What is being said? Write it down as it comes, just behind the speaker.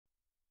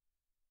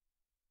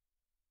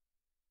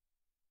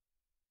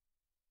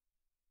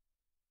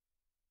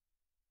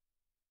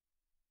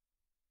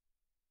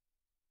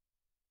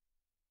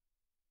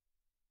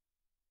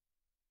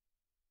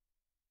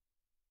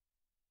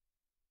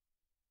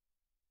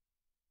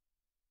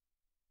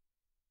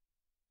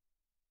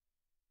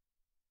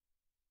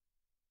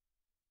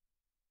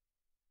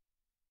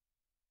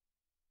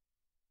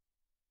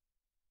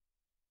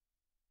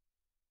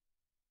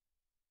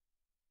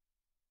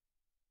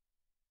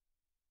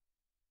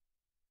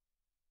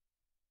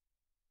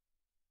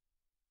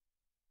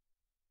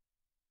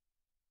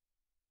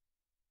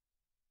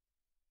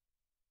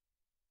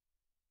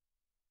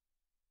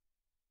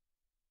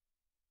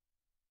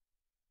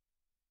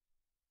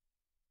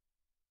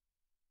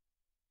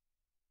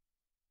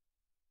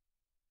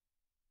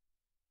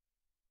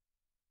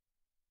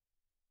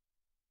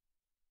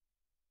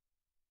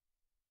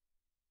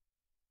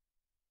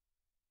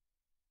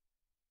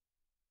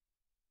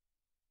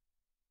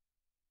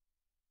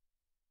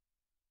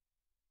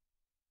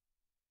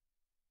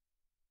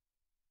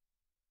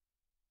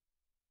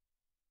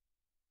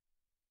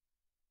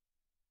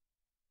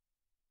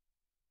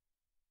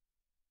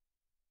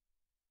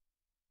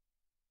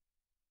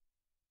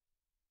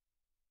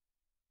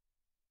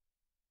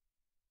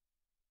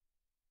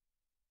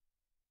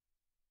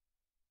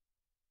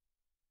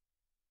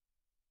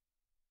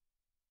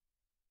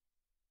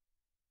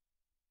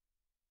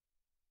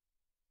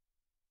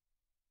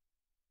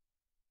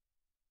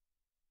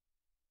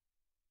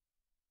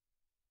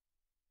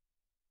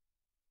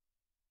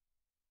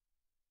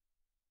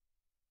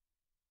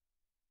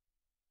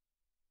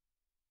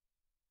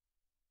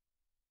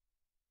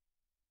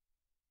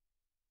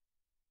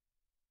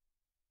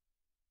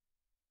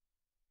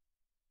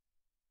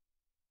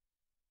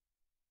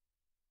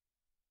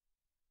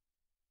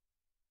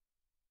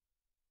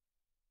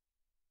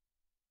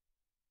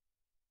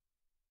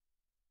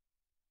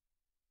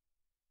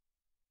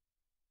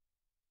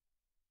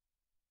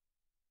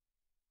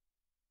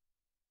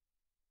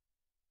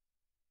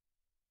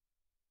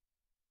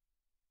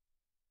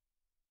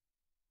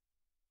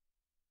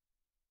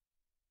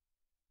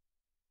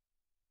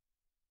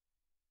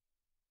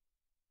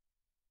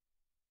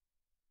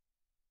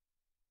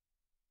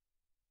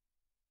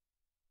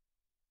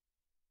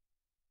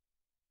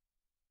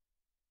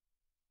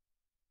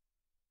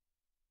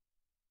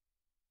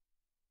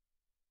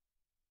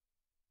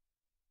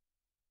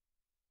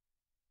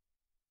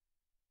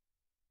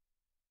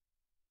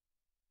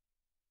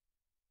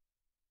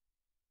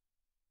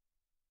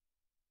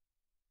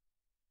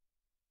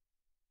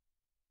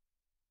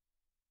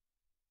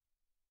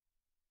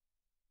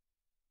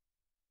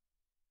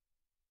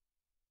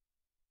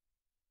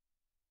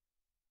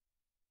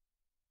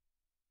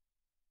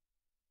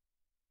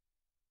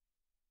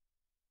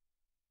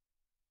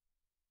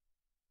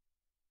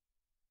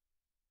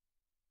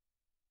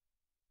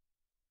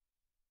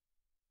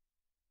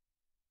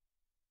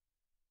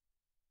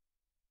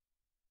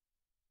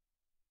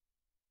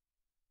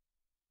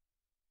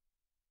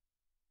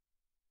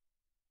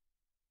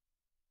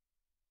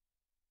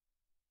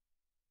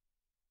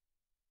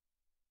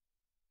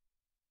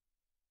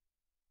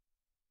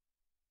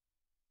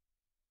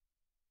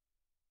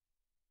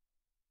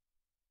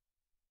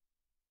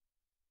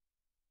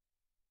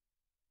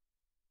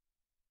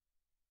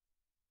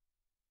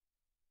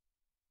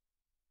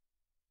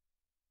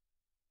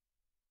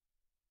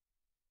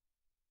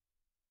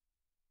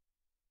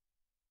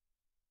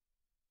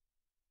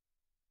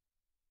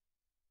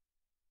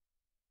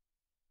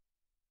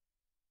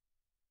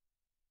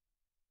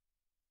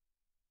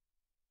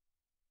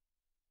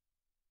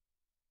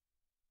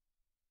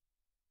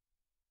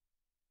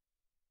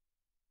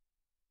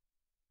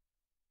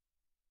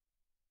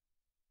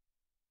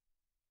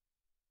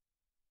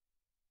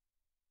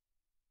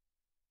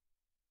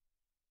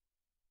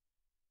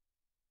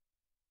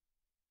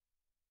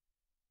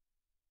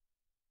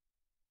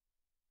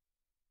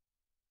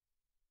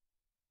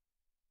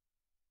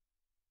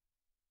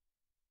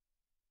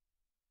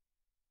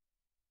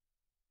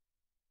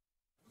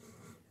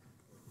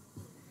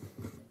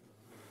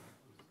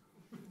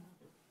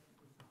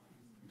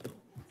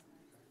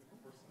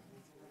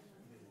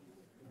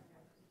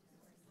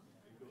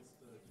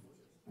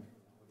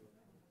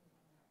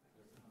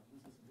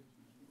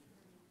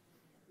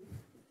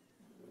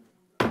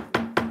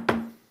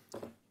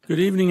Good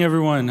evening,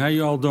 everyone. How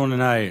you all doing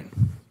tonight?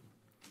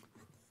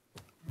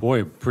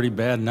 Boy, pretty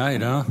bad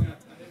night, huh?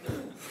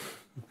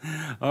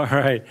 All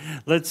right.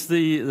 Let's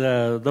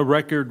the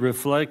record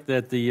reflect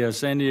that the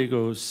San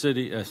Diego,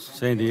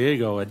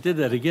 I did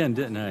that again,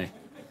 didn't I?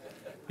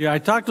 Yeah, I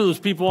talk to those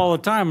people all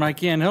the time, and I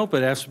can't help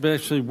it,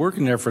 especially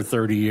working there for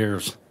 30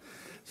 years.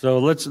 So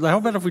how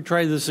about if we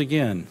try this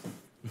again?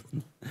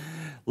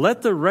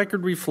 Let the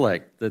record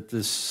reflect that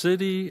the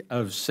city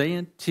of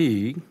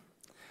Santee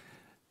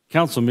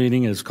council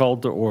meeting is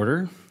called to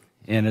order,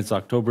 and it's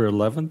October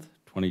 11th,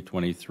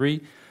 2023.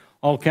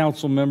 All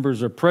council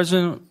members are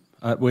present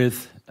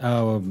with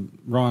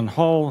Ron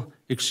Hall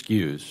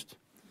excused.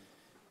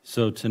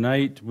 So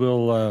tonight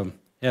we'll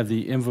have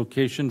the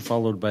invocation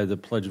followed by the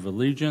Pledge of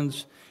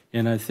Allegiance,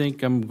 and I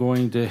think I'm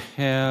going to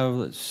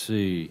have,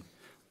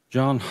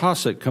 John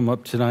Hossett come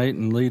up tonight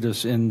and lead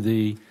us in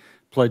the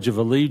Pledge of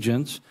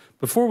Allegiance.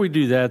 Before we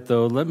do that,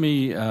 though, let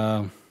me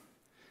tell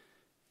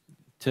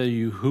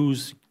you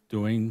who's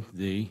doing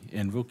the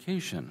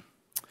invocation.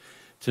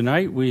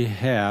 Tonight we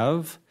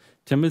have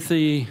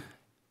Timothy,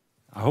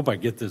 I hope I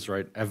get this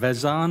right,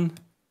 Avazian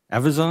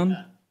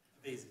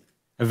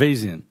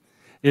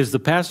is the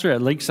pastor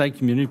at Lakeside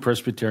Community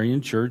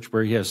Presbyterian Church,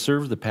 where he has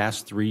served the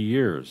past 3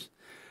 years.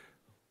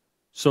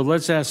 So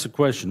let's ask the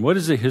question, what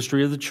is the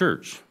history of the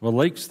church? Well,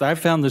 I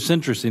found this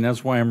interesting,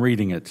 that's why I'm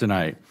reading it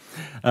tonight.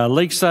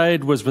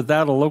 Lakeside was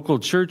without a local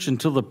church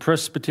until the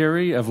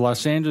Presbytery of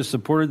Los Angeles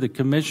supported the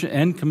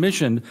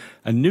commissioned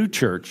a new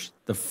church.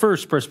 The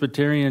first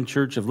Presbyterian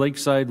Church of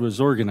Lakeside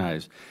was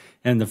organized,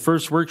 and the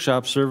first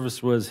workshop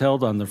service was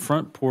held on the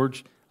front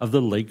porch of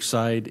the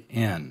Lakeside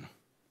Inn.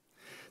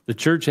 The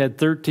church had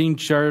 13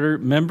 charter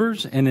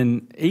members, and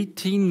in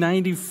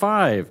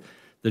 1895,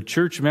 the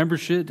church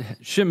membership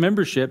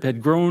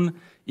had grown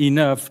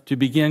enough to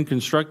begin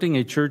constructing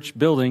a church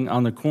building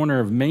on the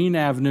corner of Main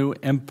Avenue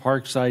and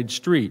Parkside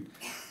Street.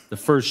 The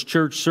first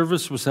church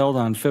service was held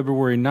on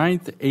February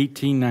 9th,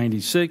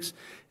 1896,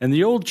 and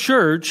the old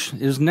church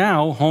is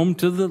now home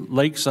to the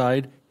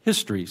Lakeside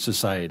History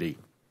Society.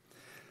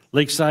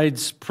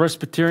 Lakeside's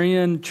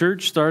Presbyterian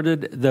Church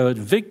started the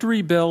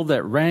Victory Bell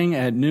that rang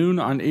at noon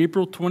on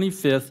April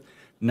 25th,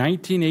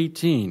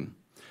 1918.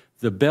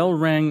 The bell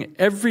rang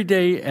every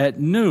day at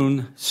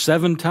noon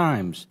 7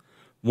 times,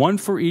 one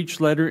for each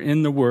letter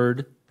in the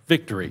word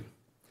victory,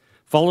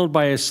 followed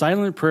by a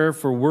silent prayer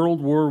for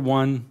World War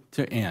I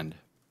to end.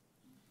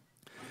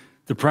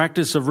 The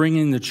practice of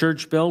ringing the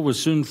church bell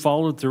was soon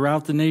followed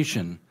throughout the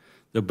nation.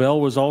 The bell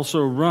was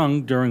also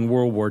rung during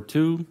World War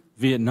II,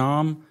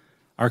 Vietnam,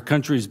 our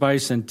country's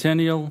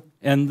bicentennial,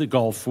 and the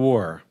Gulf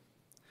War.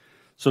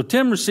 So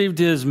Tim received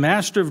his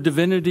Master of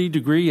Divinity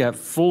degree at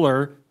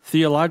Fuller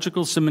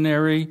Theological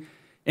Seminary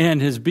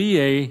and his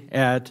BA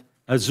at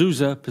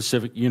Azusa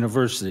Pacific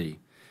University.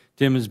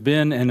 Tim has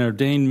been an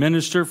ordained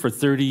minister for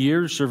 30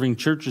 years, serving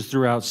churches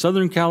throughout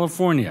Southern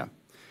California.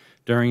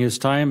 During his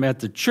time at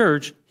the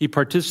church, he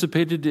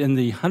participated in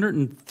the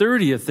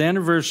 130th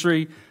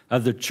anniversary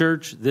of the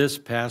church this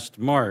past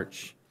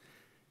March.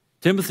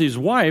 Timothy's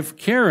wife,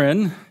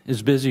 Karen,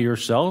 is busy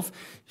herself.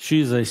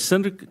 She's a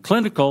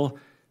clinical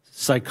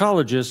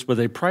psychologist with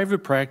a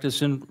private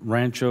practice in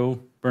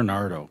Rancho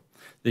Bernardo.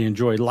 They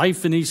enjoy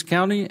life in East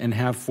County and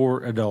have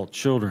 4 adult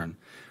children.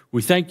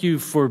 We thank you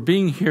for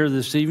being here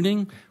this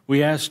evening.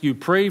 We ask you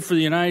pray for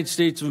the United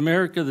States of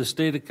America, the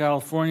state of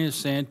California,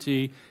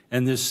 Santee,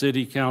 and this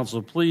city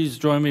council. Please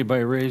join me by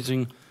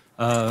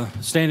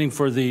standing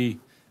for the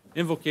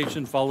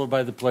invocation followed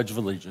by the Pledge of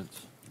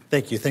Allegiance.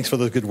 Thank you. Thanks for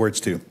those good words,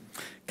 too.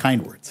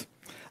 Kind words.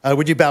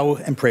 Would you bow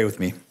and pray with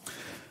me?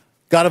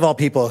 God of all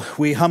people,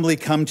 we humbly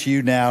come to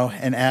you now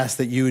and ask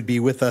that you would be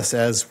with us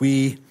as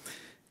we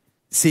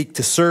seek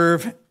to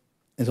serve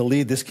and to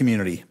lead this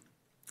community.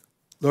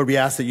 Lord, we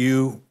ask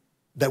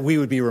that we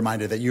would be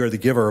reminded that you are the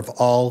giver of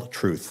all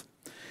truth.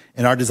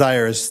 And our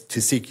desire is to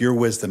seek your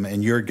wisdom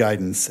and your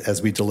guidance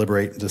as we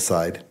deliberate and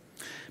decide.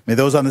 May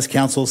those on this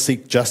council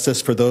seek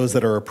justice for those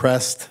that are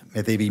oppressed.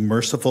 May they be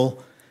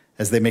merciful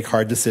as they make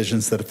hard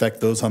decisions that affect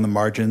those on the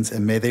margins.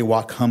 And may they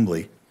walk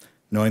humbly,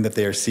 knowing that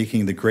they are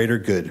seeking the greater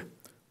good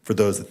for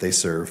those that they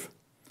serve.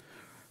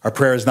 Our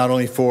prayer is not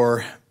only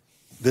for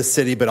this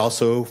city, but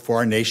also for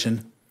our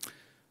nation,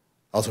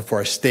 also for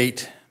our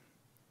state,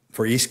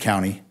 for East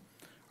County.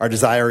 Our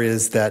desire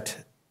is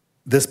that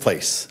this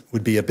place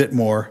would be a bit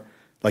more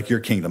like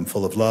your kingdom,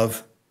 full of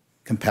love,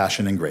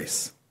 compassion, and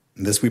grace.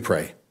 In this we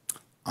pray.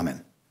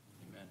 Amen.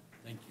 Amen.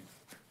 Thank you.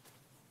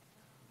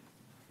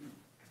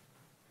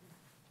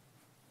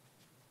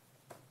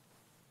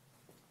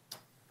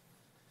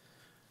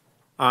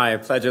 I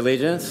pledge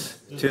allegiance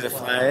to the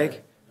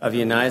flag of the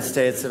United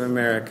States of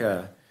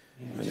America,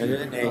 under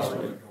the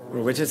nation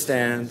for which it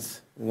stands,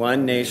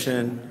 one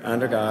nation,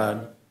 under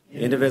God,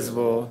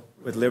 indivisible,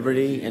 with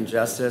liberty and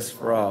justice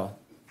for all.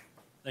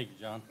 Thank you,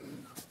 John.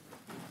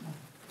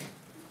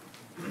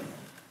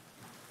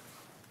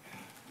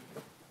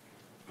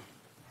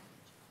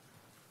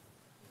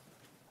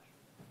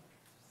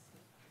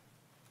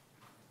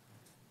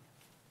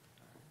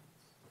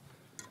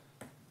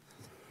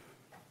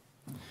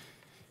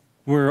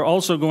 We're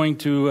also going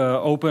to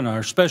open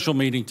our special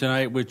meeting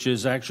tonight, which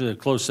is actually a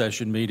closed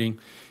session meeting,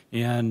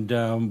 and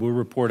we'll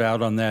report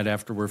out on that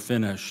after we're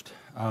finished.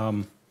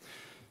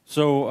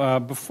 So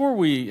before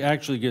we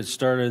actually get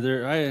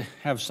started, I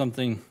have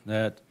something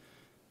that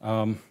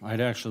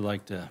I'd actually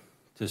like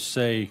to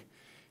say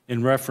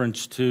in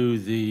reference to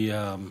the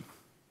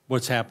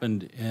what's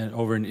happened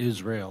over in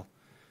Israel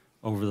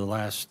over the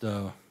last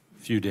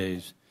few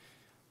days.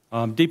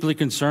 I'm deeply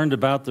concerned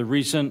about the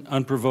recent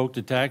unprovoked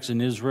attacks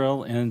in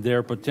Israel and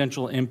their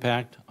potential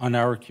impact on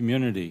our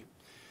community.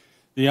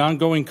 The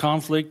ongoing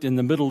conflict in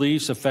the Middle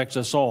East affects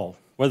us all,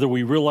 whether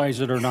we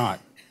realize it or not,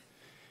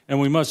 and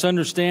we must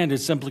understand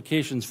its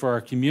implications for our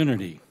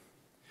community.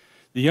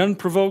 The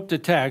unprovoked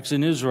attacks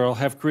in Israel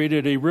have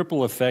created a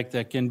ripple effect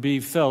that can be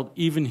felt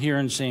even here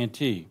in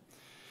Santee.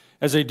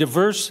 As a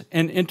diverse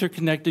and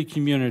interconnected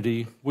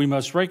community, we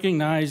must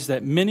recognize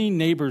that many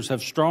neighbors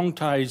have strong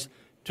ties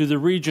to the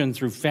region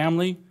through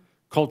family,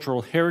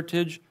 cultural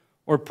heritage,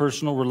 or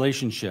personal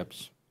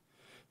relationships.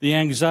 The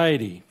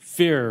anxiety,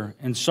 fear,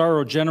 and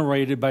sorrow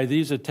generated by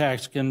these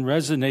attacks can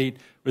resonate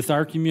with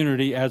our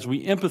community as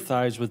we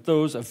empathize with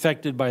those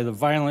affected by the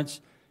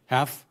violence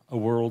half a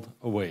world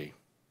away.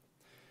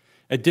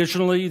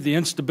 Additionally, the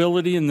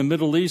instability in the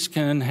Middle East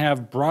can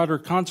have broader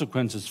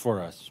consequences for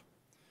us.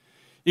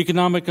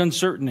 Economic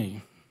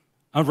uncertainty,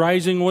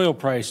 rising oil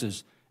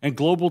prices, and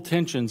global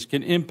tensions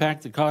can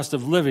impact the cost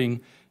of living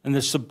and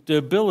the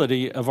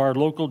stability of our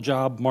local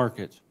job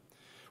market.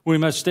 We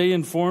must stay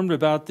informed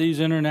about these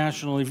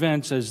international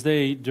events as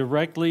they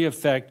directly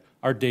affect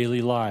our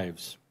daily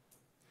lives.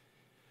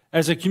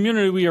 As a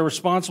community, we are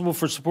responsible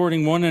for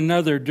supporting one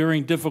another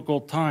during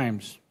difficult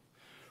times.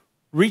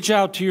 Reach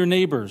out to your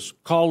neighbors,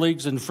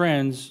 colleagues, and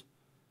friends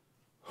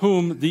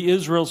whom the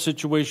Israel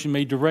situation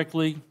may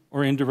directly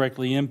or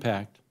indirectly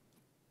impact.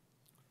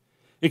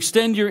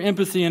 Extend your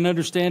empathy and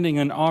understanding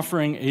in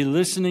offering a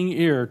listening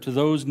ear to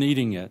those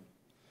needing it.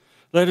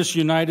 Let us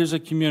unite as a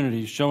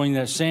community, showing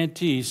that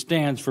Santee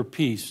stands for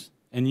peace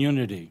and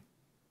unity.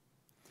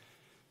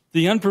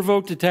 The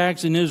unprovoked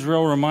attacks in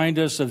Israel remind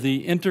us of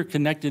the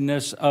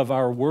interconnectedness of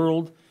our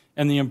world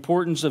and the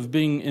importance of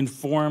being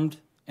informed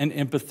and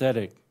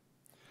empathetic.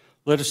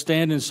 Let us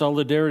stand in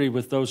solidarity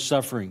with those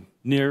suffering,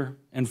 near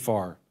and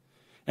far,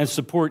 and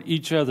support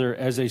each other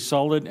as a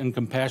solid and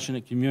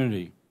compassionate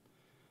community.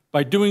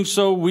 By doing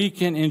so, we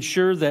can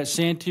ensure that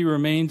Santee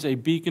remains a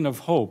beacon of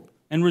hope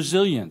and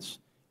resilience,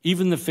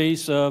 even in the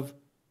face of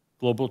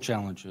global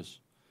challenges.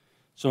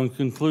 So in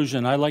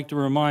conclusion, I'd like to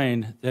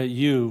remind that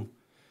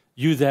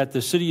that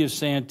the City of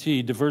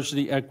Santee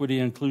Diversity, Equity,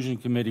 and Inclusion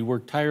Committee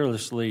worked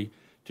tirelessly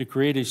to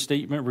create a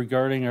statement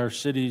regarding our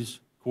city's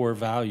core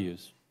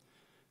values.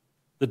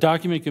 The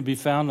document can be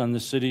found on the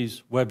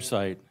city's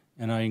website,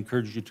 and I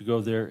encourage you to go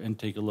there and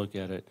take a look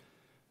at it.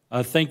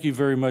 Thank you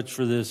very much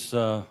for this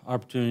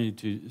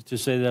opportunity to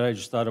say that. I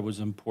just thought it was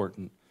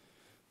important.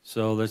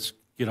 So let's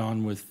get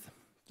on with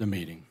the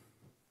meeting.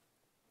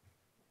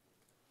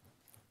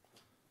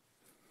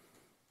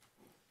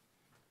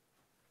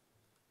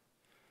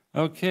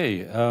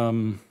 Okay,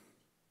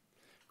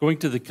 going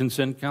to the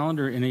consent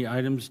calendar, any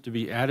items to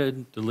be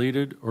added,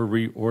 deleted, or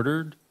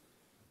reordered?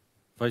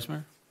 Vice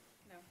Mayor?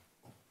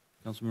 No.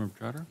 Councilmember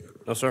Trotter?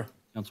 No, sir.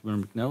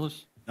 Councilmember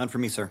McNellis? None for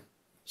me, sir.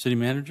 City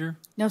Manager?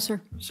 No, sir.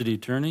 City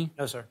Attorney?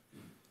 No, sir.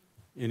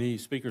 Any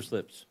speaker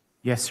slips?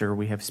 Yes, sir.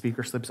 We have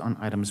speaker slips on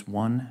items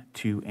 1,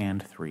 2,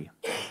 and 3.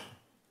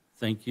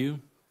 Thank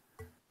you.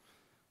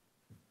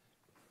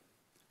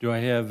 Do I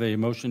have a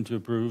motion to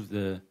approve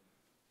the...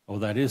 Oh,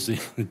 that is the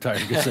entire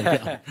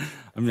consent.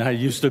 I'm not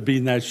used to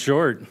being that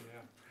short.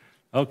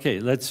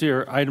 Okay, let's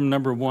hear item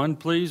number 1,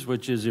 please,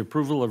 which is the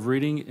approval of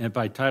reading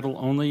by title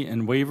only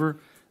and waiver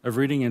of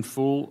reading in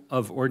full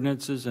of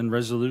ordinances and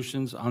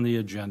resolutions on the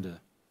agenda.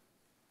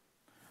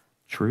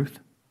 Truth.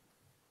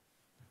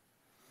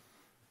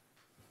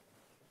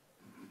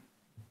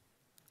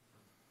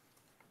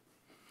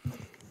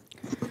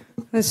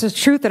 This is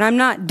truth, and I'm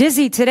not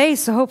dizzy today,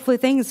 so hopefully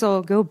things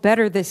will go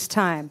better this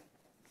time.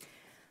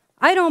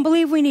 I don't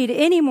believe we need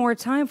any more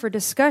time for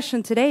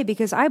discussion today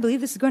because I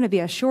believe this is going to be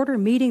a shorter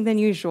meeting than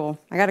usual.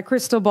 I got a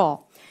crystal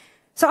ball.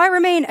 So I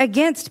remain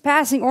against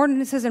passing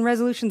ordinances and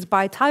resolutions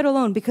by title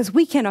alone because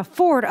we can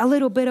afford a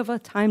little bit of a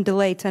time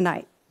delay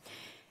tonight.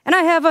 And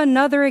I have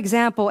another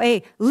example,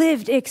 a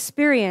lived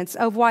experience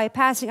of why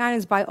passing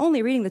items by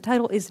only reading the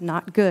title is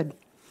not good.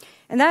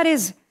 And that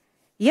is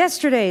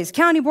yesterday's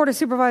County Board of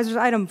Supervisors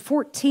item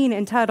 14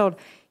 entitled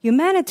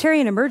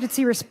Humanitarian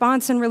Emergency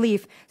Response and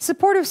Relief,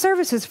 Supportive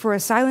Services for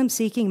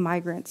Asylum-Seeking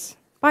Migrants.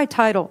 By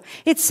title,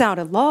 it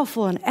sounded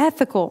lawful and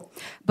ethical,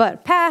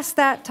 but past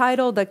that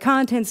title, the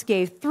contents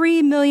gave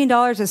 $3 million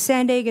of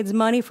San Diegan's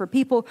money for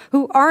people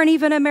who aren't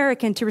even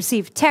American to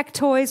receive tech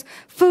toys,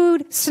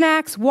 food,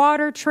 snacks,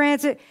 water,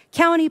 transit,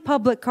 county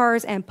public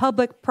cars, and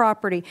public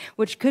property,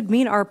 which could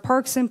mean our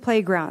parks and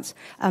playgrounds.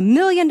 $1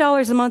 million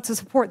a month to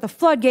support the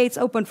floodgates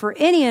open for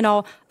any and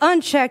all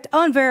unchecked,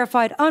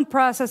 unverified,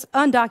 unprocessed,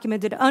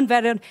 undocumented,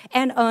 unvetted,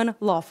 and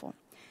unlawful.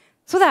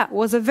 So that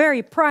was a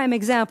very prime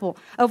example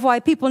of why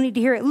people need to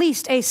hear at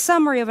least a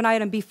summary of an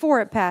item before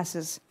it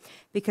passes,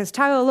 because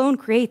title alone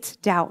creates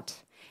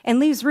doubt and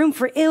leaves room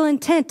for ill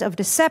intent of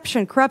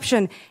deception,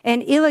 corruption,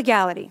 and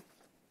illegality.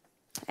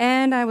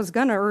 And I was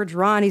going to urge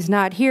Ron, he's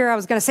not here. I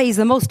was going to say he's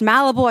the most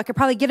malleable. I could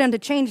probably get him to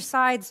change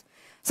sides.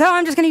 So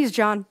I'm just going to use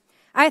John.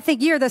 I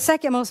think you're the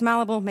second most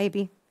malleable,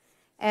 maybe.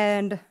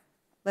 And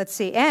let's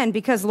see. And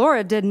because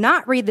Laura did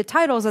not read the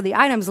titles of the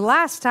items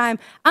last time,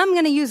 I'm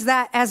going to use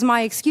that as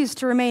my excuse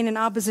to remain in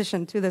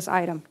opposition to this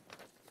item.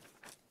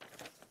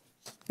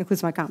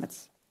 Concludes my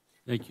comments.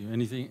 Thank you.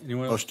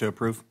 Anyone else? Motion to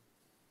approve.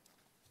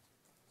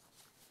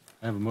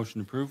 I have a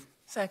motion to approve.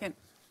 Second.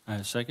 I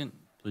have a second.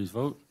 Please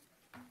vote.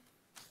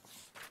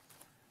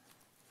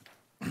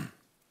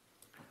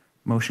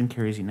 Motion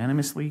carries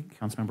unanimously.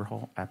 Councilmember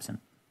Hall absent.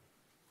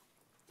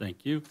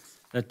 Thank you.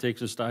 That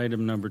takes us to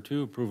item number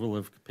 2, approval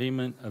of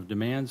payment of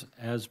demands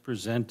as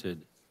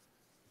presented.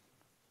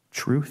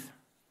 Truth.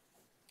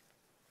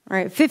 All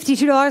right,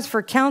 $52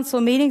 for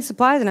council meeting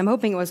supplies, and I'm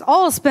hoping it was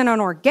all spent on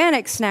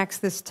organic snacks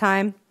this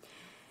time.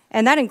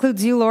 And that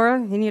includes you, Laura.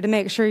 You need to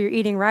make sure you're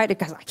eating right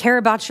because I care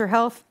about your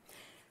health.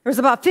 There's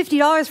about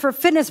 $50 for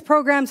fitness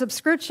program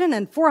subscription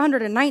and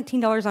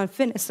 $419 on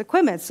fitness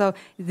equipment. So,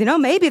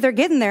 maybe they're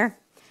getting there.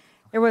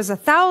 There was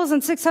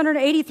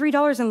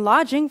 $1,683 in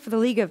lodging for the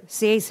League of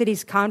CA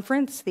Cities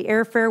Conference. The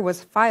airfare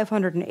was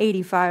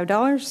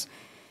 $585.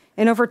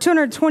 And over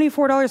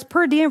 $224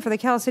 per diem for the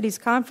Cal Cities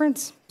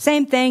Conference.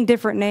 Same thing,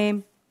 different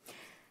name.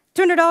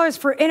 $200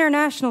 for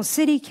International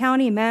City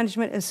County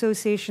Management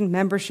Association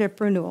membership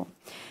renewal.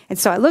 And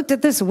so I looked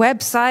at this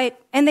website,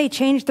 and they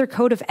changed their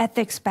code of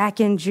ethics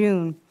back in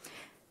June.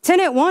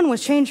 Tenet 1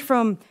 was changed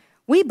from,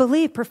 we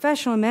believe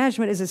professional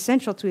management is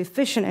essential to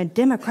efficient and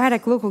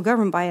democratic local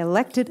government by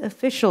elected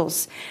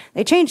officials.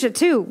 They changed it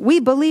to, we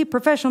believe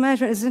professional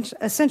management is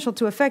essential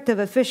to effective,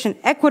 efficient,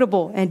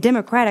 equitable, and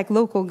democratic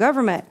local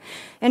government.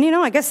 And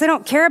I guess they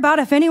don't care about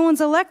if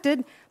anyone's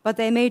elected, but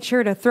they made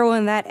sure to throw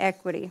in that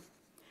equity.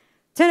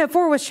 Tenet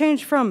 4 was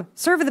changed from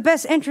serve the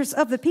best interests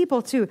of the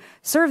people to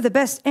serve the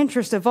best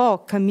interest of all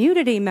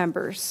community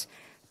members.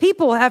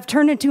 People have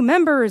turned into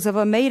members of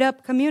a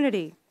made-up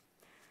community.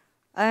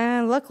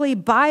 And luckily,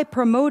 by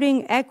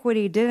promoting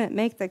equity didn't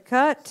make the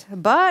cut,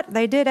 but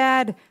they did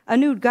add a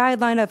new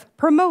guideline of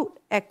promote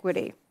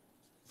equity.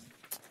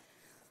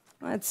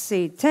 Let's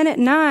see, Tenet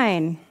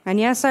 9, and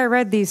yes, I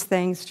read these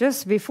things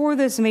just before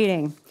this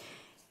meeting.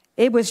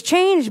 It was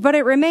changed, but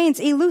it remains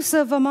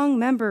elusive among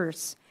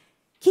members.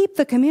 Keep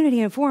the community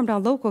informed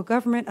on local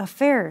government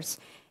affairs.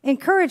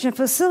 Encourage and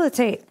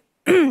facilitate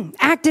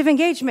active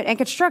engagement and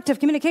constructive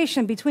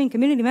communication between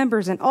community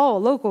members and all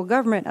local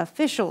government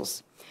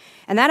officials.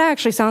 And that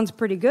actually sounds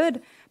pretty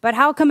good, but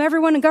how come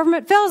everyone in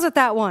government fails at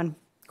that one?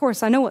 Of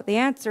course, I know what the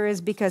answer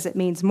is, because it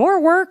means more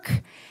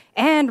work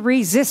and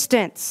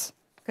resistance.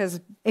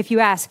 Because if you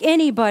ask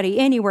anybody,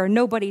 anywhere,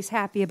 nobody's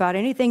happy about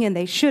anything, and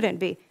they shouldn't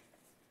be.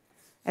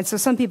 And so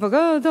some people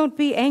go, oh, don't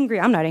be angry.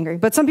 I'm not angry.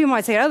 But some people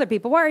might say to other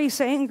people, why are you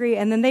so angry?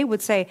 And then they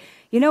would say,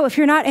 if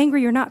you're not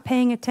angry, you're not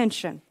paying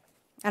attention.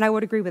 And I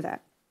would agree with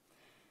that.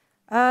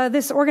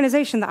 This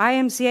organization, the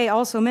IMCA,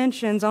 also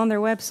mentions on their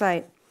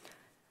website,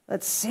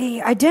 let's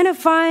see,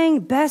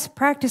 identifying best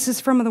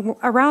practices from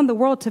around the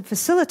world to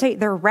facilitate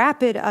their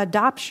rapid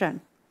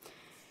adoption.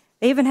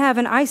 They even have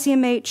an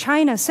ICMA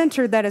China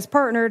Center that is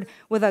partnered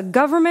with a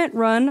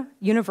government-run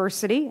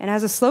university and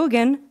has a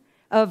slogan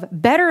of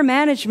better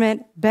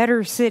management,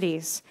 better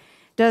cities.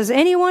 Does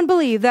anyone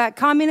believe that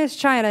communist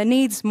China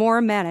needs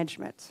more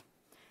management?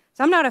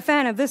 So I'm not a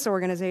fan of this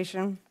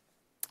organization.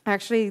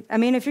 Actually,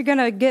 if you're going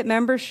to get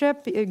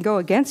membership, you go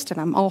against it.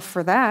 I'm all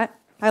for that.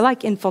 I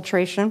like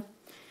infiltration.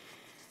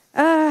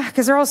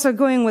 Because they're also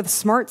going with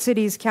smart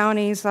cities,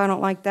 counties. I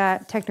don't like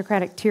that.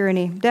 Technocratic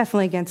tyranny.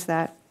 Definitely against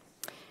that.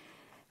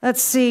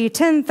 Let's see,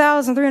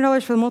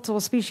 $10,300 for the multiple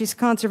species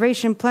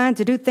conservation plan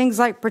to do things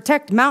like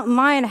protect mountain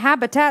lion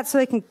habitat so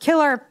they can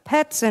kill our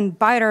pets and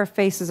bite our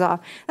faces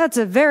off. That's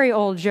a very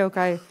old joke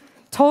I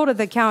told at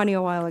the county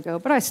a while ago,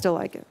 but I still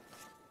like it.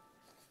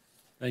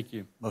 Thank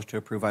you. Motion to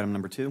approve item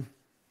number 2.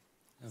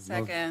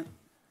 Second.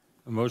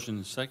 A motion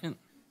and a second.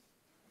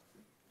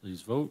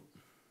 Please vote.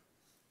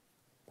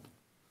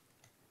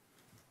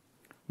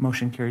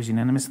 Motion carries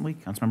unanimously.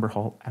 Councilmember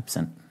Hall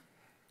absent.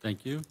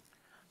 Thank you.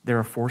 There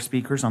are 4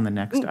 speakers on the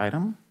next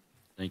item.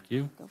 Thank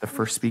you. The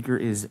first speaker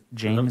is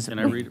James. Can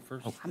I read it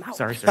first? Oh, I'm out.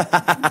 Sorry, sir.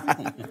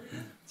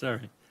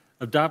 Sorry.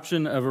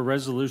 Adoption of a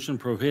resolution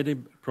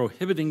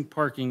prohibiting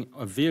parking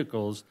of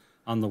vehicles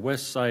on the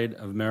west side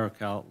of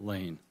Marical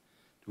Lane.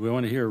 Do we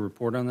want to hear a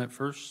report on that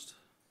first?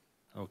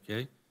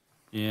 Okay.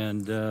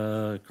 And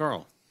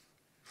Carl.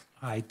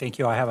 Hi, thank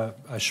you. I have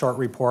a short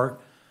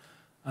report.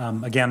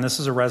 Again,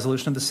 this is a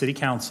resolution of the City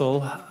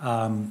Council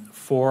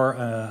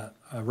for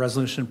a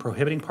resolution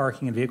prohibiting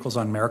parking of vehicles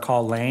on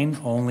Marical Lane,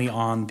 only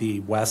on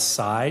the west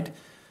side.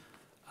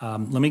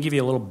 Let me give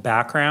you a little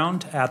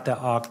background. At the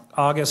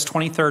August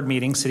 23rd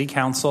meeting, City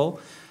Council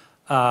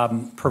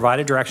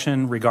provided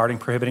direction regarding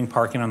prohibiting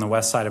parking on the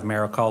west side of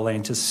Marical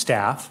Lane to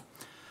staff.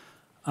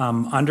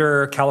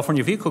 Under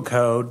California Vehicle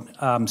Code,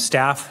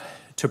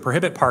 to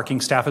prohibit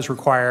parking, staff is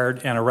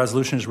required and a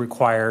resolution is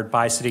required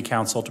by City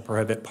Council to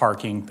prohibit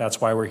parking. That's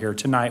why we're here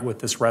tonight with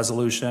this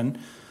resolution.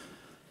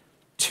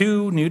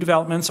 2 new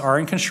developments are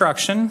in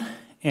construction,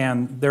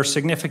 and they're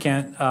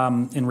significant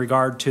in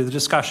regard to the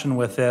discussion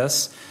with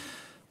this,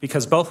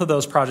 because both of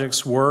those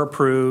projects were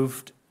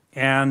approved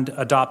and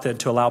adopted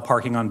to allow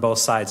parking on both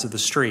sides of the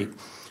street.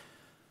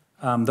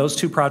 Those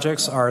 2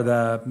 projects are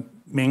the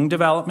Ming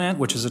development,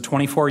 which is a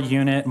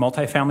 24-unit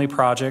multifamily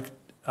project,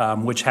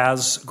 which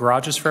has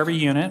garages for every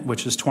unit,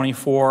 which is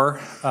 24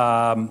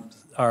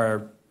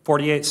 or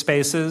 48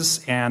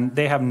 spaces, and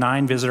they have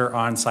 9 visitor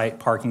on-site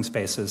parking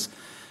spaces.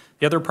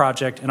 The other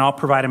project, and I'll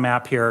provide a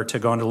map here to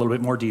go into a little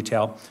bit more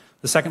detail.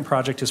 The second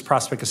project is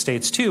Prospect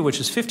Estates 2, which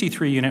is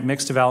 53-unit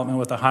mixed development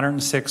with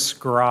 106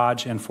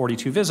 garage and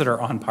 42 visitor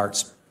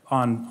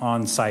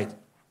on-site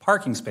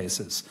parking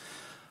spaces.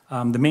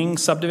 The Ming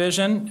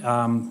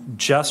subdivision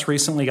just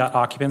recently got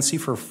occupancy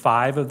for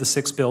 5 of the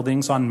 6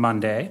 buildings on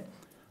Monday.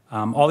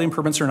 All the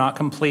improvements are not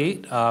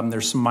complete.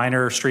 There's some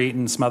minor street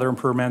and some other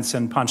improvements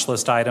and punch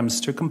list items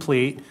to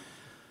complete.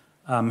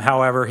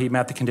 However, he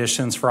met the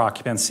conditions for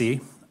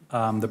occupancy.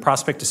 The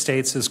Prospect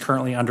Estates is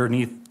currently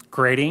underneath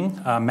grading,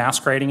 mass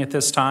grading at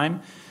this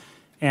time.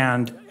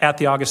 And at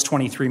the August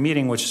 23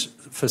 meeting, which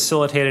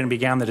facilitated and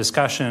began the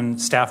discussion,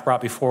 staff brought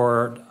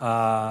before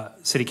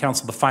City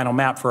Council the final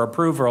map for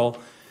approval.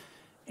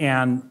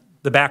 And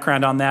the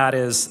background on that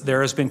is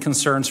there has been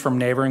concerns from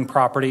neighboring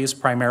properties,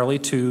 primarily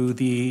to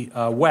the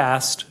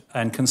west,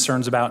 and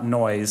concerns about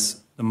noise.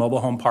 The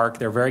mobile home park,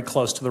 they're very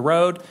close to the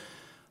road,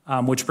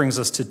 which brings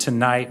us to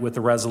tonight with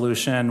the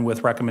resolution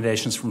with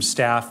recommendations from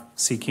staff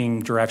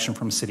seeking direction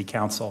from City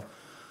Council.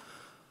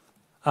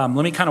 Let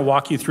me kind of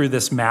walk you through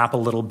this map a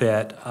little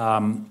bit.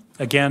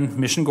 Again,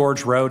 Mission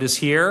Gorge Road is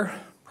here,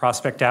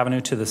 Prospect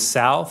Avenue to the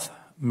south,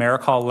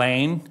 Maricall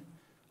Lane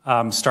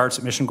starts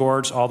at Mission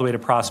Gorge all the way to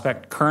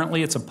Prospect.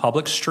 Currently, it's a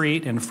public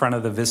street in front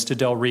of the Vista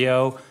del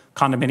Rio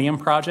condominium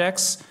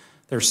projects.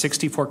 There's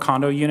 64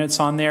 condo units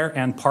on there,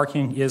 and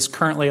parking is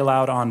currently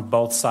allowed on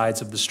both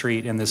sides of the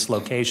street in this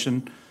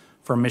location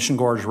from Mission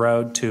Gorge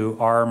Road to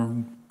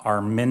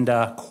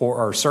Arminda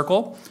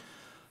Circle.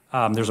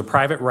 There's a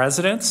private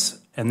residence,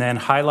 and then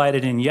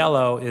highlighted in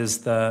yellow is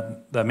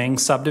the Ming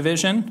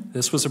subdivision.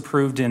 This was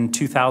approved in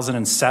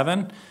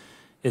 2007.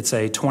 It's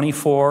a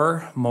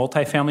 24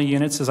 multifamily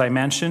units, as I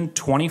mentioned,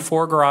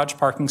 24 garage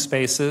parking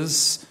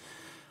spaces,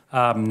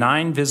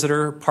 9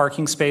 visitor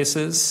parking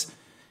spaces,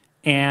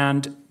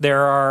 and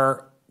there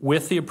are,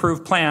 with the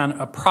approved plan,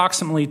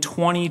 approximately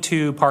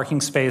 22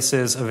 parking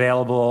spaces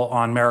available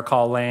on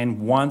Maricall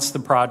Lane once the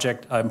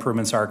project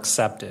improvements are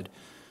accepted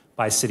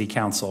by City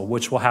Council,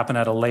 which will happen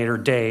at a later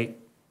date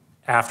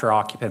after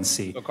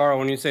occupancy. So, Carl,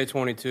 when you say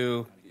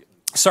 22...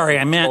 Sorry,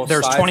 I meant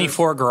there's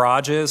 24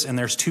 garages and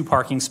there's 2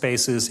 parking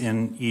spaces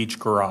in each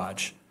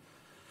garage.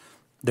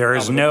 There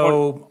is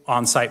no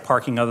on-site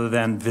parking other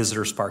than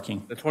visitors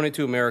parking. The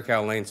 22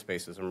 Maricall Lane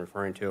spaces I'm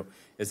referring to,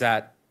 is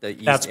that the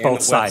east That's and both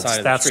west sides. side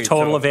of That's the street?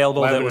 total So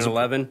available. 11 That was and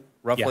 11,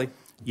 roughly?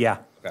 Yeah.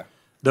 Okay.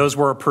 Those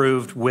were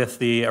approved with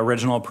the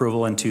original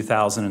approval in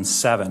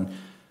 2007.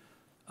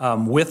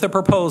 With the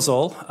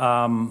proposal,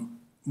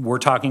 we're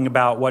talking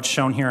about what's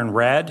shown here in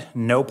red,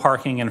 no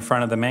parking in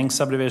front of the Ming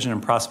subdivision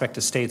and Prospect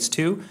Estates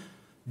 2.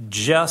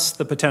 Just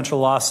the potential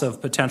loss of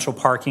potential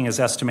parking is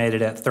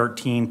estimated at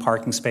 13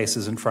 parking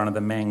spaces in front of the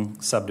Ming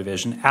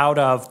subdivision out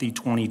of the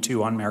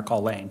 22 on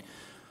Maricall Lane.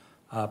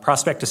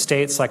 Prospect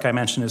Estates, like I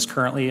mentioned, is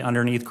currently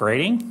underneath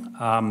grading.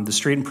 The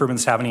street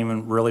improvements haven't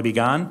even really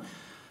begun.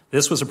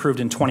 This was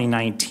approved in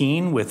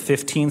 2019 with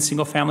 15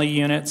 single-family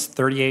units,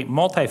 38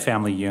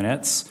 multifamily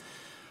units.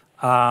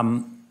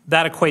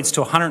 That equates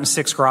to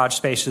 106 garage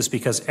spaces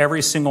because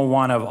every single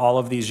one of all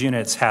of these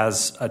units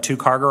has a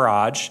 2-car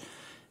garage.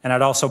 And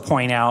I'd also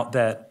point out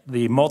that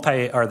the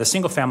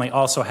single family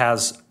also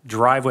has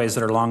driveways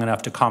that are long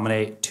enough to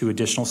accommodate 2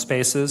 additional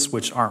spaces,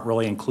 which aren't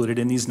really included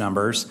in these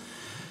numbers.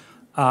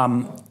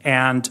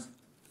 And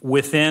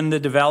within the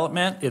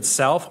development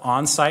itself,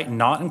 on site,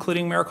 not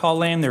including Maricall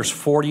Lane, there's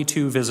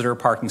 42 visitor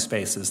parking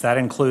spaces. That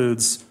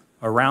includes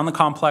around the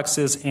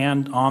complexes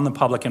and on the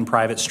public and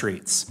private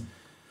streets.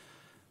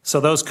 So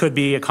those could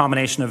be a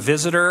combination of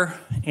visitor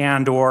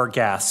and or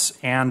guests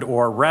and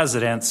or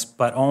residents,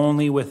 but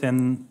only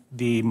within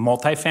the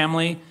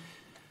multifamily.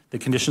 The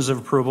conditions of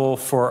approval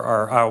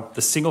for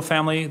the single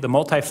family, the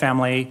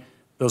multifamily,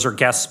 those are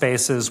guest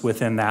spaces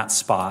within that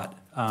spot.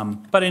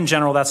 But in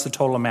general, that's the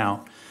total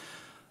amount.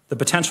 The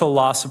potential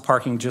loss of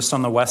parking just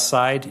on the west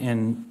side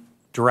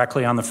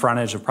directly on the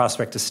frontage of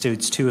Prospect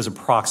Estates 2 is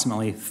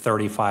approximately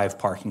 35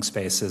 parking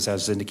spaces,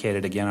 as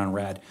indicated again on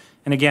red.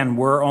 And again,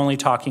 we're only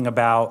talking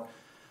about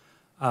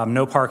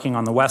no parking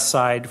on the west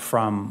side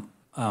from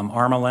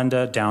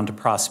Armalinda down to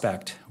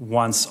Prospect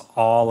once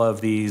all of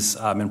these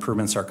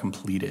improvements are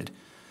completed.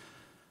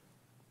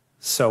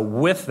 So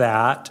with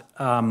that,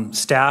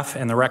 staff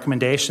and the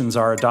recommendations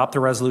are adopt the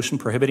resolution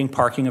prohibiting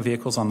parking of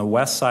vehicles on the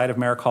west side of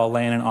Maricall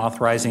Lane and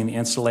authorizing the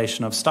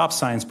installation of stop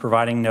signs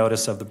providing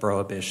notice of the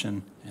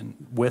prohibition. And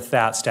with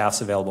that,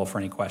 staff's available for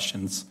any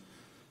questions.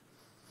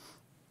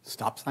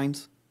 Stop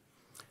signs?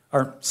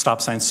 Or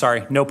stop signs,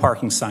 sorry, no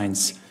parking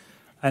signs.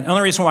 And the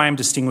only reason why I'm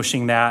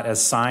distinguishing that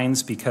as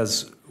signs,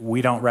 because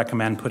we don't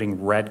recommend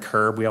putting red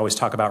curb. We always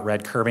talk about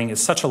red curbing.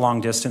 It's such a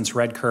long distance.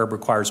 Red curb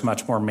requires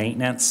much more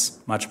maintenance,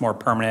 much more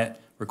permanent,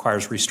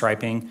 requires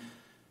restriping.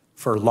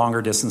 For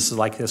longer distances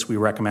like this, we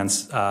recommend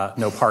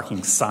no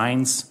parking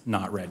signs,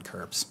 not red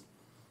curbs.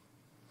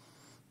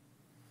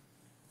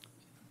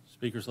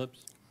 Speaker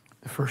slips.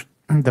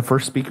 The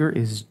first speaker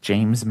is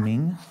James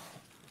Ming.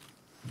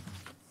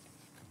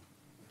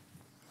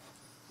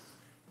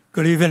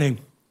 Good evening,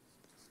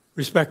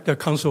 respected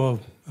council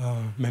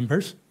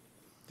members.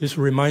 This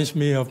reminds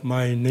me of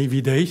my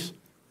Navy days,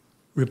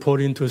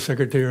 reporting to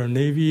Secretary of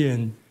Navy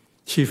and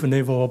Chief of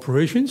Naval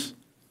Operations.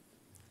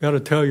 Got to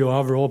tell you,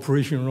 our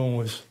operation room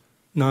was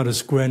not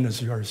as grand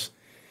as yours.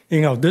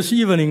 Anyhow, this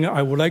evening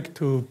I would like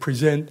to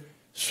present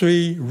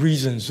 3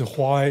 reasons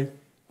why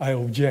I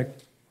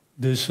object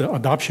this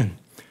adoption.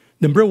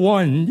 Number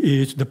 1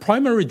 is the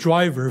primary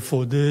driver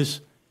for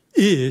this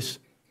is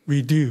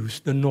reduce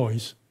the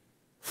noise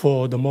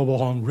for the mobile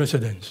home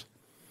residents.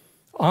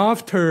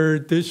 After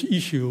this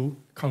issue,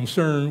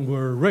 concerns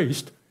were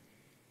raised,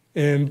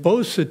 and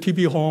both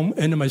TP Home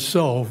and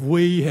myself,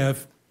 we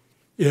have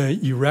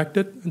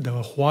erected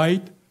the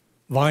white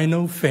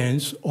vinyl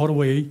fence all the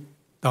way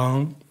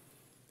down,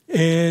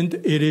 and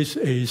it is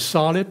a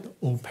solid,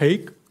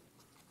 opaque,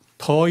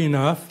 tall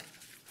enough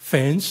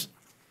fence.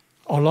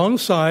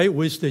 Alongside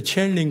with the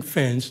chain link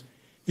fence,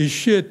 it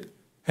should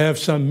have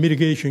some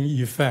mitigation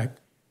effect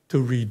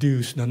to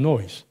reduce the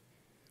noise.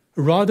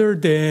 Rather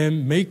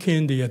than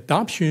making the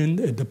adoption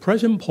at the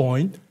present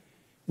point,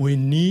 we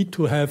need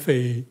to have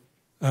a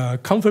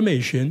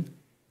confirmation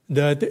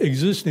that the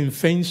existing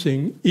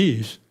fencing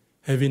is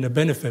having a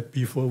benefit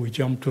before we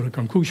jump to the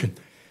conclusion.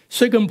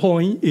 Second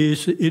point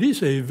is it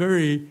is a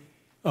very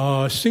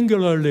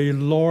singularly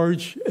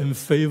large and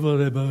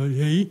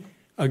favorably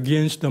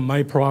against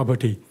my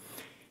property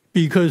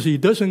because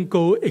it doesn't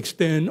go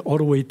extend all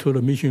the way to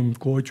the Mission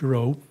Gorge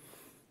Road.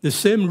 The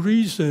same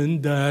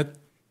reason that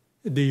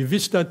the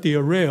Vista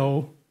Del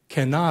Rail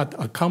cannot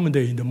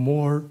accommodate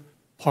more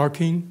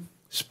parking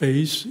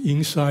space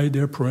inside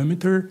their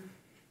perimeter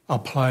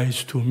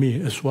applies to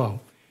me as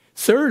well.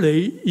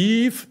 Thirdly,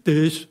 if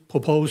this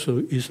proposal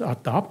is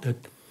adopted,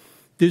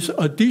 this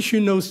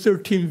additional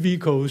 13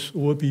 vehicles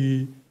will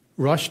be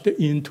rushed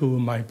into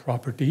my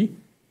property,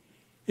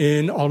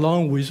 and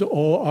along with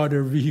all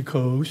other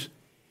vehicles,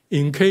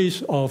 in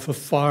case of a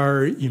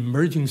fire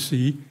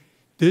emergency,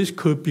 this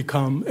could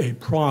become a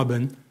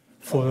problem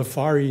for a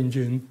fire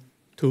engine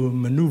to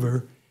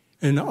maneuver.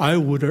 And I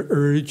would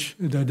urge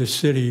that the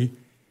city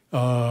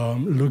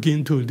look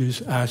into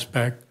this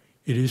aspect.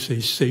 It is a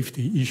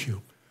safety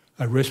issue.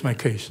 I rest my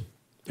case.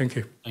 Thank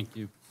you. Thank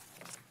you.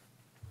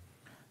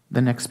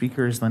 The next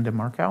speaker is Linda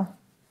Markow.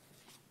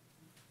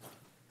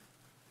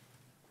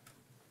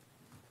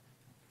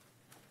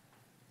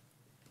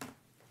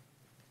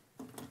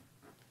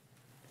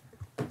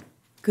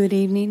 Good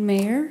evening,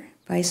 Mayor,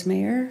 Vice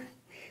Mayor,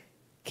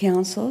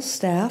 Council,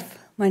 staff.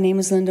 My name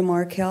is Linda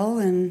Markell,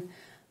 and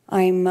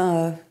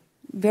I'm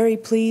very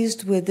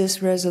pleased with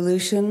this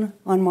resolution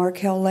on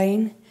Markell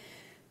Lane.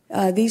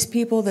 These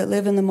people that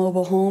live in the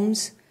mobile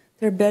homes,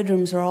 their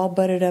bedrooms are all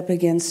butted up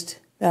against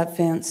that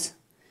fence.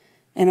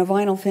 And a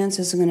vinyl fence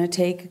isn't going to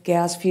take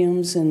gas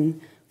fumes and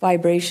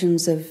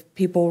vibrations of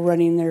people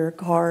running their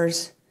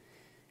cars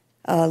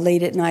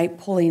late at night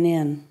pulling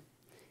in.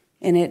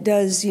 And it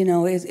does,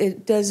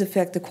 it does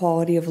affect the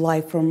quality of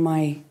life for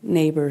my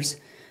neighbors.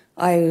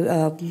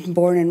 I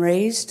born and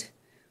raised,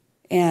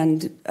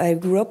 and I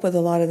grew up with a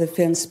lot of the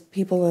fence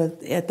people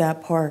at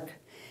that park.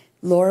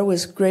 Laura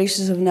was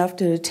gracious enough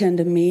to attend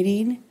a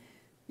meeting,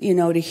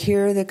 to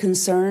hear the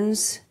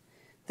concerns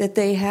that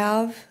they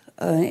have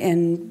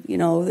and,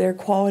 their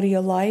quality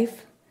of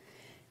life.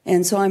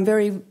 And so I'm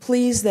very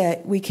pleased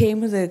that we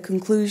came to the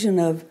conclusion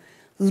of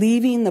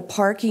leaving the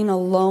parking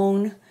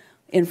alone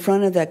in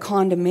front of the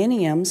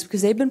condominiums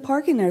because they've been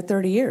parking there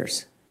 30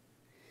 years.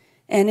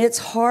 And it's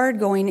hard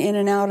going in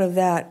and out of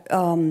that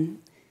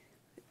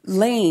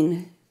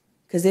lane,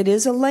 because it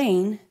is a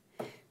lane,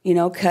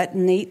 cut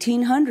in the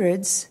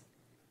 1800s.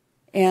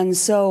 And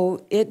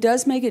so it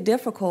does make it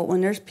difficult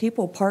when there's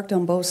people parked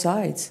on both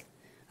sides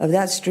of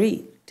that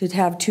street to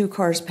have 2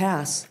 cars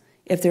pass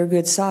if they're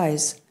good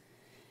size.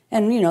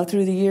 And,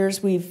 through the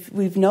years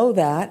we've know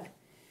that,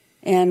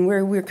 and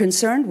we're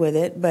concerned with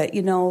it, but,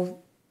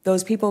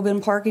 those people have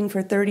been parking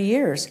for 30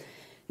 years.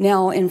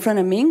 Now, in front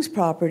of Ming's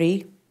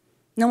property,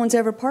 no one's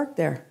ever parked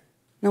there.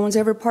 No one's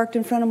ever parked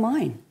in front of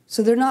mine.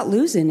 So they're not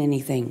losing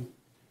anything.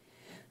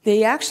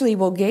 They actually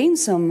will gain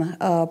some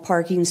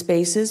parking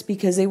spaces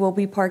because they will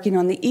be parking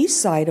on the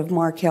east side of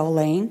Markell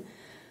Lane,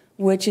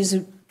 which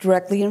is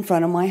directly in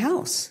front of my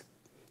house.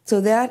 So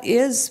that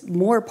is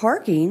more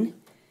parking,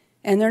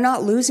 and they're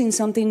not losing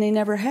something they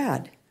never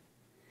had.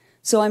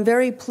 So I'm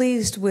very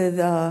pleased with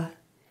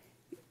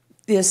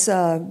this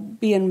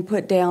being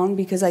put down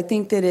because I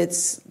think that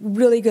it's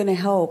really going to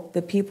help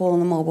the people in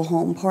the mobile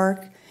home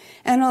park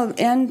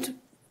and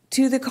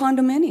to the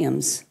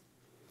condominiums.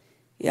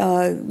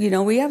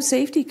 We have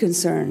safety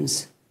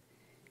concerns,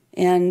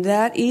 and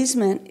that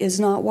easement is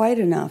not wide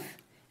enough.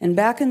 And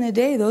back in the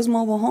day, those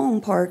mobile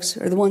home parks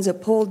are the ones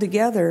that pulled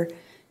together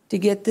to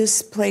get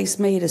this place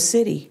made a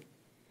city,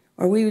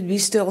 or we would be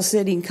still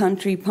sitting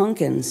country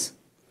pumpkins.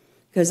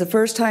 Because the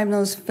first time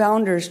those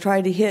founders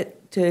tried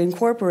to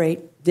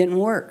incorporate, didn't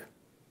work.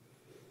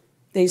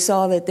 They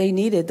saw that they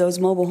needed those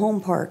mobile home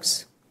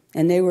parks,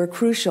 and they were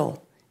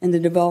crucial in the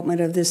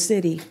development of this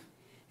city.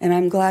 And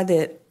I'm glad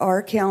that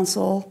our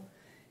council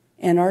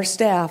and our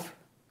staff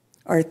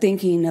are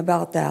thinking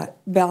about that,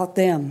 about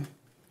them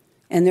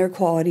and their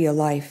quality of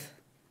life,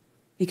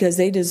 because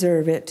they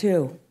deserve it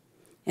too.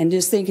 And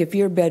just think if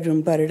your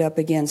bedroom butted up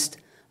against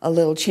a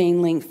little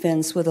chain link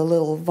fence with a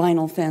little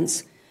vinyl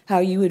fence, how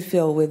you would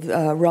feel with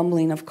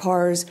rumbling of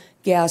cars,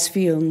 gas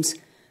fumes,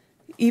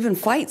 even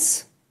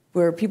fights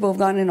where people have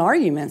gotten in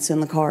arguments in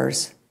the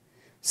cars.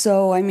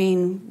 So,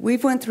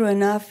 we've went through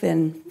enough,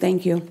 and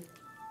thank you.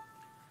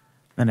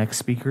 The next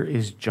speaker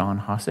is John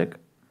Hosick.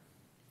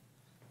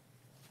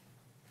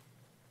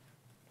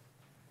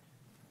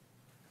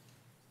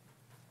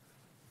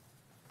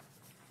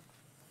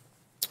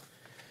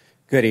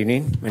 Good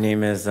evening. My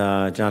name is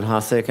John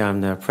Hosick.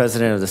 I'm the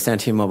president of the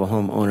Santee Mobile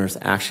Home Owners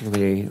Action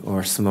Committee,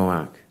 or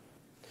SMOAC.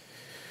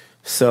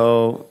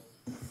 So,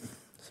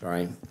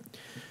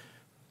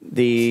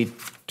 the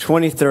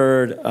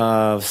 23rd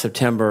of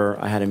September,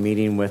 I had a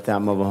meeting with that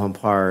mobile home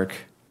park,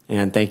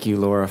 and thank you,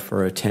 Laura,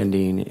 for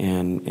attending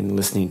and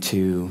listening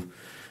to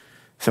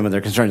some of their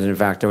concerns. In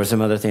fact, there were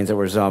some other things that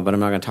were resolved, but I'm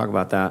not going to talk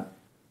about that.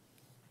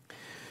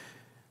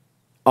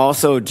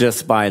 Also,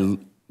 just by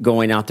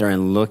going out there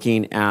and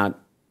looking at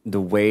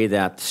the way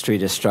that the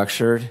street is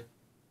structured,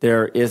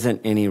 there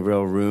isn't any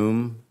real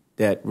room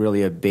that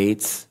really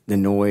abates the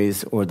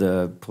noise or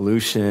the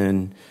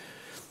pollution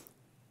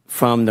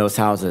from those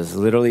houses.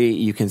 Literally,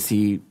 you can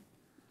see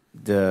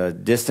the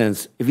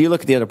distance. If you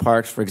look at the other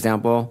parks, for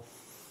example,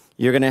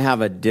 you're going to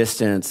have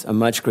a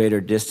much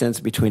greater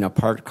distance between a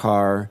parked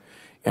car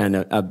and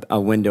a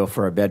window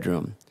for a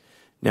bedroom.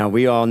 Now,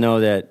 we all know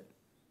that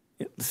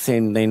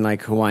same thing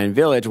like Hawaiian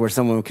Village, where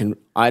someone can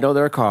idle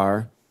their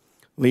car,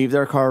 leave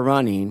their car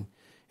running,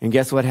 and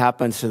guess what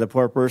happens to the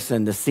poor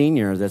person, the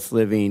senior that's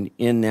living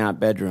in that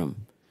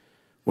bedroom?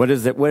 What are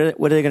they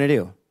going to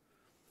do?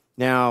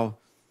 Now,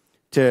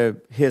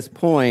 to his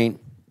point,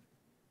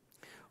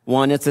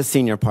 one, it's a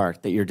senior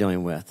park that you're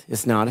dealing with.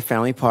 It's not a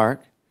family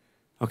park.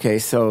 Okay,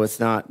 so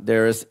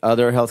there's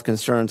other health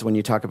concerns when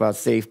you talk about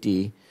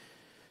safety.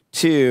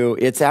 Two,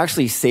 it's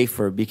actually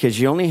safer because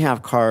you only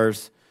have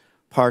cars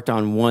parked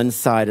on one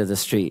side of the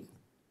street.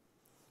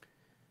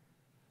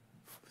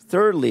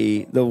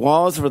 Thirdly, the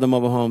walls for the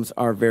mobile homes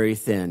are very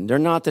thin. They're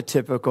not the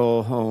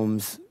typical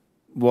homes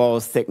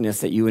walls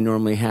thickness that you would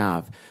normally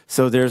have.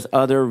 So there's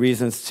other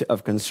reasons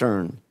of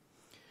concern.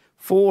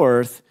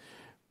 Fourth,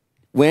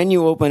 when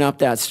you open up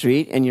that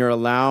street and you're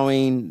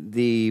allowing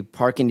the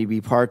parking to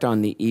be parked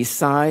on the east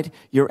side,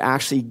 you're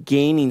actually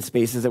gaining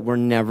spaces that were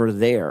never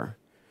there.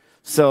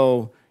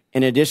 So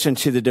in addition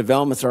to the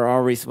developments that are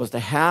already supposed to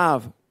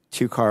have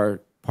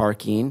two-car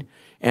parking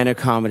and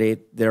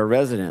accommodate their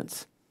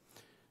residents,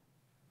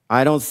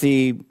 I don't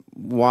see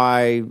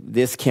why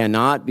this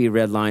cannot be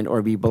redlined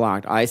or be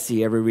blocked. I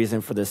see every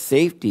reason for the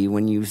safety,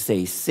 when you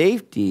say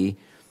safety,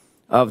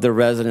 of the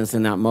residents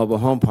in that mobile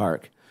home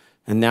park.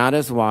 And that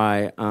is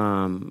why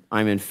I'm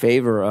in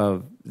favor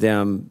of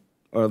them,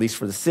 or at least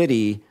for the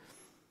city,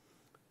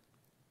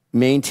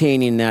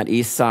 maintaining that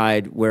east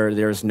side where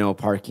there's no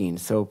parking.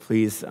 So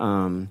please,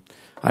 I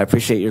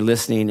appreciate your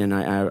listening, and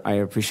I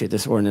appreciate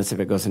this ordinance if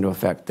it goes into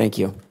effect. Thank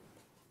you.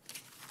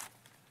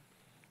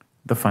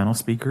 The final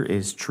speaker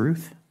is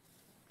Truth.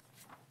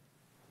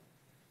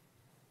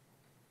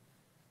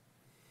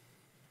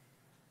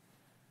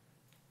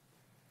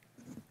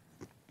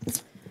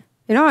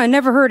 I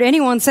never heard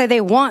anyone say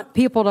they want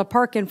people to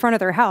park in front of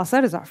their house.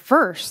 That is a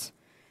first.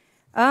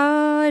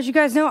 As you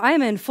guys know, I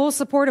am in full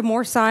support of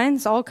more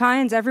signs, all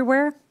kinds,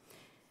 everywhere.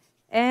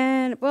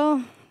 And,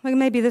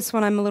 maybe this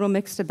one I'm a little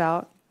mixed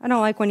about. I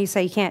don't like when you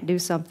say you can't do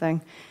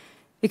something,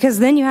 because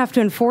then you have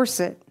to enforce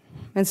it.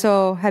 And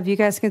so have you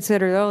guys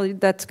considered,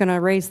 that's going to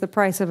raise the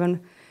price of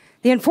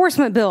the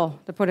enforcement bill,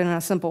 to put it in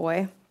a simple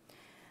way?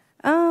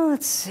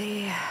 Let's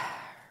see.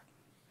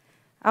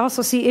 I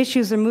also see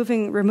issues of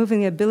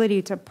removing the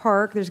ability to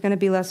park. There's going to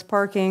be less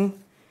parking.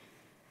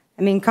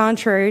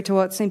 Contrary to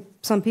what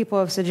some people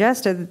have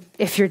suggested,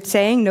 if you're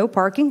saying no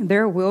parking,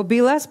 there will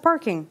be less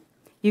parking.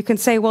 You can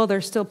say, well,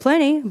 there's still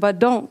plenty, but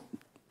don't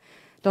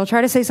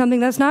try to say something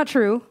that's not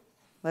true.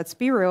 Let's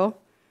be real.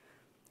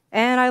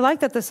 And I like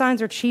that the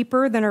signs are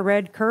cheaper than a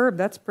red curb.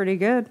 That's pretty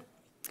good.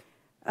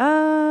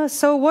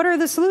 So what are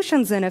the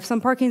solutions then? If some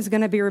parking is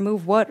going to be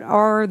removed, what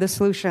are the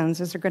solutions?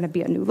 Is there going to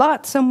be a new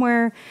lot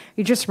somewhere?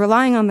 You're just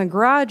relying on the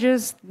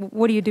garages.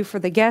 What do you do for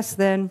the guests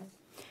then?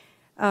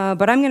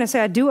 But I'm going to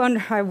say I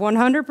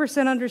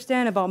 100%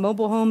 understand about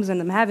mobile homes and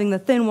them having the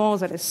thin walls.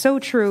 That is so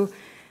true.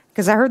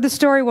 Because I heard the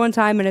story one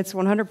time, and it's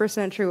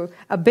 100% true.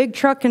 A big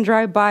truck can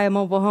drive by a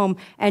mobile home,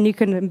 and you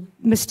can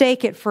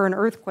mistake it for an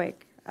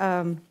earthquake.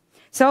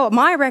 So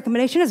my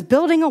recommendation is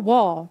building a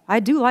wall. I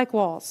do like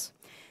walls.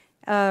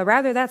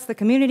 Rather, that's the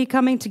community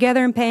coming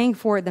together and paying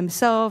for it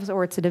themselves,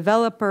 or it's a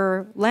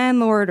developer,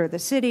 landlord, or the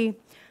city.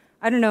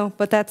 I don't know,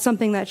 but that's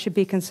something that should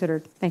be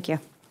considered. Thank you.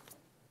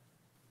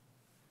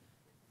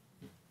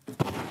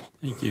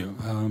 Thank you.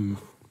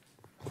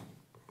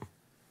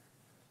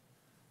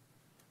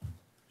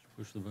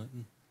 Push the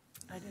button?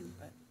 I didn't,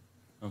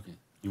 but. Okay.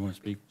 You want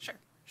to speak?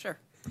 Sure.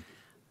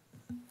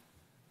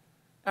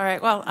 All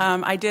right, well,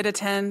 I did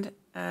attend,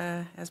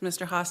 as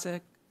Mr.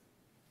 Hossack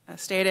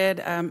stated,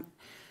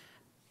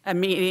 a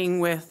meeting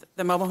with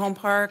the mobile home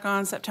park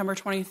on September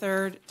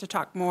 23rd to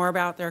talk more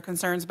about their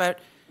concerns. But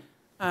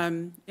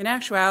in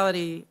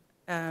actuality,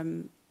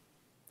 the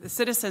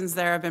citizens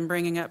there have been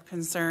bringing up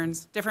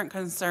different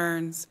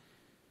concerns,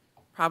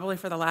 probably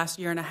for the last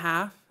year and a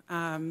half,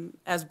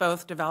 as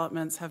both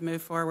developments have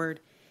moved forward.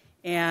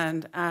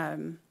 And,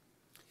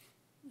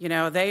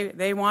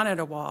 they wanted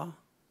a wall,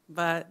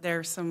 but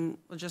there's some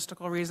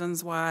logistical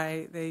reasons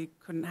why they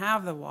couldn't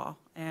have the wall.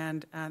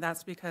 And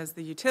that's because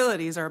the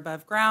utilities are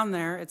above ground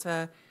there. It's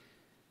a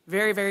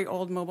very, very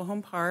old mobile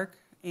home park.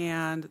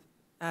 And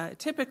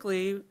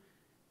typically,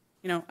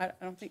 I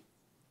don't think,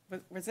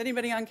 was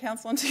anybody on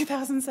council in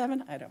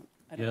 2007? I don't.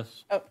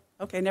 Yes. Oh,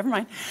 okay, never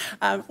mind.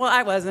 Well,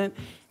 I wasn't.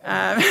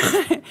 And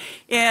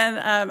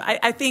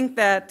I think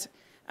that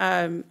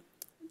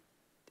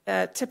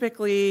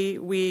typically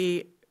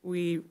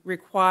we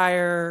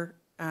require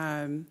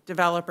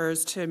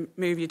developers to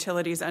move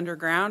utilities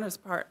underground as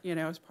part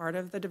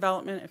of the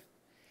development.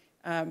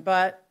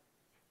 But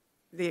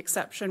the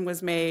exception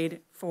was made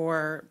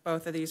for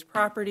both of these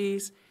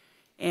properties,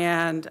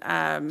 and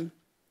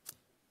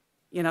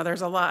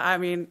there's a lot.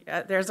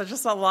 There's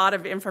just a lot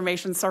of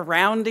information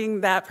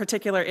surrounding that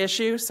particular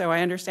issue. So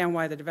I understand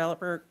why the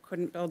developer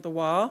couldn't build the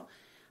wall,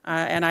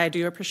 and I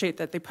do appreciate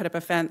that they put up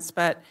a fence.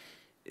 But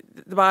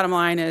the bottom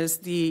line is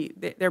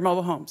they're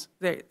mobile homes.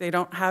 They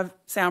don't have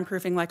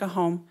soundproofing like a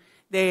home.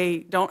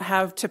 They don't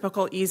have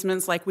typical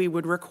easements like we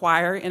would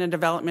require in a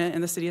development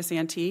in the city of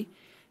Santee.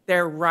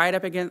 They're right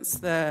up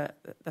against the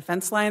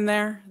fence line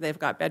there. They've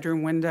got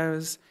bedroom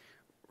windows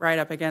right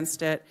up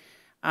against it.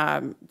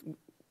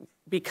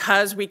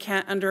 Because we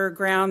can't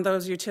underground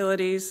those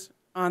utilities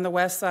on the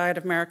west side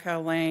of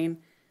Maricel Lane,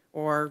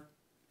 or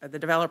the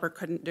developer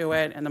couldn't do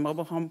it, and the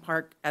mobile home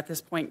park at this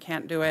point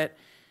can't do it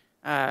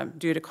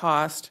due to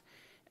cost.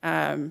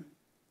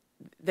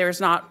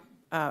 There's not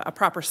a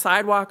proper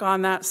sidewalk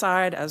on that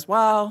side as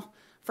well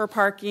for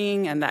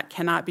parking, and that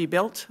cannot be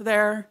built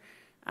there.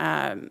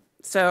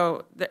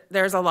 So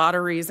there's a lot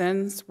of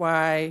reasons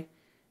why,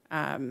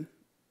 the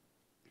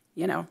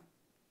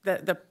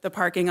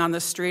parking on the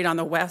street on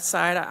the west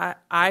side,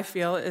 I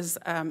feel, is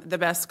the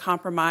best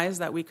compromise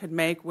that we could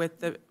make with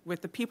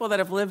the people that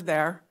have lived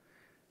there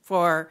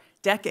for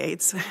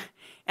decades,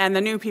 and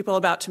the new people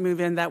about to move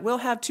in that will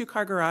have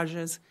 2-car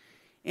garages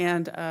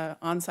and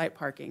on-site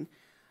parking.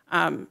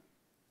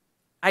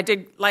 I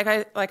did, like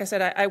I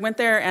said, I went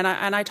there and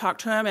I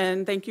talked to him,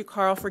 and thank you,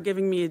 Carl, for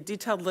giving me a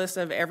detailed list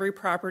of every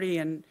property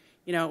and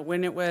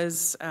when it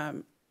was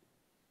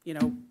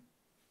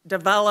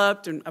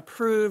developed and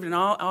approved and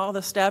all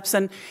the steps.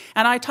 And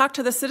I talked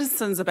to the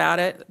citizens about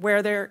it,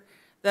 where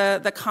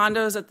the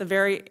condos at the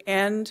very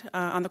end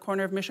on the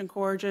corner of Mission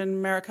Gorge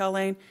and Maricel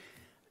Lane,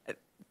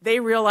 they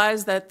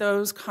realized that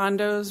those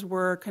condos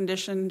were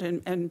conditioned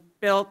and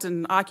built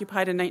and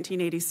occupied in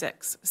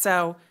 1986.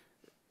 So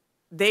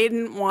they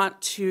didn't want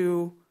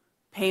to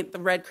paint the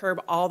red curb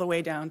all the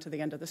way down to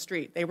the end of the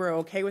street. They were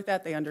okay with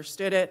that. They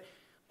understood it.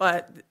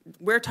 But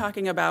we're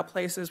talking about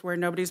places where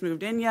nobody's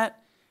moved in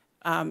yet.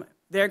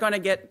 They're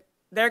going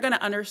to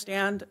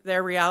understand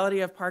their reality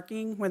of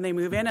parking when they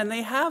move in, and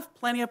they have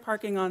plenty of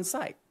parking on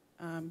site.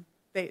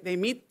 They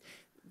meet.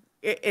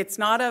 It's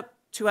not up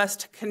to us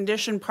to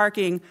condition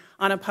parking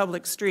on a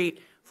public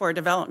street for a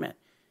development.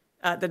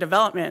 The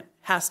development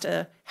has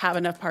to have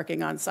enough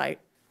parking on site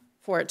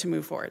for it to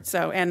move forward.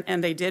 So,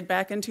 and they did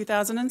back in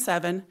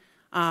 2007.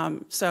 I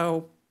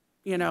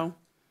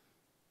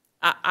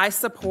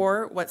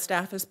support what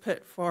staff has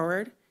put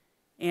forward.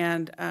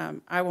 And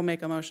I will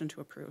make a motion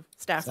to approve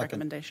staff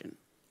recommendation.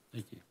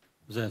 Thank you.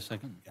 Was that a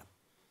second? Yeah.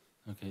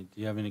 Okay.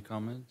 Do you have any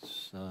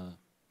comments?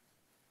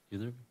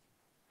 Either?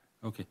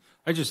 Okay.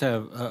 I just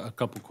have a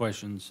couple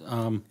questions.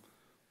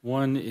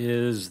 One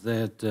is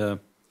that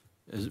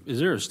is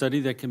there a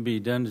study that can be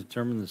done to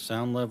determine the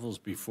sound levels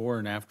before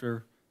and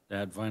after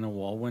that vinyl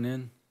wall went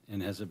in?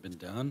 And has it been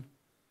done?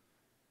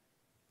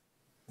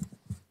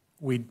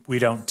 We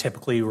don't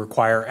typically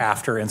require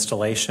after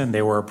installation.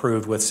 They were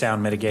approved with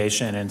sound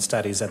mitigation and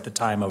studies at the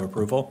time of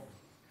approval.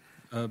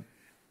 But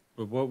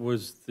what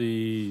was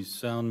the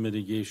sound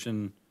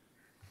mitigation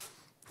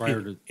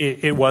prior to?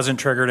 It wasn't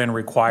triggered and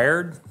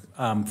required.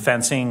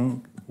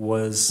 Fencing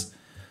was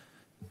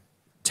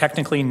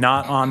technically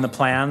not on the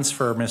plans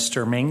for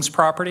Mr. Ming's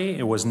property.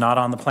 It was not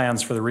on the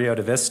plans for the Rio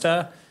de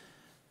Vista.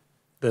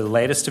 The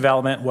latest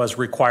development was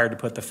required to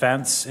put the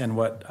fence, and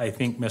what I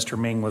think Mr.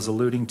 Ming was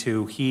alluding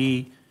to,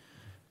 he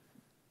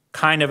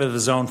kind of of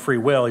his own free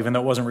will, even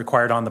though it wasn't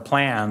required on the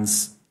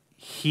plans,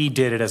 he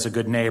did it as a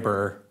good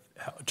neighbor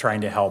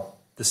trying to help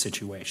the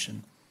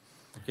situation.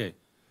 Okay.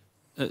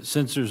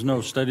 Since there's no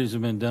studies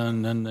have been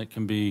done, none that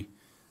can be,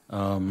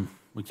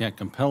 we can't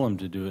compel him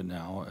to do it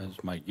now,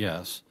 as my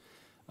guess.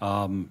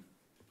 Do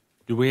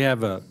we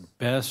have a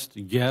best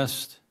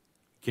guess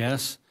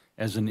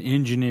as an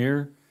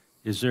engineer?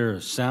 Is there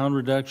a sound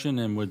reduction,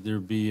 and would there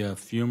be a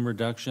fume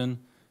reduction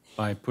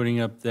by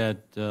putting up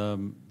that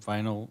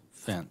vinyl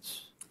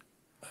fence?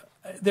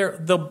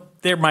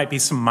 There might be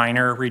some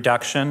minor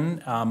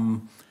reduction,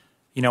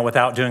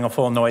 without doing a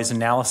full noise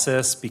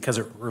analysis, because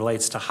it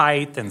relates to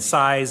height and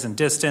size and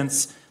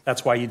distance.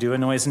 That's why you do a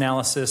noise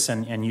analysis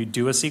and you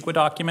do a CEQA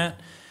document.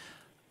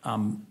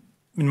 In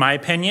my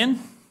opinion,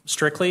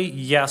 strictly,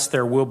 yes,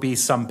 there will be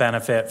some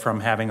benefit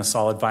from having a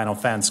solid vinyl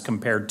fence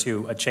compared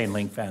to a chain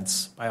link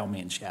fence. By all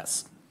means,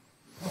 yes.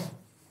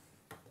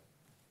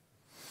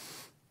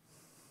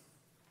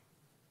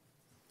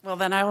 Well,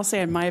 then I will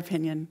say, in my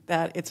opinion,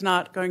 that it's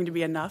not going to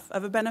be enough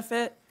of a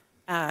benefit,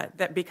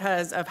 that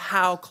because of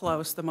how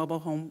close the mobile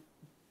home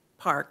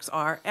parks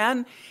are.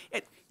 And,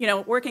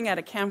 working at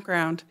a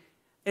campground,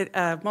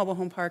 a mobile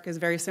home park is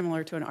very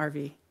similar to an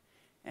RV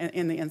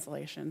in the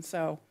insulation.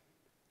 So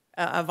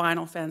a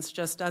vinyl fence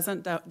just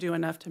doesn't do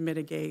enough to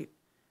mitigate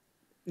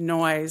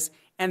noise.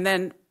 And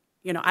then,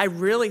 I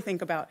really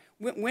think about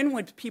when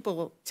would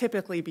people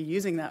typically be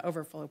using that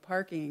overflow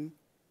parking?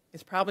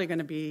 It's probably going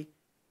to be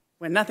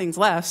when nothing's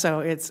left,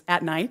 so it's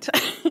at night.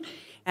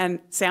 And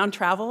sound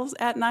travels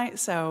at night,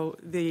 so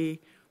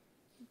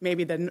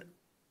maybe the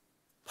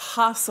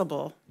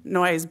possible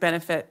noise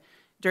benefit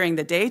during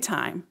the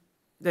daytime,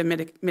 the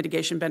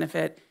mitigation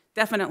benefit,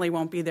 definitely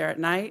won't be there at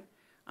night.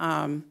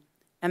 And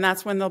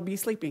that's when they'll be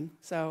sleeping.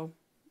 So,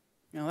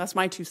 that's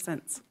my 2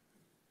 cents.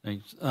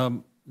 Thanks.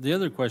 The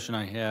other question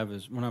I have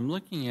is, when I'm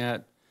looking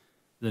at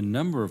the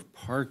number of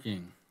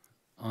parking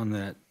on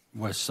that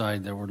west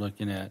side that we're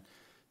looking at,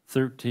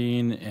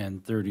 13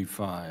 and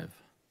 35.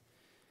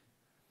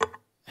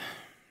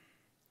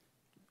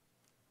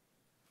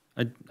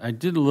 I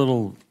did a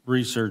little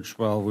research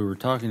while we were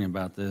talking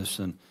about this,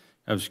 and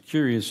I was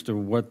curious to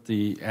what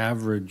the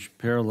average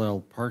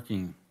parallel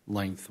parking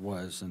length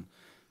was, and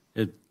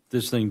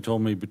this thing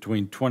told me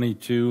between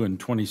 22 and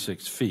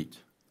 26 feet.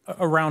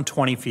 Around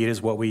 20 feet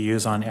is what we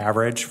use on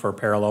average for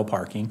parallel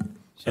parking,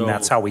 and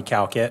that's how we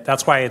calculate.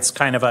 That's why it's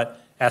kind of an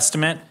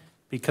estimate,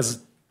 because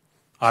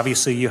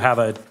obviously you have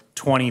a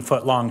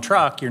 20-foot long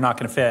truck, you're not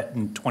going to fit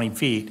in 20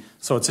 feet,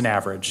 so it's an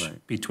average.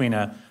 Right. Between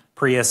a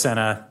Prius and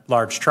a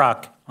large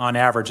truck, on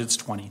average it's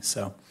 20.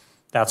 So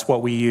that's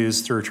what we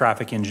use through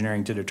traffic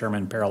engineering to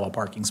determine parallel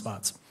parking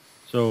spots.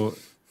 So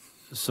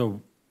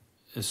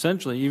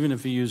essentially, even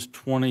if you use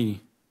 20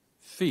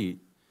 feet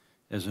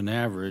as an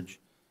average,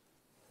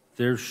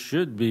 there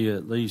should be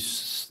at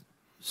least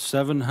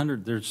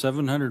 700. There's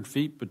 700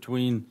 feet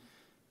between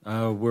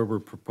where we're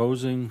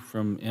proposing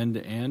from end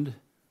to end,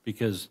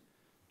 because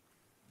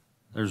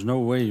there's no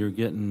way you're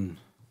getting,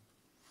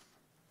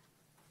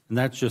 and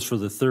that's just for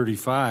the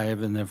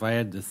 35, and if I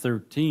add the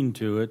 13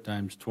 to it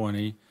times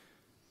 20,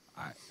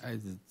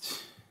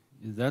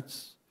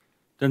 that's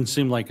doesn't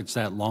seem like it's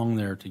that long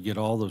there to get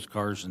all those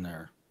cars in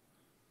there.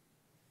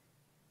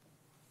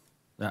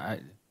 I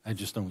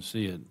just don't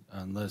see it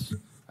unless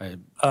I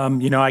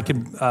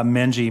could,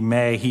 Minji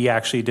May, he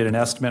actually did an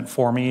estimate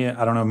for me.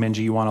 I don't know, Minji,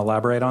 you want to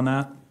elaborate on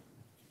that?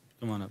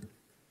 Come on up.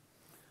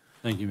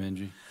 Thank you,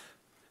 Minji.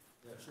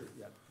 Yeah, sure.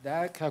 Yeah.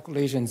 That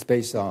calculation is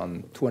based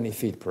on 20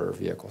 feet per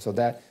vehicle. So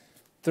that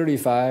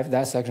 35,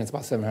 that section is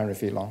about 700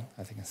 feet long.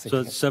 I think it's 60.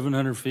 So it's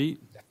 700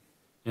 feet?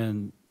 Yeah.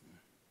 And,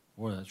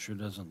 boy, that sure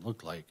doesn't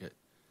look like it.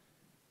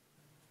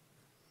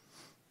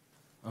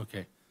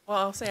 Okay. Well,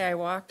 I'll say I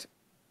walked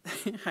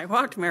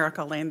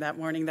Miracle Lane that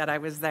morning that I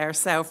was there.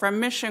 So from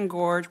Mission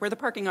Gorge, where the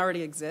parking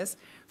already exists,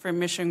 from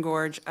Mission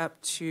Gorge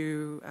up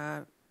to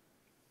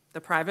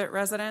the private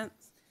residence,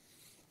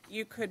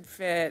 you could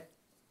fit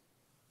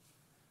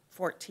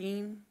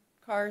 14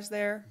 cars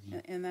there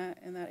in that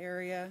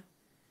area.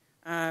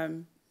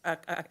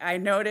 I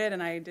noted,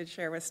 and I did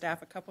share with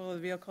staff, a couple of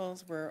the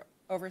vehicles were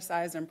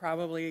oversized and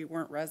probably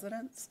weren't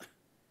residents,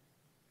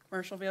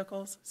 commercial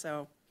vehicles.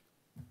 So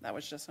that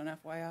was just an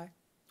FYI.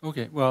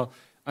 Okay. Well,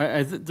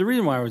 the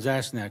reason why I was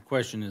asking that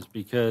question is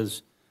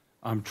because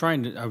I was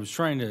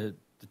trying to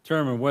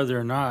determine whether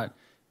or not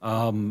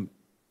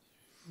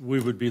we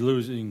would be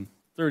losing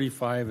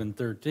 35 and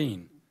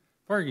 13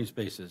 parking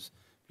spaces.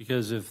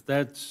 Because if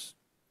it's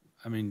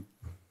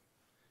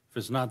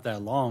not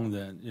that long,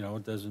 then,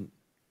 it doesn't,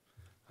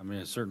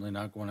 it's certainly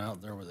not going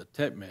out there with a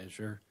tape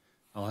measure.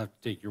 I'll have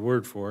to take your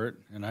word for it,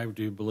 and I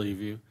do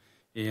believe you.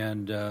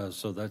 And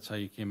so that's how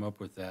you came up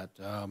with that.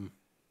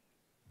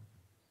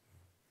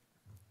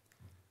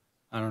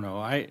 I don't know.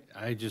 I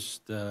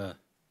just,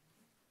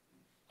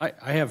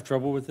 I have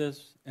trouble with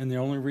this, and the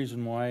only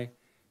reason why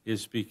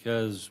is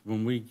because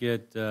when we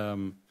get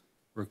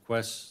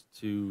requests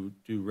to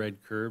do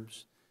red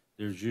curbs,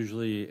 there's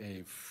usually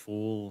a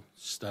full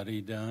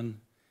study done,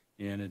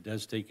 and it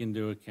does take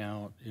into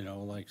account,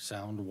 like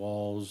sound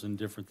walls and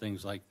different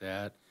things like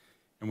that.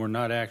 And we're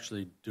not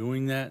actually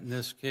doing that in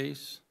this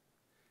case.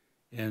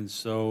 And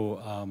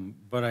so,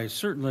 but I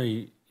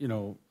certainly,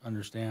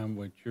 understand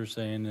what you're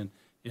saying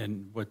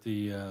and what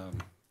the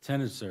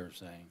tenants there are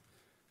saying.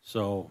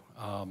 So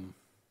I'm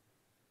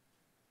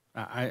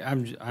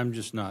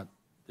just not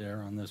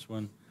there on this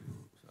one.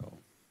 So,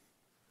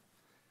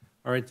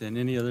 all right then.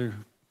 Any other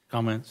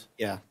comments?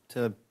 Yeah.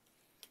 To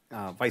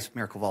Vice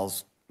Mayor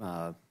Koval's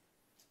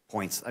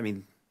points. I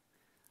mean,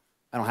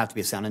 I don't have to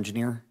be a sound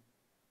engineer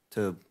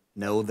to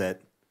know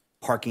that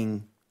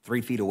parking 3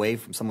 feet away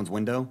from someone's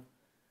window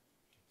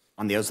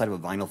on the other side of a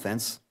vinyl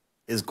fence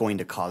is going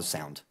to cause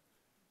sound.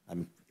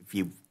 If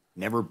you've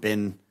never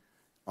been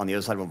on the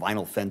other side of a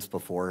vinyl fence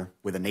before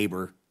with a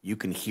neighbor, you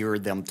can hear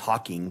them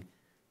talking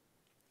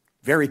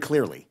very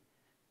clearly.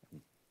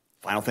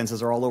 Vinyl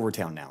fences are all over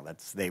town now.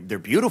 They're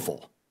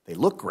beautiful. They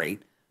look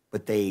great,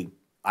 but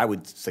I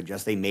would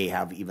suggest they may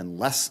have even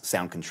less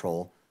sound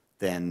control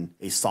than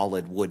a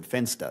solid wood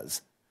fence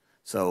does.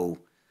 So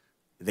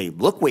they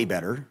look way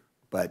better,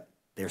 but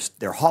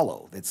they're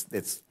hollow.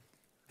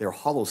 They're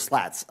hollow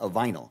slats of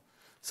vinyl.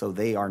 So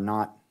they're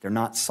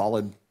not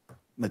solid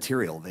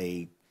material.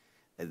 They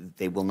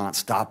will not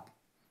stop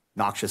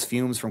noxious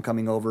fumes from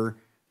coming over.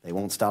 They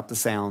won't stop the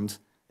sound.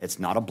 It's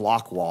not a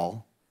block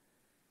wall.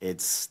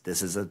 This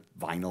is a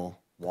vinyl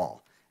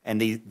wall. And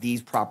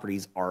these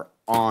properties are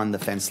on the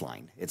fence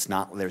line.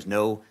 There's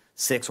no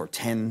 6 or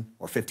 10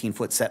 or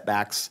 15-foot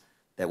setbacks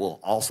that will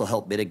also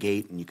help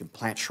mitigate, and you can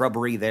plant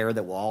shrubbery there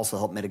that will also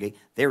help mitigate.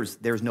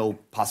 There's no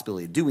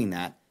possibility of doing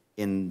that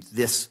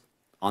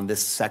on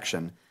this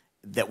section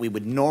that we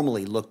would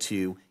normally look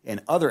to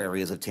in other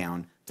areas of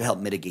town to help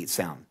mitigate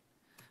sound.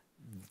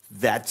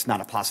 That's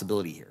not a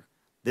possibility here.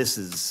 This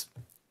is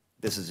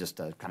just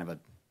a kind of a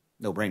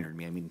no-brainer to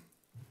me. I mean,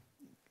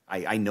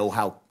 I know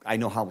how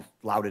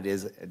loud it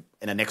is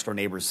in a next door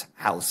neighbor's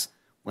house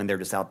when they're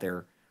just out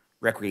there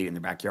recreating in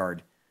their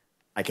backyard.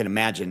 I can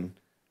imagine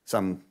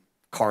some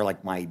car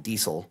like my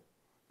diesel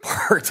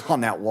parked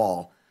on that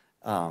wall.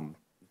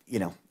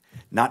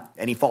 Not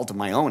any fault of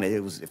my own.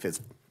 If it's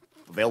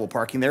available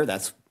parking there,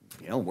 that's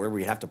where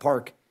we have to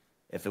park.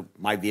 If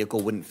my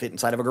vehicle wouldn't fit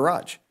inside of a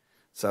garage,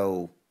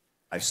 so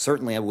I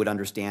would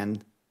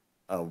understand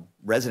a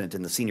resident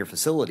in the senior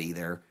facility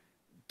there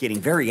getting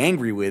very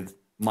angry with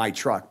my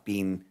truck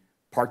being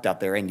parked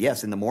out there. And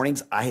yes, in the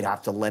mornings, I'd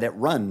have to let it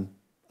run.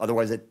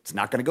 Otherwise, it's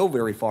not going to go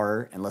very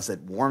far unless it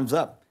warms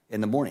up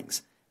in the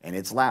mornings. And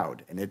it's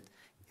loud. And it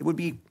would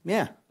be,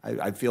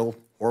 I'd feel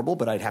horrible,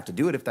 but I'd have to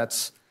do it if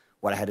that's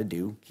what I had to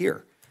do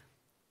here.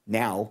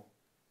 Now,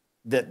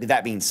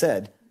 that being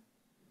said,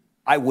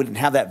 I wouldn't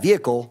have that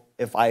vehicle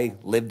if I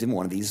lived in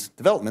one of these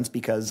developments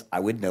because I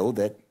would know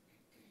that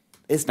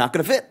it's not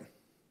going to fit.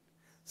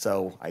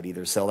 So I'd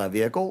either sell that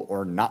vehicle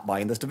or not buy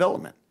in this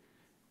development.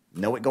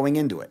 Know it going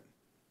into it.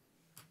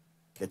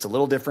 It's a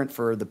little different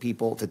for the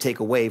people to take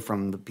away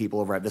from the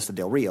people over at Vista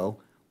Del Rio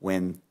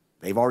when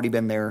they've already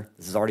been there.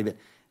 This has already been.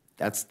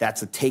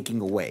 That's a taking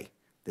away.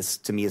 This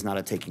to me is not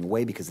a taking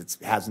away because it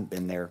hasn't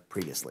been there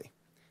previously.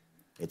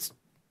 It's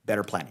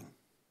better planning.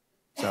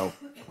 So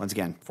once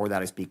again, for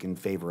that I speak in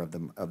favor of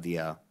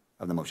the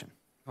motion.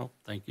 Oh,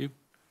 thank you.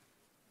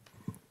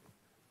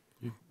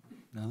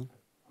 No.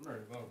 I'm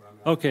ready to vote,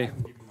 but okay.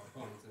 I'm keeping my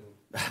points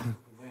and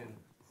win.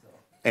 So.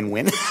 And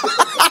win.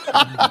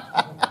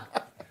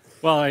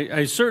 Well,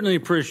 I certainly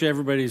appreciate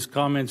everybody's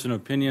comments and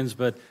opinions,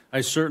 but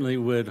I certainly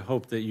would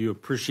hope that you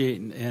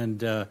appreciate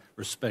and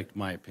respect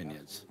my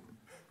opinions.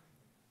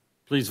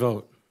 Please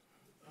vote.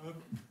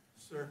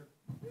 Sir,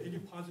 any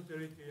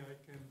possibility I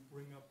can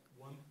bring up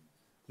one?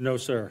 No,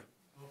 sir.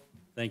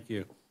 Thank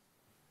you.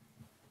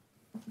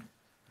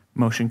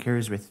 Motion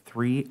carries with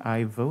 3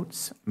 aye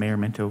votes. Mayor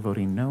Minto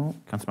voting no.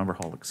 Councilmember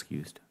Hall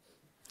excused.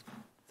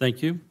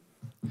 Thank you.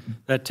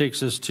 That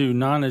takes us to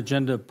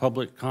non-agenda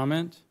public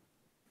comment.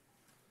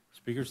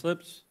 Speaker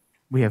slips?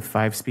 We have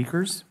 5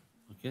 speakers.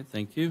 Okay,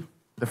 thank you.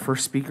 The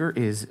first speaker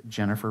is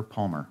Jennifer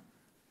Palmer.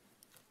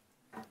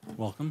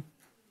 Welcome.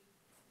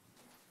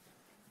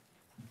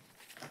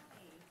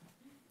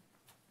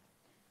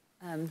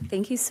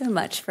 Thank you so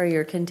much for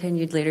your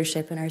continued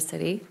leadership in our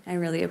city. I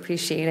really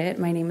appreciate it.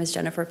 My name is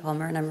Jennifer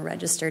Palmer, and I'm a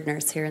registered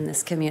nurse here in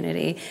this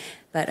community,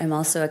 but I'm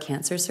also a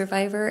cancer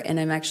survivor,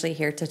 and I'm actually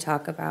here to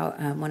talk about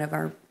one of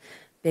our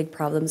big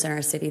problems in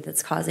our city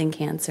that's causing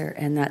cancer,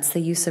 and that's the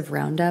use of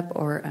Roundup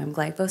or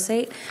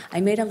glyphosate. I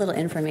made a little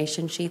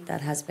information sheet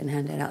that has been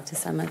handed out to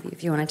some of you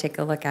if you want to take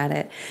a look at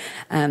it.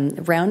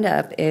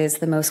 Roundup is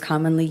the most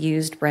commonly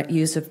used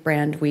use of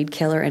brand weed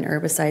killer and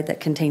herbicide that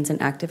contains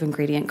an active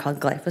ingredient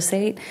called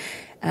glyphosate.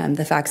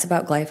 The facts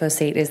about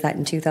glyphosate is that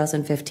in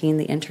 2015,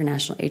 the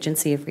International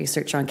Agency of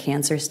Research on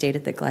Cancer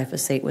stated that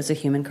glyphosate was a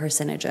human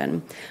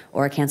carcinogen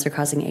or a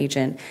cancer-causing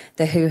agent.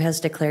 The WHO has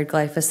declared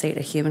glyphosate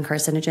a human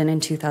carcinogen in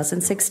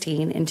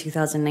 2016. In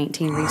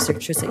 2019,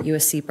 researchers at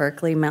USC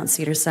Berkeley, Mount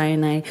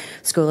Cedars-Sinai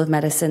School of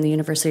Medicine, the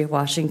University of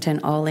Washington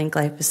all linked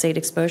glyphosate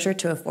exposure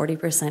to a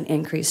 40%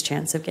 increased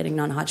chance of getting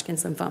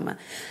non-Hodgkin's lymphoma,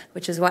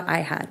 which is what I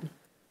had.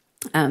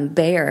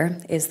 Bayer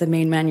is the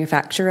main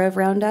manufacturer of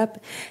Roundup,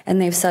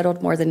 and they've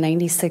settled more than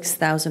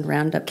 96,000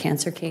 Roundup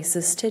cancer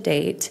cases to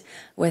date,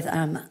 with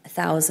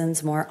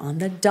thousands more on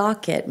the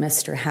docket,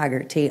 Mr.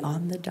 Haggerty,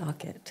 on the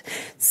docket.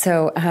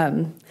 So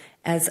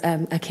as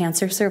a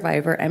cancer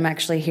survivor, I'm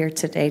actually here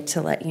today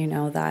to let you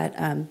know that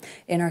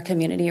in our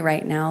community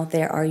right now,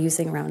 they are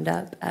using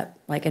Roundup.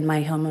 Like in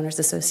my homeowners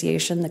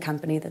association, the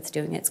company that's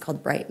doing it's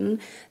called Brighton.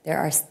 They're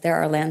our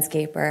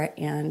landscaper,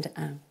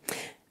 and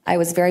I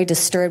was very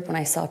disturbed when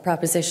I saw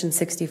Proposition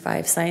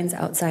 65 signs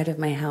outside of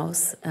my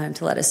house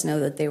to let us know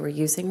that they were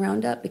using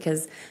Roundup,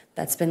 because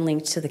that's been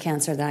linked to the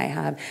cancer that I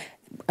have.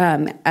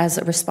 As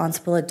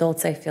responsible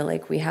adults, I feel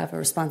like we have a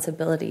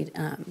responsibility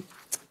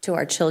to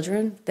our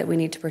children, that we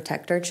need to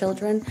protect our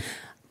children.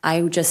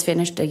 I just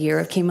finished a year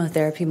of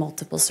chemotherapy,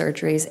 multiple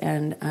surgeries,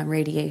 and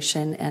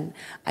radiation, and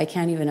I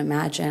can't even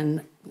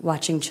imagine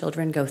watching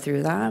children go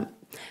through that.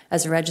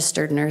 As a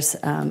registered nurse,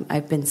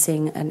 I've been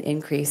seeing an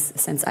increase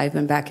since I've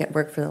been back at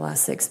work for the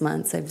last 6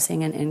 months. I'm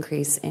seeing an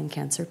increase in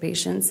cancer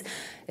patients,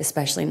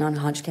 especially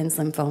non-Hodgkin's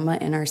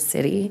lymphoma in our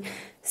city.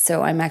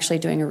 So I'm actually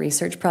doing a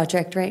research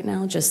project right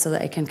now just so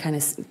that I can kind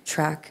of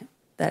track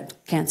that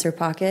cancer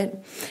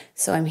pocket.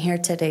 So I'm here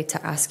today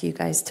to ask you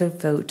guys to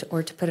vote,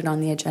 or to put it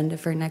on the agenda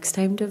for next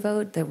time to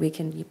vote, that we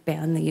can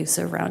ban the use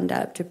of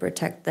Roundup to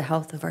protect the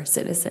health of our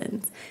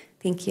citizens.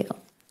 Thank you.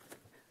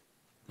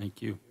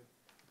 Thank you.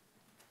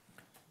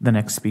 The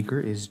next speaker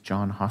is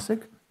John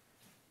Hosick.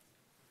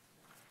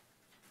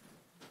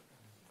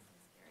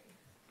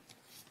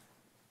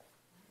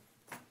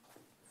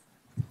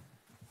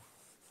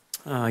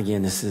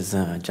 Again, this is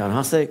John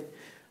Hosick.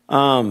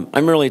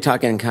 I'm really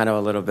talking kind of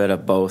a little bit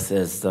of both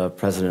as the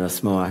president of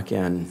SMOAC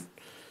and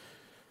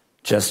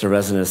just a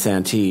resident of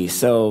Santee.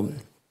 So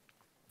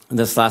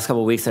this last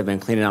couple of weeks, I've been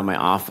cleaning out my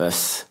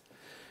office,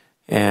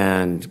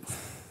 and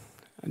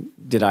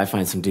did I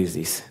find some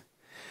doozies?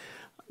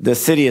 The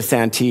city of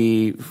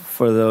Santee,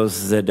 for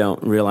those that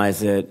don't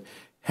realize it,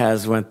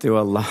 has went through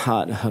a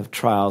lot of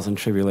trials and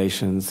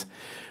tribulations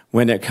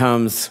when it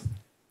comes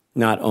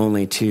not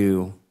only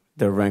to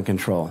the rent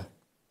control,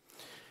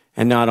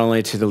 and not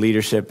only to the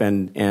leadership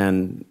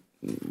and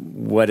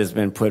what has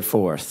been put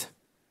forth.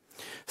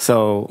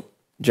 So,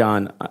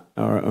 John,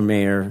 or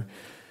Mayor,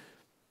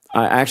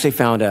 I actually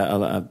found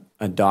a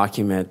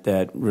document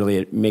that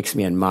really makes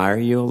me admire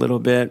you a little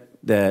bit,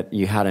 that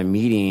you had a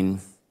meeting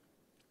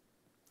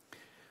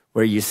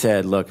where you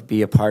said, look,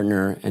 be a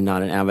partner and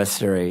not an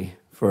adversary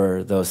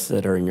for those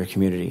that are in your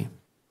community.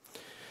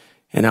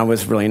 And that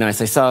was really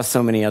nice. I saw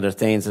so many other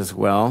things as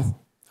well.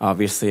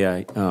 Obviously,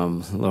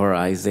 Laura,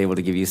 I was able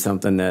to give you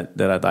something that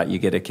I thought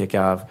you'd get a kick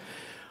out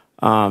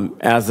of.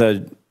 As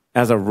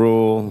a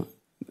rule,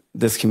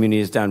 this community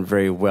has done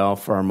very well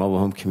for our mobile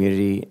home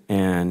community,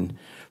 and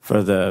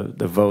for the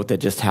vote that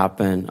just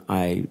happened,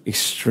 I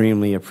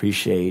extremely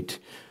appreciate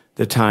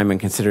the time and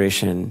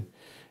consideration,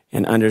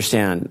 and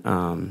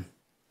understand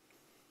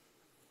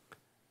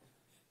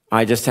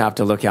I just have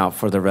to look out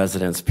for the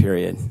residents,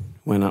 period,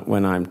 when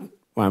I'm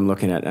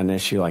looking at an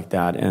issue like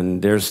that,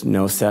 and there's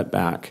no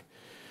setback.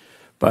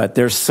 But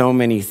there's so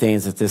many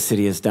things that this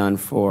city has done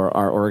for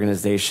our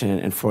organization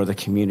and for the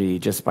community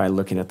just by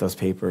looking at those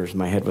papers.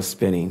 My head was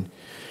spinning.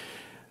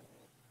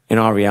 In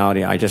all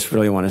reality, I just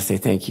really want to say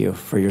thank you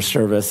for your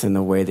service and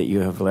the way that you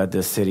have led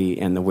this city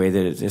and the way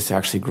that it's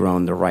actually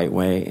grown the right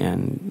way,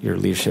 and your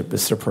leadership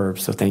is superb,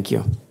 so thank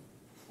you.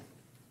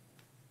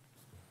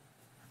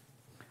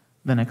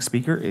 The next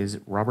speaker is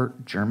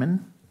Robert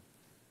German.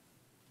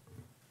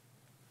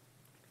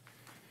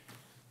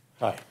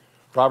 Hi,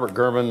 Robert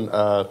German,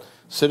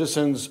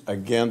 Citizens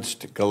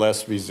Against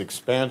Gillespie's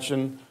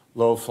Expansion,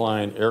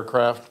 Low-Flying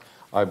Aircraft.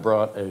 I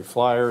brought a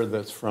flyer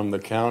that's from the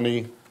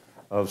county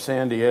of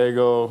San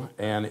Diego,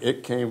 and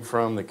it came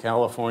from the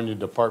California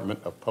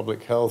Department of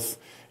Public Health.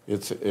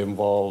 It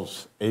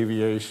involves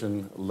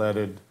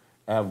aviation-leaded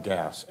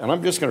avgas. And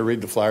I'm just going to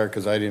read the flyer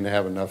because I didn't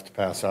have enough to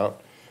pass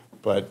out.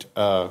 But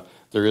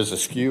there is a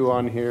SKU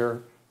on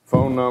here,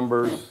 phone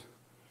numbers.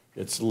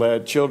 It's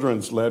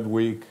Children's Lead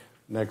Week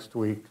next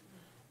week.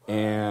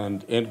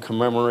 And in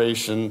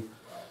commemoration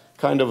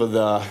kind of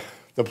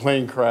the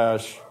plane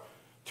crash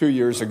 2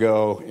 years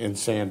ago in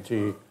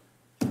Santee,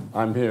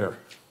 I'm here.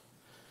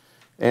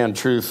 And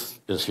Truth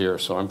is here,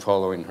 so I'm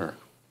following her.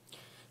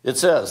 It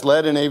says,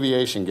 lead in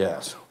aviation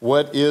gas.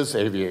 What is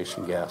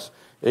aviation gas?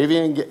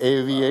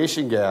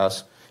 Aviation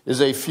gas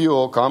is a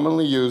fuel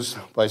commonly used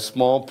by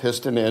small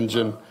piston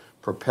engine,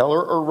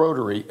 propeller or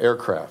rotary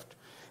aircraft,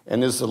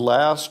 and is the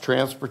last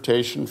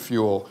transportation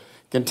fuel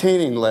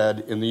containing lead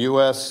in the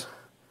U.S.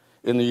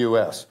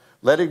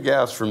 Leaded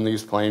gas from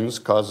these planes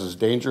causes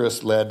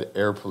dangerous lead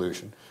air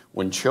pollution.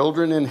 When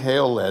children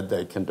inhale lead,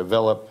 they can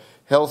develop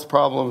health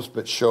problems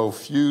but show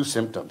few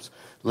symptoms.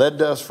 Lead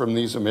dust from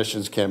these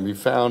emissions can be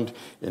found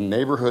in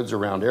neighborhoods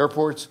around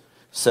airports,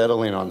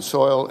 settling on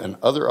soil and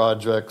other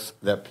objects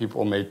that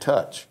people may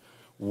touch.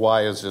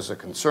 Why is this a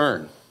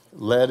concern?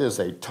 Lead is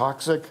a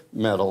toxic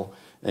metal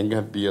and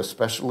can be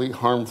especially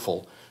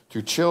harmful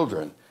to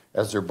children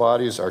as their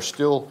bodies are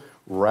still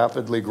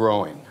rapidly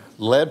growing.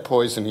 Lead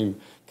poisoning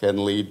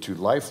can lead to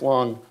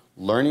lifelong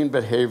learning,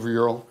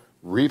 behavioral,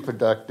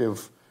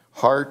 reproductive,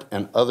 heart,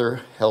 and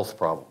other health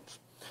problems.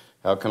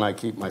 How can I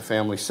keep my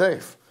family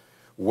safe?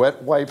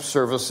 Wet wipe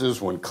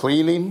surfaces when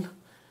cleaning,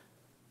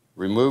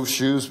 remove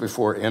shoes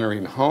before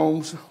entering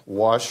homes,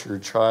 wash your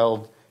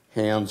child's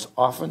hands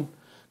often,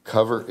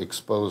 cover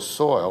exposed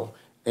soil,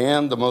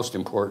 and the most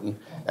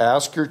important,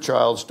 ask your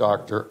child's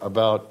doctor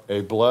about a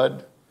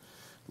blood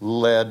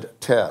lead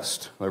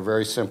test. They're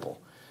very simple,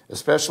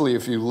 especially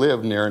if you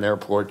live near an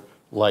airport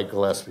like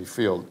Gillespie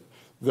Field.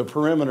 The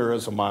perimeter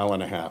is 1.5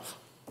 miles,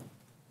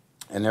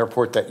 an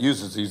airport that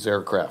uses these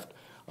aircraft.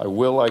 I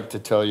will like to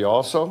tell you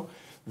also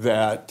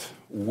that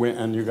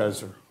and you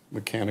guys are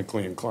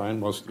mechanically inclined,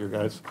 most of you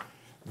guys,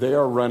 they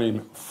are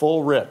running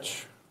full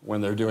rich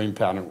when they're doing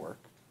pattern work.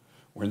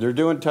 When they're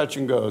doing touch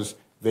and goes,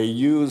 they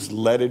use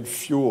leaded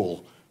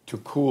fuel to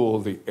cool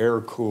the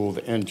air-cooled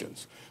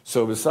engines.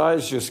 So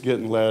besides just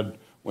getting lead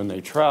when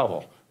they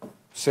travel,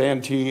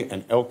 Santee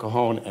and El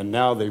Cajon, and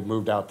now they've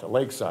moved out to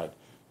Lakeside,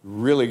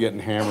 really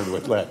getting hammered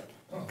with lead.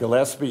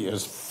 Gillespie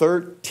is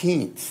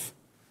 13th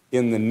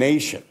in the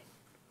nation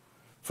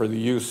for the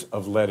use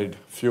of leaded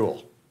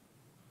fuel.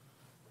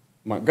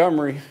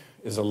 Montgomery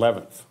is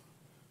 11th.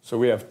 So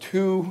we have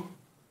 2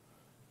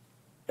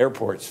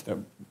 airports that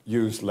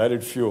use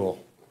leaded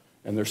fuel,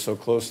 and they're so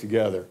close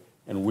together,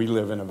 and we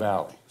live in a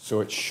valley. So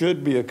it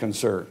should be a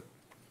concern.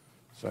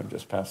 So I'm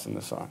just passing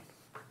this on.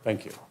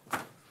 Thank you.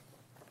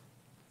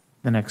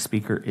 The next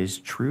speaker is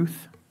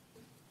Truth.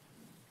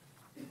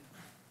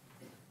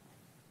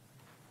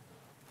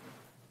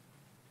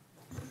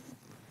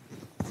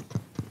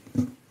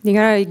 You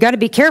got to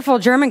be careful,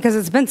 German, because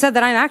it's been said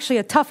that I'm actually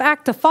a tough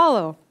act to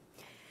follow.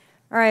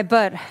 All right,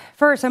 but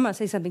first I'm going to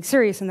say something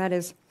serious, and that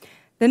is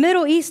the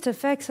Middle East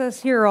affects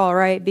us here, all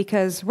right,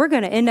 because we're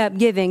going to end up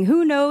giving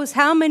who knows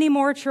how many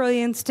more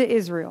trillions to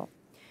Israel.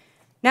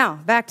 Now,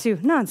 back to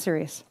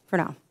non-serious for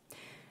now.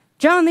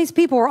 John, these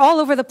people were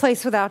all over the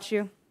place without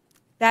you.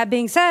 That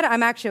being said,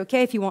 I'm actually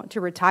okay if you want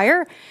to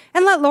retire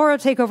and let Laura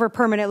take over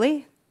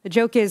permanently. The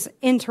joke is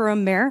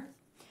interim mayor.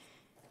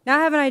 Now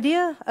I have an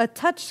idea, a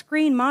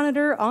touchscreen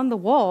monitor on the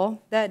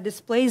wall that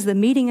displays the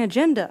meeting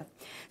agenda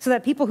so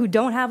that people who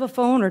don't have a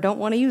phone or don't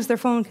want to use their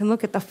phone can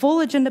look at the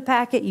full agenda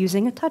packet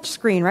using a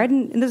touchscreen right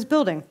in this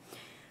building,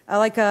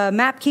 like a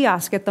map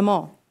kiosk at the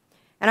mall.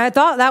 And I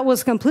thought that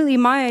was completely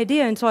my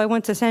idea until I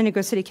went to San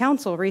Diego City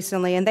Council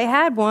recently, and they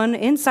had one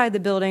inside the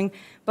building,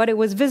 but it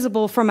was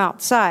visible from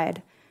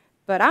outside.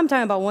 But I'm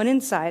talking about one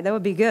inside. That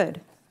would be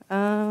good.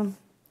 And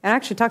I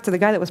actually talked to the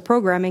guy that was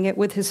programming it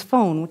with his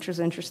phone, which was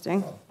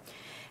interesting.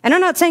 And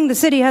I'm not saying the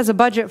city has a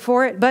budget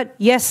for it, but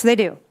yes, they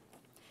do.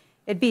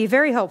 It'd be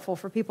very helpful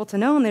for people to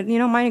know, and that,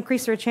 might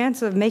increase their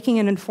chance of making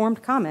an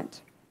informed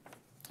comment.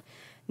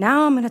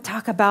 Now I'm going to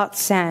talk about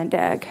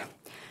Sandag.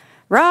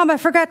 Rob, I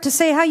forgot to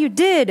say how you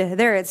did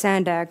there at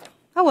Sandag.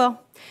 Oh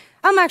well,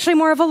 I'm actually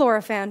more of a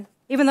Laura fan,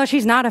 even though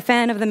she's not a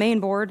fan of the main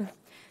board.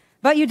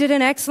 But you did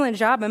an excellent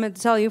job, I meant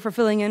to tell you, for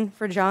filling in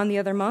for John the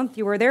other month.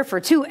 You were there for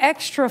 2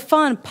 extra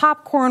fun,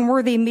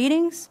 popcorn-worthy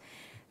meetings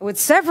with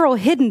several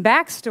hidden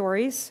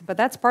backstories, but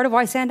that's part of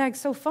why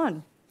Sandag's so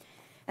fun.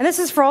 And this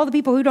is for all the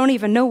people who don't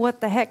even know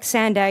what the heck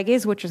Sandag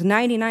is, which is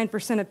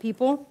 99% of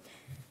people.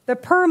 The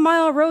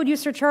per-mile road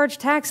use surcharge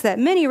tax that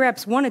many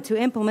reps wanted to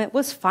implement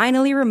was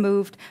finally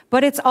removed,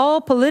 but it's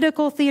all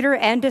political theater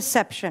and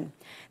deception.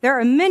 There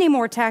are many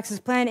more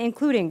taxes planned,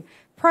 including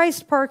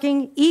priced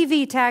parking,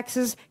 EV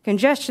taxes,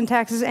 congestion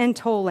taxes, and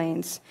toll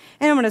lanes.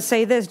 And I'm going to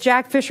say this,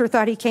 Jack Fisher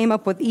thought he came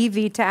up with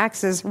EV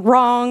taxes.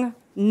 Wrong.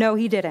 No,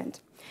 he didn't.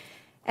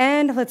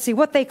 And let's see,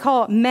 what they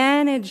call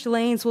managed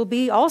lanes will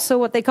be also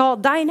what they call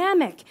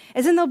dynamic,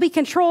 as in they'll be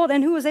controlled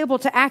and who is able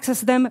to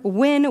access them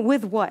when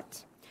with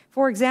what.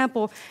 For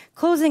example,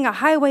 closing a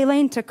highway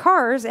lane to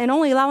cars and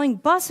only allowing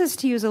buses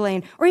to use a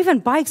lane, or even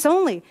bikes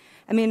only.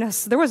 I mean,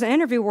 there was an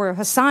interview where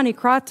Hassani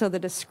Krato, the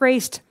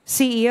disgraced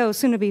CEO,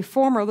 soon to be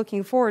former,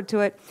 looking forward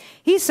to it,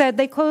 he said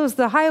they closed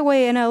the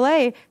highway in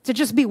LA to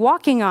just be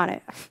walking on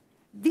it.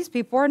 These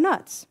people are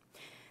nuts.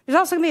 There's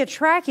also going to be a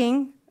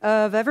tracking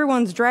of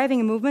everyone's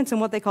driving movements and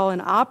what they call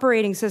an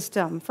operating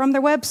system. From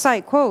their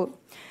website, quote,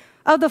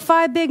 of the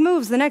 5 big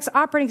moves, the next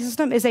operating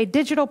system is a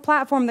digital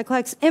platform that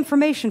collects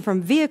information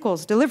from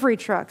vehicles, delivery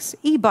trucks,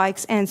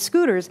 e-bikes, and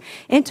scooters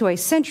into a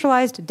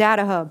centralized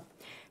data hub.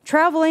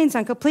 Travel lanes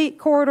on complete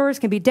corridors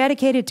can be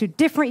dedicated to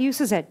different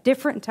uses at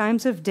different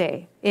times of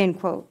day, end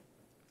quote.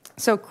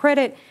 So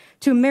credit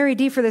to Mary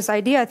D for this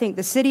idea. I think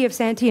the city of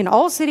Santee and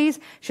all cities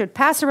should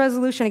pass a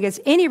resolution against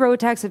any road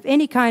tax of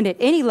any kind at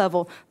any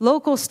level,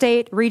 local,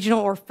 state, regional,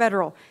 or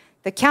federal.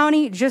 The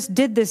county just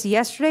did this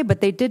yesterday,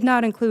 but they did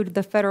not include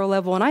the federal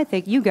level, and I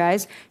think you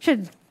guys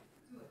should.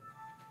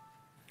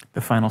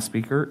 The final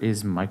speaker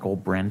is Michael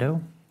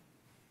Brando.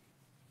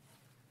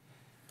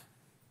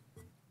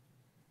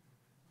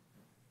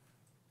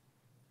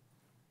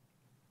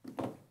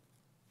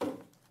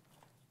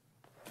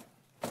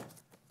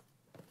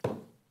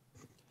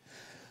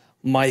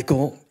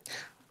 Michael,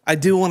 I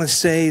do want to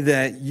say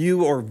that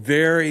you are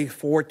very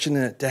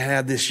fortunate to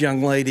have this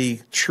young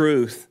lady,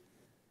 Truth,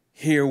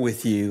 here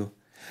with you.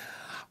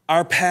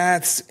 Our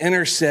paths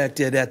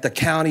intersected at the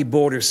County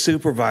Board of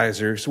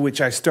Supervisors,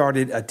 which I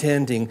started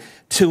attending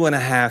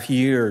 2.5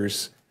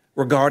 years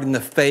regarding the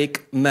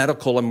fake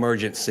medical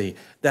emergency.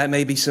 That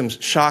may be some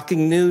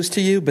shocking news to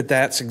you, but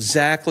that's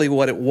exactly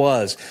what it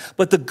was.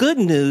 But the good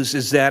news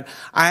is that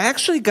I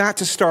actually got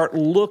to start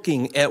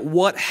looking at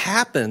what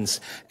happens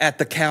at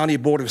the County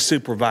Board of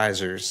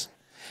Supervisors.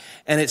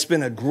 And it's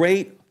been a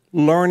great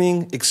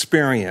learning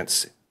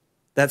experience.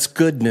 That's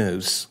good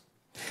news.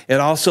 It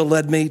also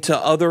led me to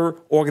other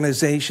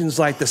organizations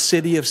like the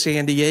City of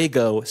San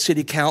Diego,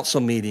 city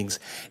council meetings,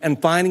 and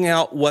finding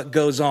out what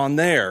goes on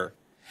there.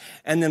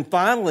 And then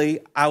finally,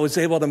 I was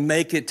able to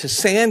make it to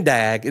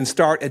Sandag and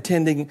start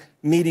attending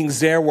meetings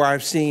there where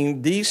I've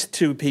seen these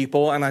two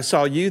people, and I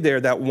saw you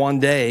there that one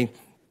day.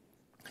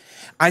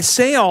 I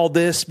say all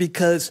this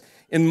because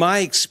in my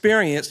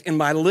experience, in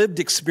my lived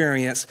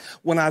experience,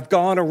 when I've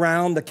gone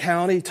around the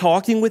county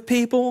talking with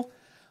people,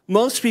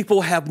 most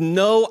people have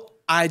no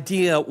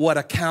idea what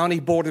a county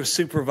board of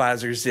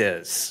supervisors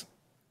is.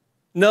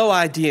 No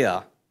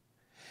idea.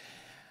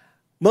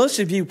 Most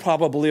of you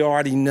probably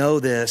already know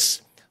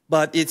this,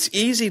 but it's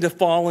easy to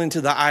fall into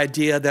the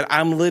idea that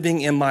I'm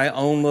living in my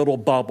own little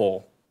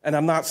bubble. And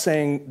I'm not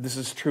saying this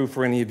is true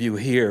for any of you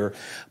here,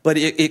 but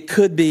it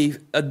could be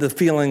the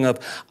feeling of,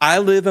 I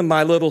live in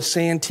my little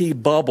Santee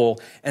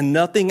bubble and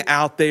nothing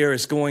out there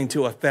is going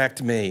to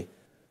affect me.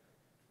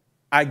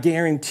 I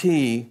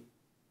guarantee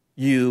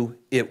you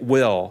it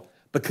will,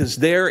 because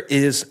there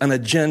is an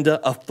agenda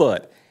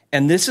afoot.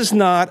 And this is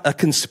not a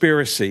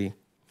conspiracy.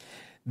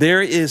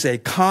 There is a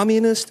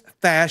communist,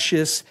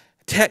 fascist,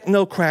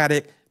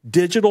 technocratic,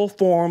 digital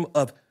form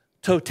of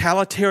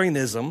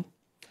totalitarianism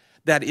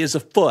that is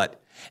afoot.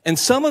 And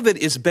some of it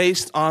is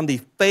based on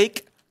the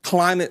fake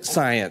climate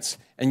science.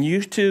 And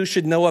you too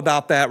should know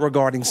about that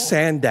regarding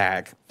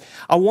Sandag.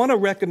 I want to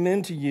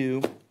recommend to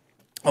you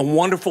a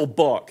wonderful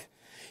book.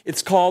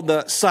 It's called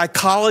The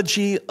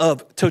Psychology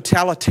of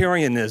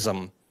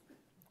Totalitarianism.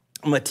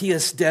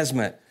 Matthias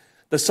Desmet,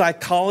 The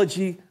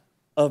Psychology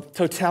of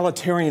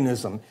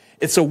Totalitarianism.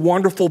 It's a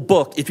wonderful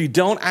book. If you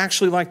don't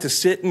actually like to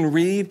sit and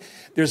read,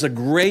 there's a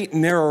great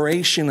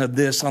narration of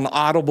this on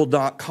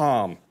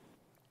audible.com.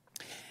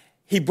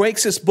 He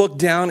breaks this book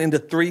down into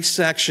 3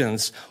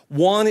 sections.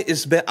 1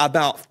 is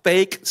about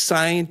fake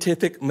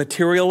scientific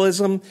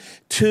materialism.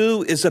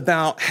 2 is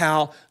about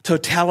how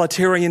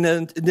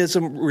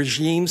totalitarianism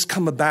regimes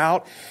come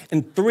about.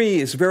 And 3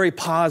 is very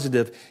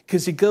positive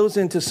because he goes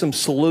into some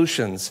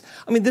solutions.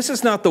 I mean, this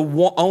is not the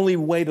only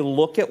way to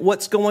look at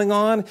what's going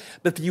on,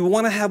 but if you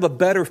want to have a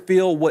better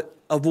feel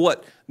of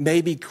what may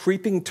be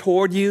creeping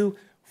toward you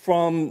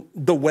from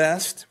the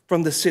West,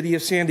 from the City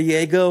of San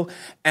Diego,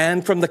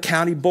 and from the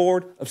County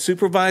Board of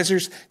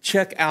Supervisors,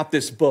 check out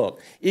this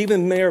book.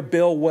 Even Mayor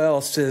Bill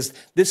Wells says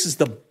this is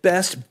the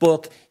best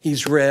book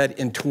he's read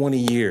in 20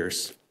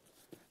 years.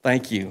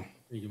 Thank you.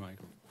 Thank you,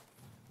 Michael.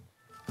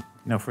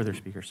 No further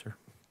speakers, sir.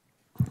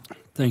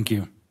 Thank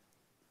you.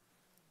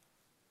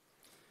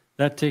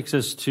 That takes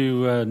us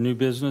to new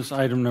business.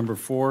 Item number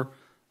 4,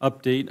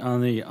 update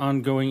on the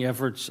ongoing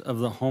efforts of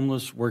the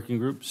homeless working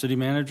group. City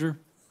Manager.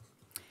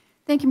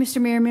 Thank you,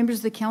 Mr. Mayor, members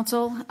of the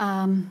council.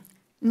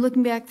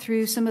 Looking back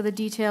through some of the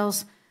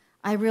details,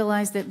 I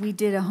realized that we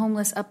did a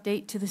homeless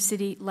update to the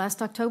city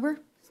last October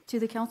to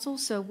the council,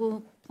 so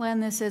we'll plan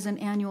this as an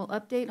annual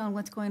update on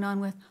what's going on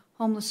with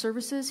homeless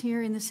services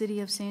here in the city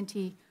of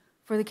Santee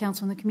for the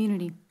council and the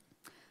community.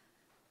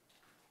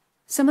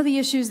 Some of the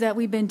issues that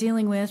we've been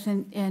dealing with,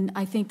 and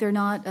I think they're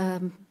not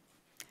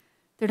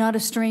a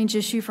strange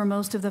issue for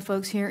most of the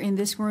folks here in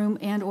this room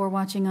and or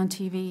watching on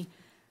TV.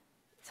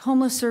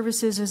 Homeless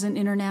services is an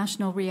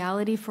international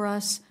reality for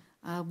us.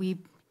 We've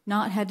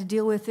not had to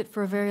deal with it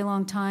for a very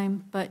long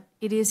time, but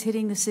it is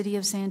hitting the city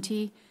of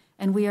Santee,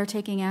 and we are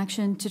taking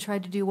action to try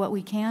to do what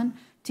we can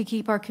to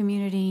keep our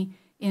community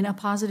in a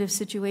positive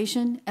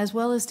situation, as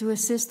well as to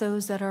assist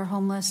those that are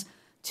homeless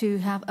to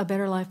have a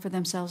better life for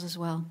themselves as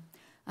well.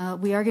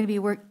 We are going to be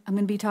I'm going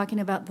to be talking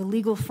about the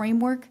legal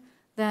framework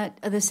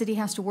that the city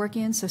has to work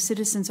in, so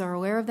citizens are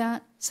aware of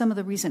that, some of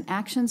the recent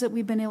actions that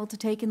we've been able to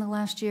take in the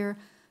last year,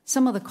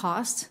 some of the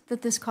costs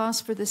that this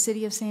costs for the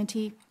city of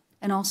Santee,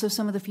 and also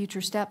some of the future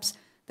steps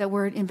that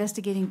we're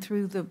investigating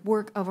through the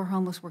work of our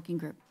homeless working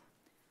group.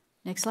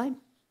 Next slide.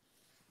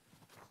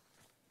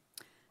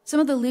 Some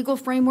of the legal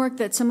framework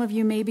that some of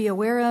you may be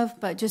aware of,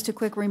 but just a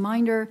quick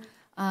reminder,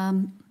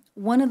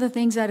 one of the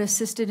things that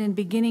assisted in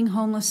beginning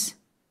homeless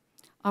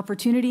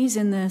opportunities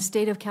in the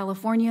state of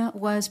California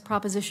was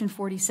Proposition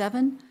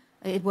 47.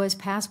 It was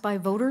passed by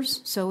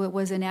voters, so it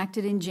was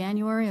enacted in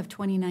January of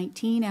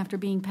 2019 after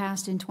being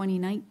passed in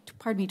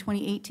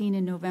 2018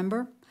 in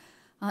November.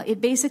 It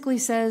basically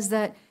says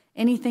that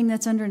anything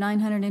that's under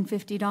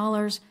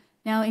 $950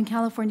 now in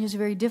California is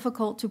very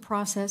difficult to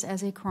process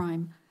as a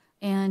crime,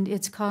 and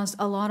it's caused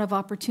a lot of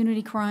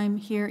opportunity crime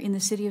here in the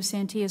city of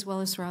Santee as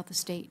well as throughout the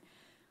state.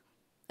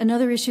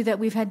 Another issue that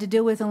we've had to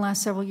deal with in the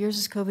last several years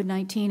is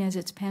COVID-19, as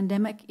its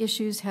pandemic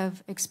issues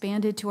have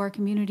expanded to our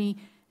community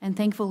and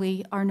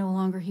thankfully are no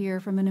longer here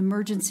from an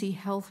emergency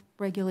health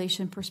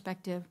regulation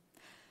perspective.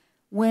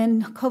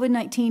 When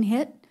COVID-19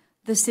 hit,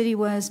 the city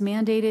was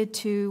mandated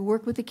to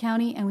work with the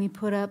county, and we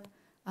put up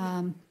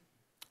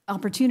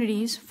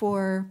opportunities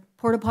for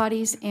porta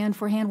potties and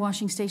for hand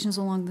washing stations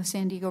along the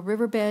San Diego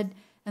riverbed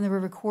and the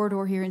river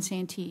corridor here in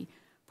Santee.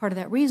 Part of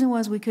that reason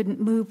was we couldn't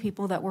move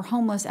people that were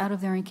homeless out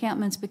of their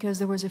encampments because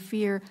there was a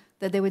fear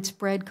that they would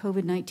spread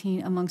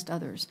COVID-19 amongst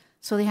others.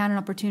 So they had an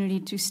opportunity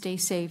to stay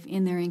safe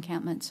in their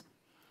encampments.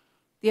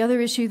 The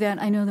other issue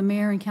that I know the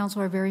mayor and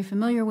council are very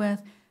familiar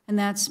with, and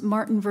that's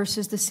Martin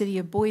versus the city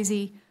of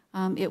Boise.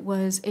 It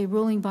was a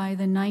ruling by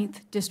the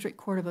 9th District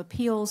Court of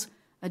Appeals,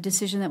 a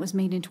decision that was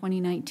made in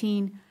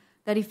 2019,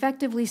 that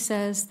effectively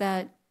says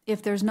that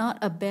if there's not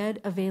a bed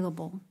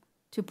available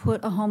to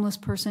put a homeless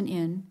person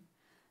in,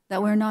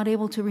 that we're not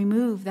able to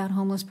remove that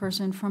homeless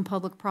person from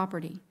public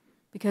property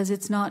because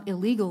it's not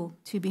illegal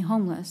to be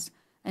homeless.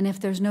 And if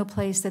there's no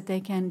place that they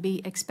can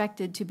be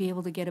expected to be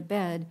able to get a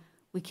bed,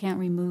 we can't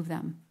remove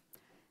them.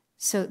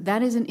 So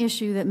that is an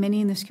issue that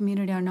many in this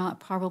community are not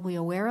probably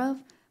aware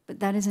of, but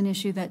that is an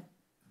issue that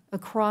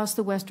across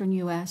the western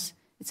U.S.,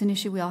 it's an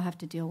issue we all have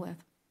to deal with.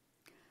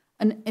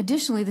 And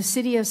additionally, the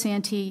city of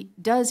Santee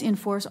does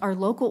enforce our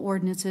local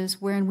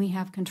ordinances wherein we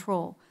have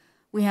control.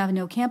 We have a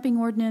no camping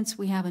ordinance,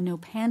 we have a no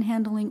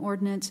panhandling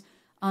ordinance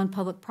on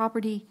public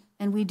property,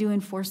 and we do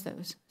enforce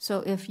those. So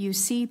if you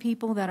see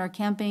people that are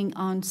camping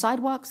on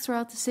sidewalks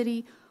throughout the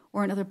city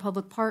or in other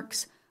public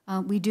parks,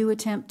 we do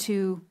attempt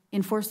to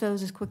enforce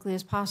those as quickly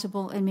as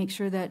possible and make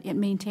sure that it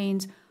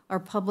maintains our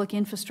public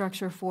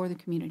infrastructure for the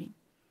community.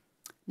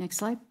 Next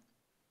slide.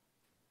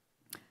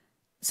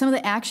 Some of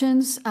the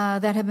actions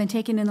that have been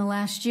taken in the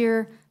last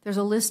year, there's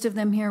a list of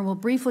them here. We'll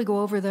briefly go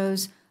over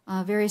those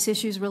various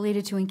issues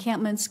related to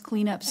encampments,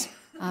 cleanups,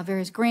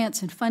 various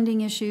grants and funding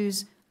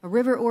issues, a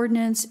river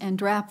ordinance, and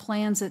draft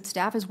plans that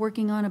staff is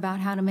working on about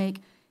how to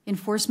make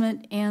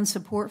enforcement and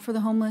support for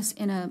the homeless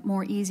in a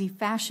more easy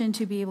fashion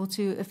to be able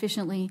to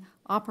efficiently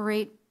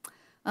operate.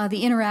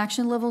 The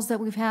interaction levels that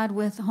we've had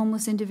with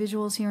homeless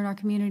individuals here in our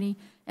community,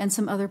 and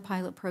some other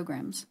pilot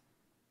programs.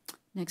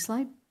 Next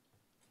slide.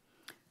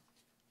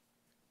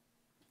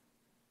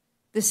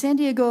 The San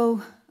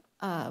Diego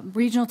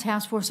Regional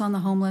Task Force on the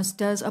Homeless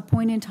does a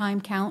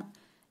point-in-time count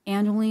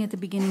annually at the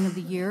beginning of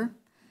the year.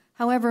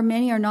 However,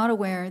 many are not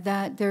aware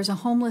that there's a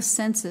homeless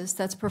census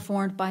that's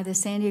performed by the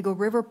San Diego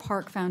River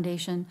Park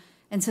Foundation,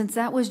 and since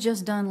that was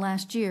just done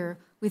last year,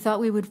 we thought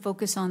we would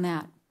focus on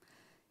that.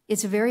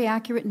 It's a very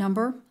accurate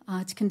number.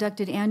 It's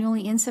conducted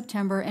annually in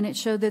September, and it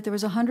showed that there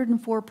was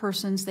 104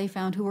 persons they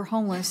found who were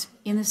homeless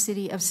in the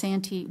city of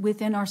Santee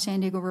within our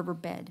San Diego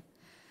riverbed.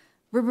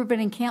 Riverbed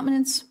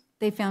encampments,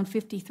 they found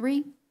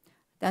 53.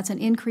 That's an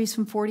increase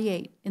from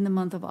 48 in the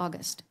month of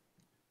August.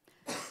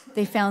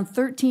 They found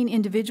 13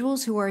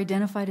 individuals who are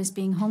identified as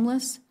being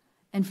homeless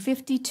and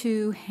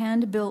 52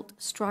 hand-built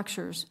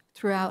structures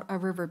throughout our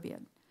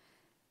riverbed.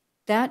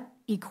 That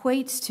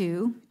equates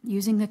to,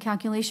 using the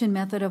calculation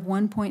method of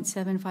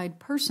 1.75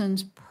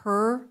 persons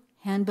per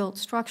hand-built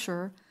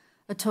structure,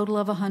 a total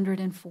of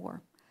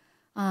 104.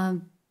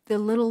 The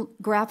little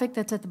graphic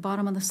that's at the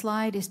bottom of the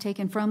slide is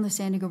taken from the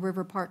San Diego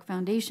River Park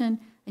Foundation,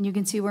 and you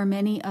can see where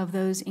many of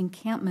those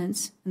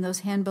encampments and those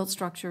hand-built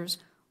structures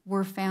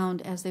were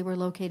found as they were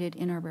located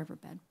in our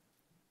riverbed.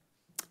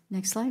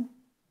 Next slide.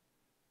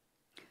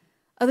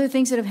 Other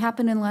things that have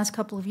happened in the last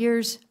couple of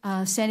years,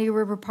 San Diego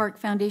River Park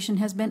Foundation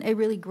has been a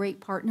really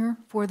great partner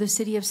for the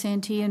city of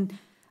Santee, and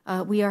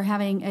we are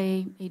having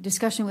a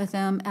discussion with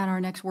them at our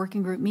next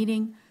working group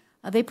meeting.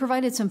 They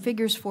provided some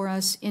figures for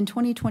us. In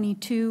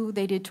 2022,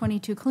 they did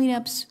 22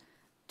 cleanups,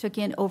 took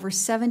in over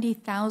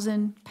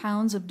 70,000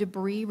 pounds of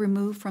debris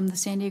removed from the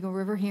San Diego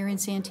River here in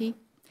Santee.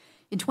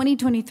 In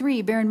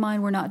 2023, bear in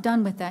mind we're not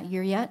done with that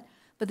year yet,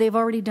 but they've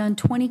already done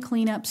 20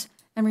 cleanups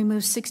and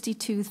removed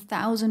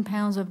 62,000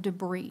 pounds of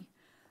debris.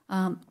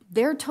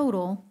 Their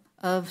total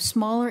of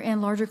smaller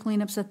and larger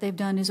cleanups that they've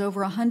done is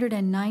over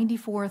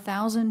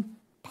 194,000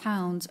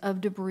 pounds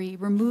of debris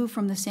removed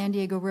from the San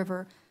Diego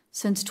River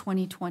since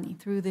 2020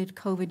 through the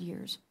COVID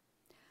years.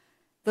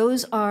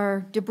 Those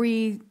are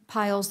debris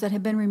piles that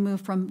have been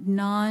removed from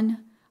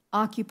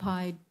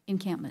non-occupied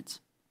encampments.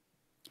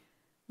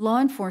 Law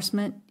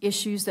enforcement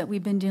issues that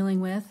we've been dealing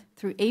with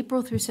through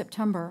April through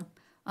September,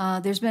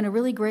 there's been a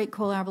really great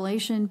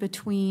collaboration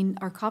between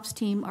our COPS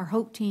team, our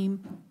HOPE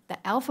team,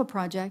 the Alpha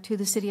Project, who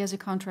the city has a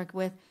contract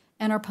with,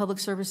 and our Public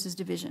Services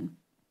Division.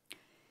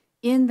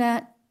 In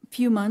that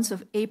few months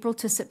of April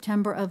to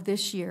September of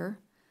this year,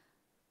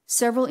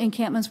 Several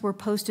encampments were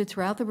posted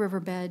throughout the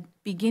riverbed,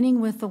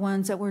 beginning with the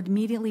ones that were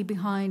immediately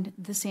behind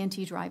the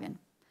Santee Drive-In.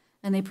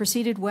 And they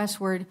proceeded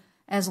westward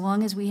as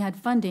long as we had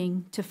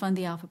funding to fund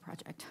the Alpha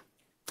Project.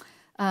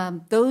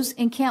 Those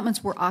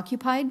encampments were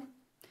occupied.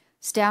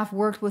 Staff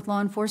worked with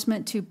law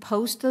enforcement to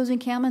post those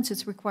encampments.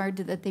 It's required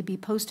that they be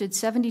posted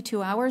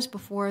 72 hours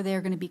before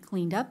they're going to be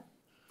cleaned up.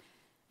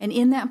 And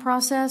in that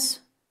process,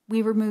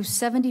 we removed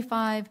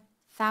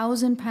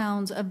 75,000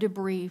 pounds of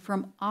debris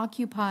from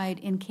occupied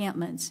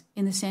encampments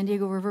in the San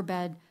Diego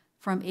riverbed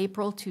from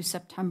April to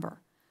September.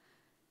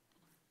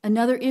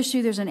 Another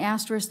issue, there's an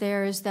asterisk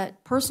there, is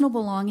that personal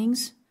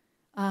belongings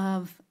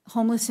of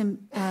homeless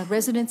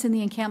residents in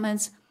the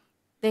encampments,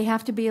 they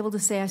have to be able to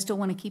say, I still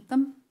want to keep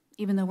them,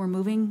 even though we're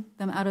moving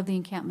them out of the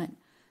encampment.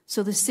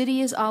 So the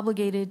city is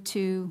obligated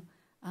to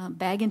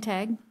bag and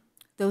tag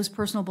those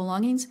personal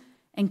belongings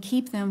and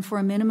keep them for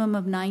a minimum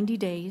of 90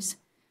 days.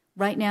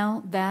 Right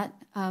now,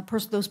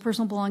 those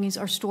personal belongings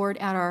are stored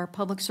at our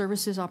public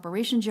services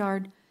operations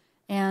yard,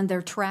 and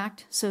they're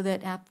tracked so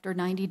that after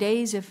 90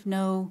 days, if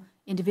no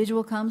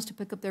individual comes to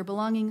pick up their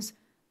belongings,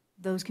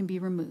 those can be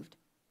removed.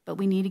 But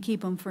we need to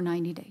keep them for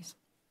 90 days.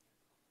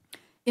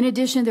 In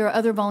addition, there are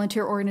other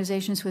volunteer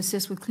organizations who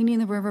assist with cleaning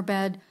the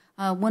riverbed.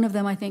 One of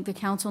them, I think the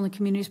council and the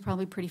community is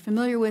probably pretty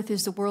familiar with,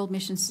 is the World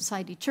Mission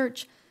Society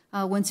Church.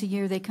 Once a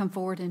year, they come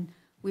forward and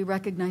we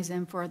recognize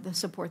them for the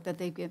support that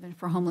they've given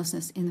for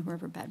homelessness in the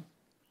riverbed.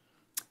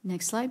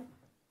 Next slide.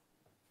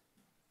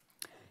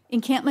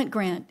 Encampment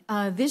grant.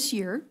 This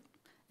year,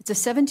 it's a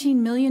 $17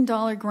 million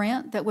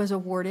grant that was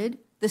awarded.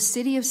 The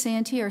city of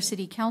Santee, our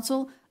city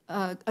council,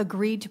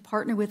 agreed to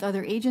partner with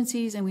other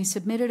agencies, and we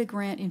submitted a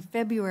grant in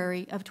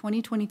February of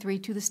 2023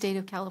 to the state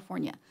of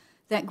California.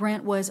 That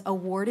grant was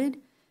awarded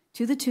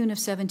to the tune of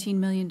 $17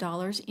 million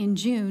in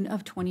June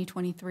of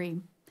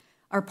 2023.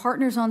 Our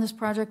partners on this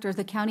project are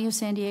the County of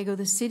San Diego,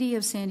 the City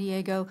of San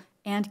Diego,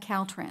 and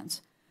Caltrans.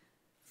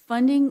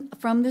 Funding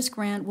from this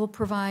grant will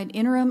provide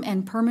interim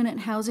and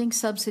permanent housing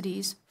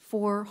subsidies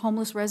for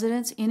homeless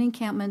residents in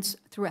encampments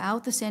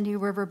throughout the San Diego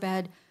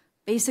riverbed,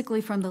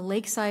 basically from the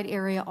lakeside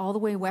area all the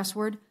way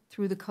westward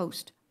through the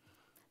coast.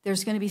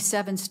 There's going to be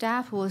 7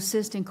 staff who will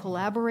assist in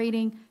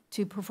collaborating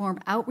to perform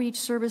outreach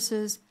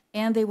services,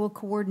 and they will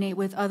coordinate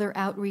with other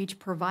outreach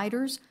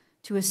providers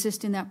to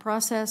assist in that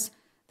process.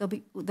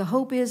 The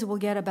hope is we'll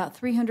get about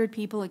 300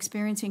 people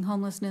experiencing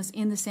homelessness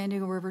in the San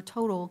Diego River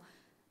total.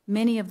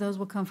 Many of those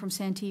will come from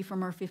Santee,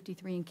 from our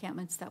 53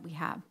 encampments that we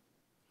have.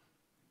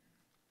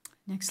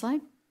 Next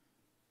slide.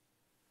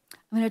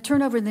 I'm going to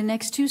turn over the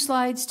next 2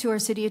 slides to our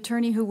city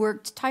attorney, who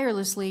worked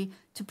tirelessly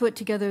to put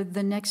together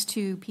the next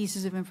 2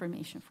 pieces of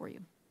information for you.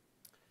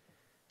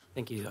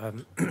 Thank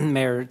you.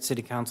 Mayor,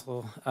 City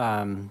Council,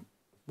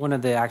 one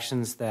of the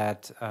actions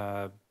that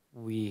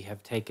we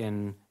have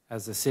taken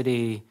as a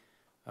city,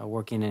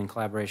 working in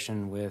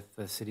collaboration with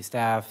the city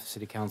staff,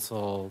 City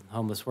Council,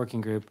 Homeless Working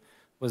Group,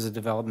 was the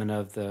development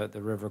of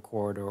the River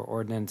Corridor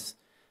Ordinance.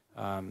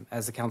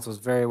 As the council is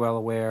very well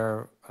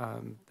aware,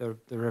 the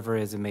river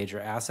is a major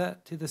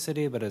asset to the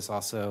city, but it's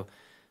also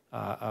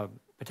a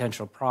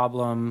potential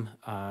problem,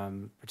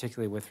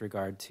 particularly with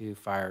regard to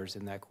fires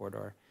in that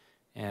corridor.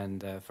 And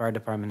the fire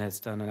department has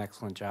done an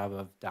excellent job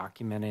of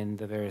documenting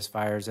the various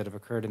fires that have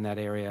occurred in that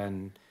area,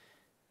 and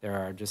there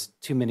are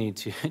just too many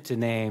to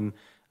name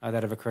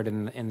that have occurred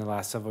in the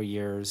last several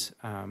years.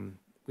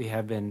 We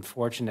have been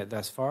fortunate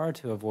thus far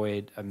to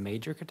avoid a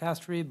major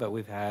catastrophe, but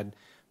we've had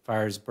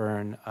fires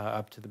burn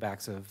up to the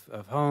backs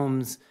of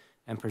homes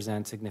and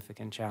present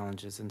significant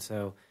challenges. And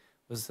so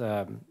it was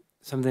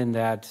something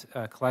that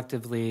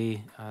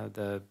collectively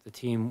the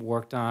team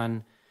worked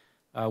on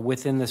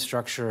within the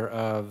structure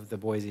of the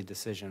Boise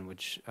decision,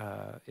 which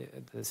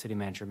the city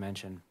manager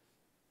mentioned.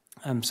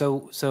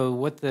 So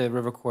what the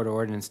River Corridor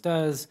Ordinance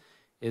does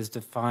is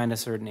define a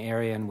certain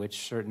area in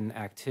which certain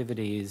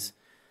activities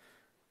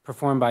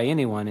performed by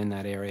anyone in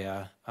that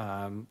area,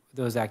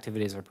 those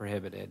activities are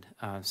prohibited.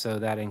 So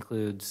that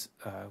includes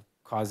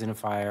causing a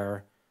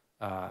fire,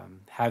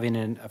 having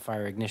a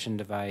fire ignition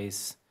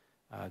device,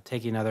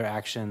 taking other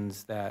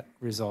actions that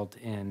result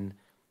in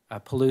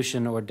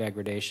pollution or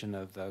degradation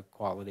of the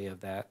quality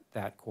of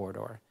that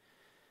corridor.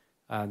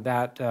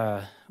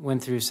 That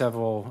went through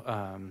several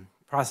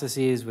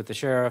processes with the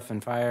sheriff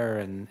and fire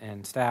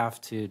and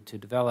staff to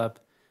develop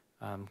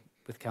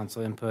with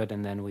council input,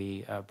 and then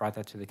we brought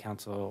that to the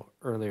council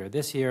earlier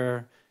this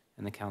year,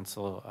 and the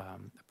council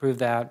approved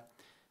that.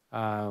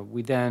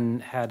 We then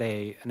had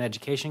an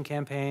education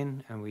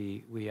campaign, and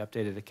we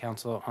updated the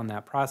council on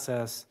that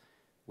process.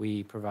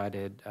 We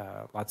provided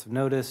lots of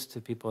notice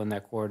to people in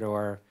that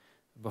corridor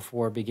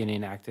before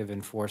beginning active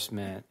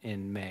enforcement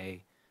in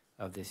May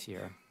of this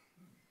year.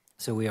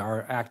 So we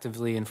are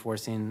actively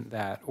enforcing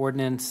that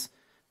ordinance.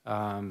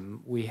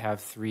 We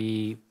have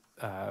 3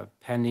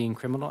 pending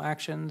criminal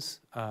actions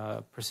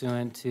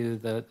pursuant to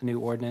the new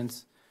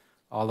ordinance.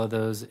 All of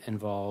those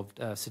involved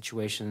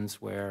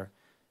situations where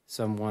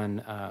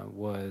someone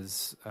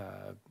was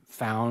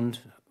found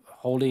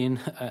holding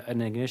an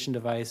ignition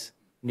device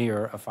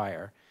near a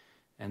fire.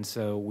 And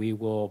so we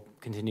will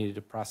continue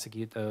to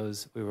prosecute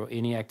those.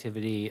 Any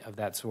activity of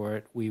that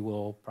sort, we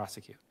will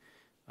prosecute.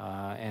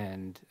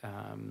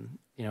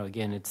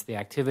 Again, it's the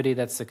activity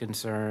that's the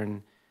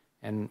concern,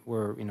 and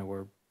we're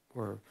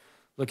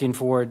looking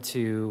forward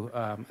to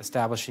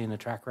establishing a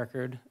track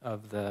record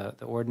of the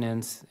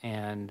ordinance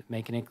and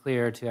making it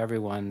clear to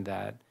everyone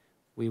that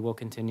we will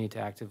continue to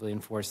actively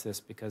enforce this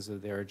because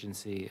of the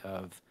urgency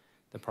of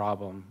the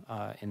problem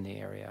in the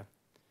area.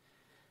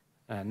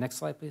 Next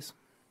slide, please.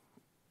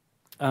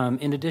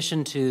 In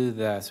addition to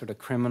the sort of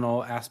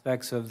criminal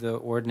aspects of the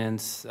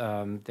ordinance,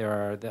 there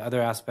are the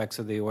other aspects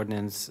of the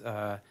ordinance,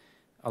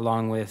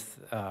 along with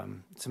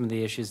some of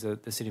the issues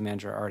that the city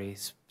manager already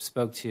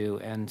spoke to.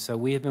 And so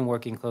we have been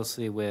working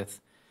closely with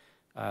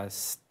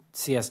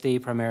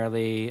CSD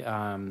primarily,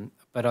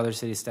 but other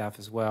city staff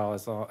as well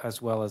as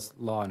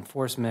law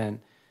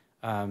enforcement,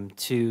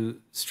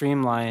 to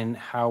streamline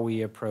how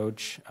we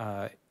approach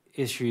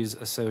issues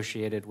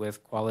associated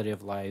with quality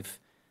of life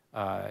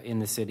in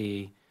the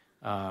city,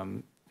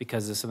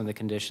 because of some of the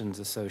conditions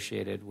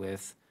associated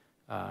with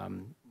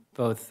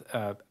both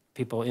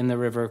people in the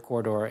river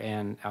corridor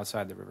and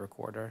outside the river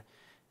corridor.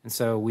 And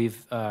so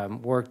we've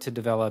worked to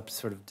develop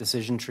sort of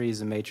decision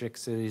trees and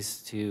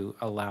matrices to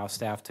allow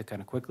staff to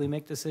kind of quickly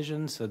make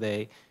decisions. So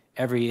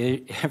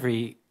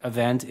every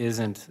event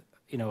isn't,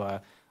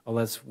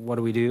 what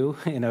do we do?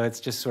 It's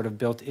just sort of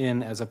built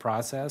in as a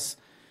process.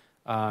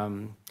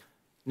 Now,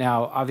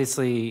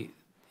 obviously,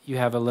 you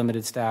have a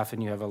limited staff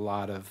and you have a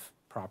lot of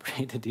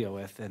property to deal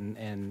with.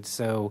 And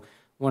so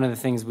one of the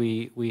things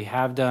we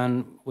have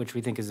done, which we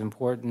think is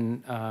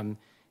important,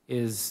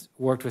 is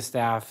worked with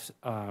staff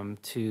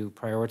to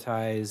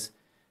prioritize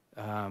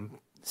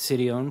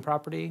city-owned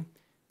property,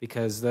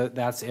 because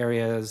that's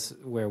areas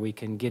where we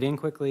can get in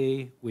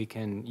quickly, we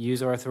can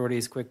use our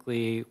authorities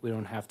quickly, we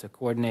don't have to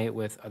coordinate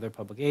with other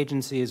public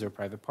agencies or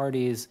private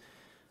parties.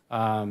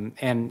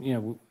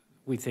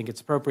 We think it's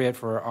appropriate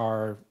for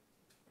our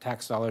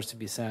tax dollars to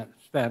be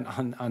spent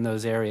on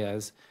those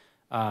areas.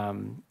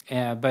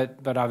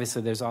 But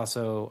obviously there's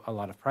also a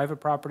lot of private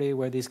property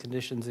where these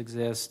conditions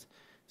exist.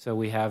 So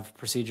we have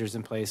procedures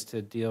in place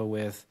to deal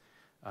with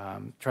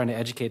trying to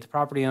educate the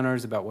property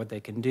owners about what they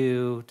can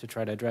do to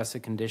try to address a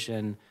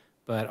condition,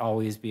 but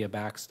always be a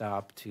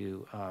backstop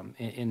to,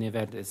 in the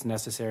event it's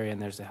necessary and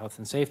there's a health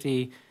and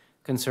safety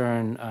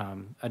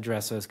concern,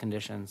 address those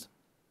conditions.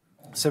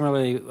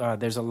 Similarly,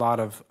 there's a lot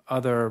of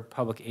other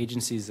public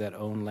agencies that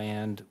own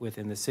land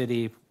within the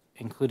city,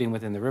 including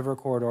within the river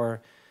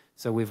corridor.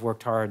 So we've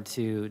worked hard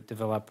to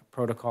develop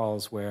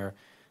protocols where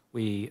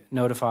we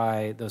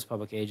notify those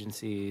public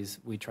agencies.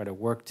 We try to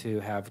work to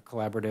have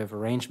collaborative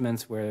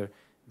arrangements where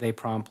they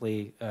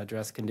promptly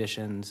address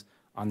conditions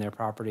on their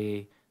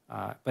property.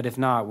 But if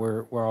not,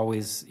 we're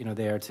always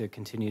there to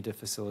continue to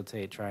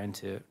facilitate trying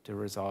to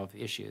resolve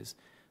issues.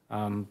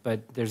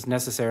 But there's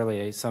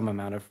necessarily some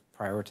amount of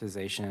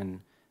prioritization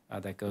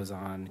that goes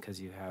on because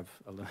you have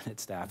a limited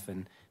staff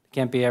and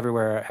can't be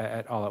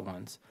everywhere all at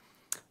once.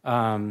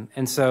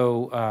 And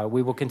so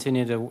we will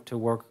continue to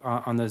work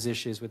on those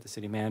issues with the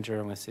city manager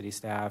and with city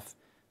staff,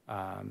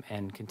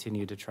 and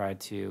continue to try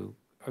to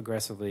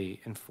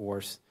aggressively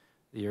enforce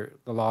the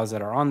laws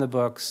that are on the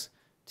books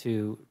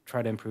to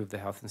try to improve the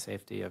health and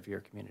safety of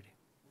your community.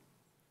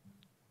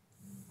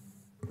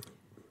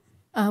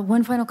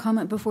 One final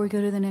comment before we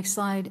go to the next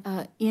slide.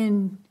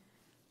 In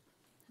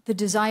the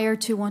desire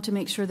to want to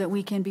make sure that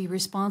we can be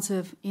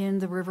responsive in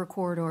the river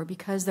corridor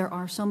because there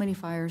are so many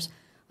fires,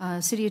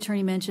 City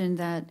Attorney mentioned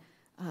that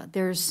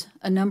there's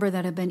a number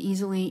that have been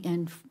easily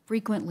and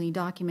frequently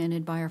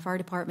documented by our fire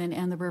department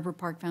and the River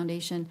Park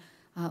Foundation,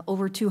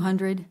 over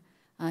 200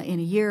 in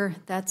a year.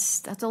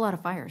 That's a lot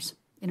of fires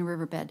in a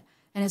riverbed,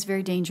 and it's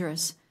very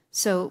dangerous.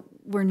 So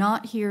we're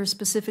not here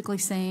specifically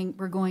saying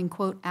we're going,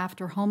 quote,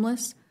 after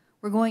homeless.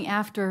 We're going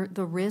after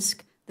the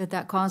risk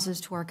that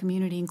causes to our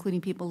community, including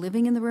people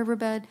living in the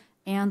riverbed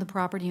and the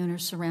property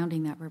owners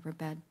surrounding that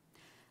riverbed.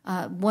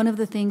 One of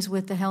the things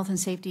with the health and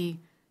safety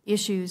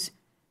issues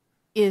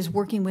is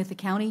working with the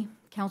county.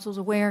 Council's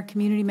aware,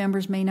 community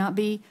members may not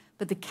be,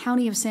 but the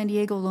County of San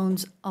Diego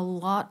owns a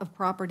lot of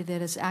property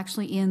that is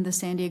actually in the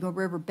San Diego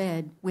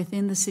riverbed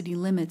within the city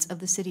limits of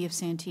the city of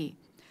Santee.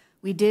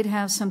 We did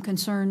have some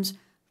concerns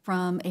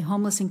from a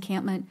homeless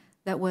encampment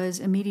that was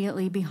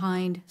immediately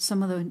behind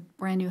some of the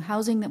brand new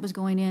housing that was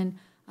going in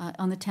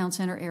on the town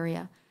center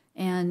area.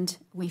 And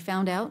we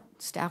found out,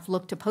 staff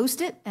looked to post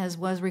it as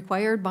was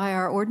required by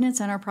our ordinance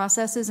and our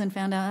processes, and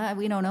found out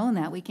we don't own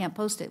that. We can't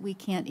post it. We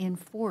can't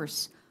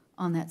enforce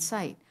on that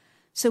site.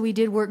 So we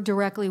did work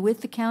directly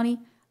with the county.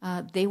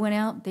 They went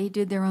out, they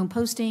did their own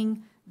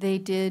posting.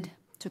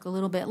 Took a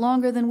little bit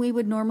longer than we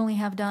would normally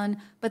have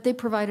done, but they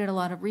provided a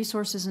lot of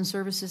resources and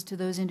services to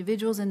those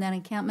individuals in that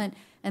encampment,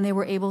 and they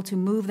were able to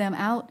move them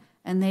out,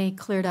 and they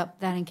cleared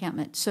up that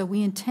encampment. So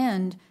we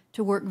intend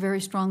to work very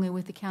strongly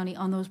with the county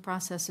on those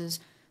processes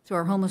through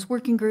our homeless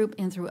working group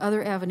and through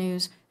other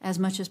avenues as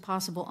much as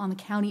possible on the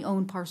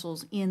county-owned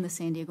parcels in the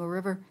San Diego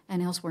River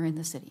and elsewhere in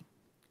the city.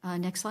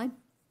 Next slide.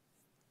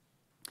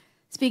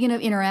 Speaking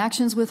of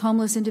interactions with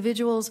homeless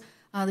individuals,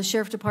 The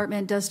Sheriff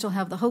Department does still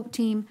have the HOPE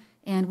team,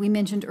 and we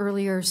mentioned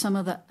earlier some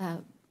of the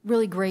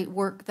really great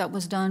work that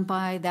was done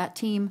by that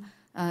team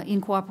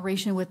in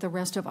cooperation with the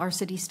rest of our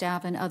city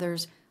staff and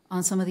others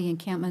on some of the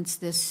encampments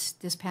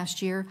this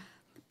past year.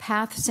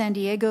 Path San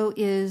Diego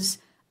is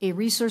a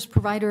resource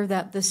provider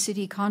that the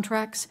city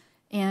contracts,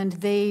 and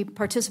they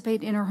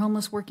participate in our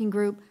homeless working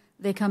group.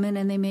 They come in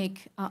and they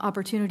make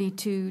opportunity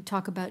to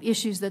talk about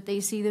issues that they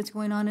see that's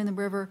going on in the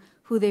river,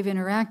 who they've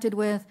interacted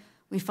with.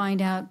 We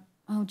find out,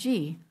 oh,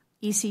 gee,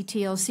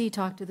 ECTLC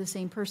talked to the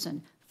same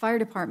person. Fire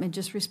department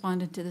just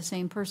responded to the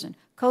same person.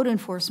 Code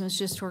enforcement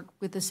just worked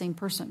with the same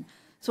person.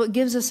 So it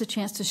gives us a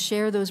chance to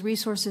share those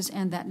resources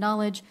and that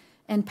knowledge.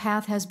 And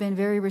PATH has been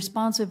very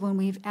responsive when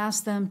we've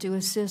asked them to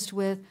assist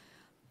with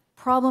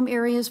problem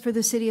areas for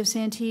the city of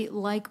Santee,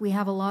 like we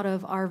have a lot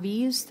of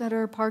RVs that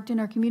are parked in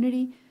our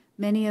community.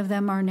 Many of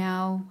them are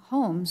now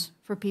homes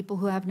for people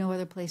who have no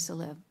other place to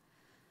live.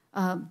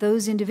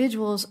 Those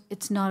individuals,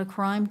 it's not a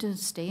crime to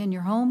stay in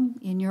your home,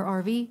 in your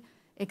RV,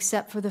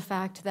 except for the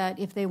fact that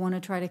if they want to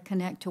try to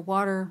connect to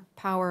water,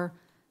 power,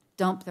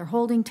 dump their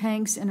holding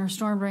tanks in our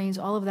storm drains,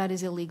 all of that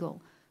is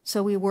illegal.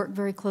 So we work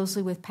very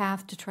closely with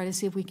PATH to try to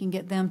see if we can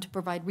get them to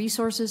provide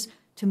resources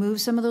to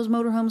move some of those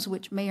motorhomes,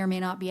 which may or may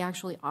not be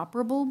actually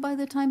operable by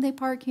the time they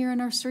park here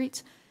in our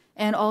streets,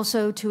 and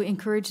also to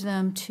encourage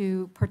them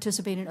to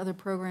participate in other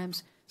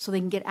programs so they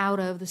can get out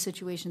of the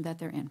situation that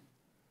they're in.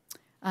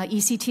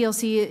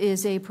 ECTLC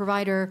is a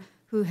provider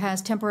who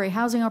has temporary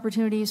housing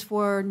opportunities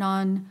for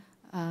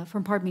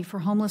for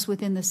homeless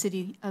within the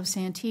city of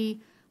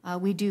Santee.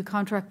 We do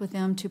contract with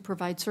them to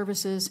provide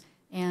services,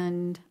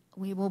 and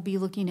we will be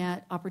looking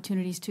at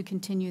opportunities to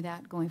continue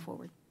that going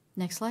forward.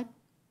 Next slide.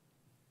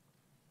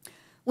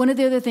 One of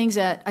the other things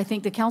that I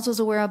think the council is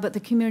aware of, but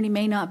the community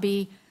may not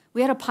be,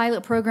 we had a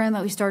pilot program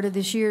that we started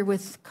this year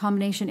with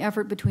combination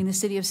effort between the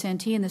city of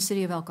Santee and the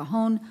city of El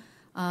Cajon.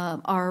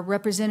 Our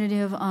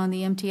representative on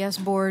the MTS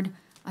board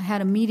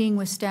had a meeting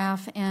with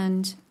staff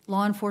and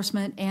law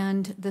enforcement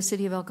and the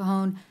city of El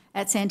Cajon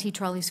at Santee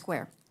Trolley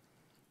Square.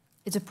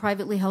 It's a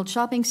privately held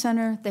shopping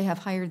center. They have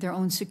hired their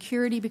own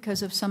security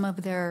because of some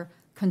of their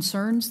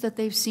concerns that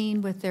they've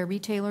seen with their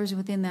retailers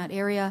within that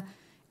area.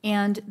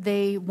 And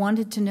they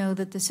wanted to know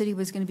that the city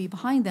was going to be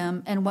behind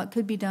them and what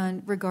could be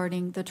done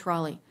regarding the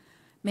trolley.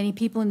 Many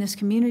people in this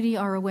community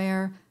are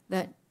aware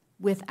that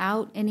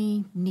without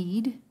any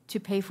need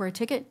to pay for a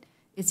ticket,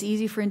 it's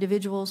easy for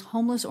individuals,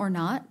 homeless or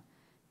not,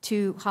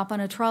 to hop on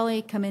a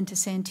trolley, come into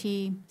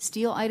Santee,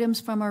 steal items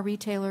from our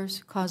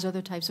retailers, cause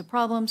other types of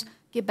problems,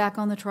 get back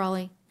on the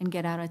trolley, and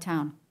get out of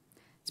town.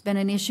 It's been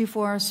an issue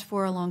for us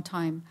for a long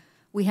time.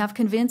 We have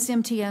convinced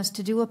MTS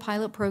to do a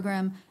pilot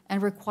program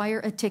and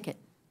require a ticket.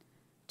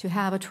 To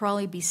have a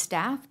trolley be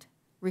staffed,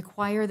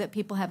 require that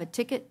people have a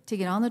ticket to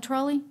get on the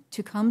trolley,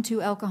 to come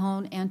to El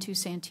Cajon and to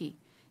Santee.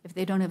 If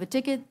they don't have a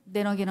ticket,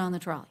 they don't get on the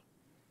trolley.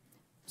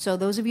 So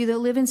those of you that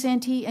live in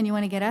Santee and you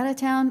want to get out of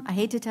town, I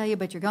hate to tell you,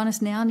 but you're going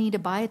to now need to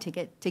buy a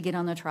ticket to get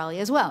on the trolley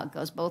as well. It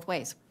goes both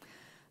ways.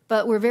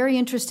 But we're very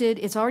interested.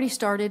 It's already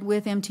started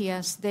with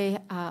MTS. They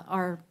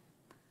are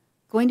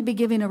going to be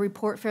giving a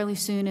report fairly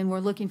soon, and we're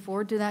looking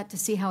forward to that to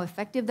see how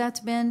effective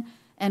that's been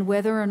and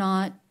whether or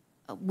not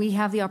we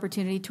have the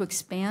opportunity to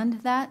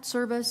expand that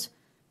service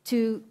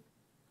to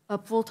a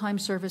full-time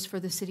service for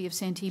the city of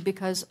Santee,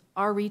 because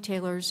our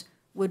retailers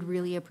would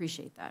really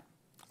appreciate that.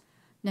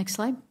 Next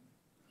slide.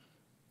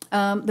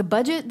 The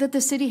budget that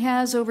the city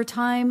has over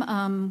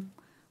time,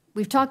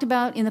 we've talked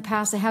about in the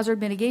past the hazard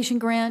mitigation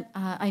grant.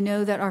 I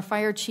know that our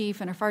fire chief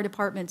and our fire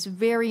department's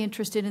very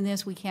interested in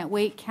this. We can't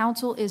wait.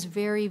 Council is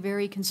very,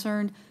 very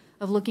concerned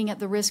of looking at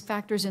the risk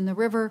factors in the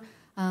river.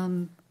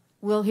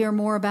 We'll hear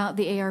more about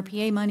the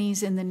ARPA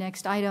monies in the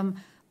next item,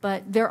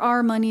 but there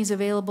are monies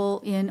available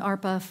in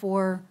ARPA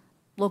for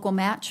local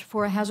match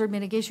for a hazard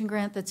mitigation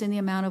grant that's in the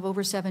amount of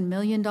over $7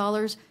 million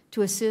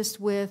to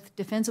assist with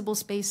defensible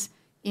space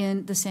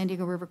in the San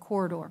Diego River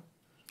corridor.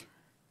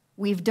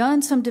 We've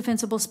done some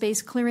defensible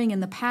space clearing in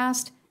the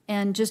past,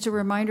 and just a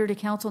reminder to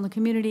council and the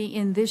community,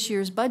 in this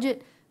year's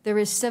budget, there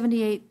is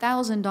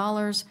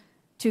 $78,000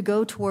 to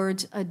go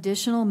towards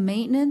additional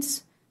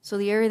maintenance, so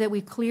the area that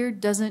we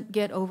cleared doesn't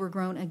get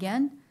overgrown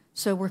again.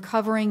 So we're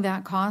covering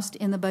that cost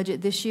in the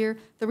budget this year.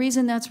 The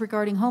reason that's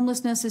regarding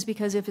homelessness is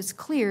because if it's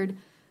cleared,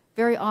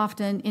 very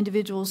often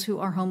individuals who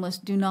are homeless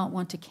do not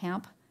want to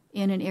camp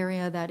in an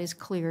area that is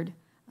cleared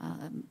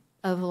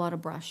of a lot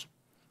of brush.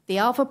 The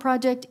Alpha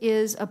Project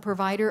is a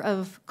provider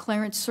of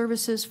clearance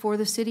services for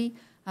the city.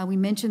 We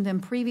mentioned them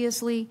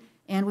previously,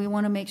 and we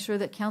want to make sure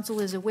that council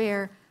is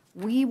aware.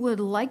 We would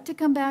like to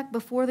come back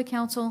before the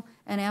council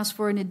and ask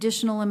for an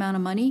additional amount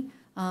of money.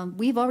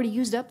 We've already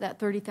used up that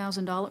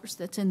 $30,000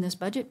 that's in this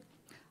budget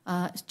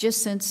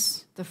just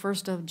since the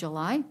 1st of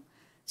July.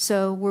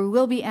 So we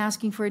will be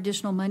asking for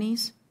additional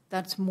monies.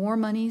 That's more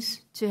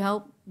monies to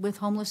help with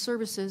homeless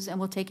services, and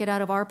we'll take it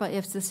out of ARPA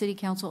if the city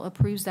council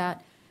approves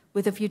that,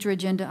 with a future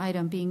agenda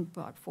item being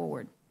brought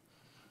forward.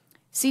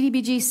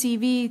 CDBG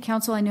CV,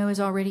 council I know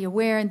is already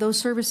aware, and those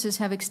services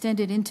have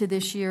extended into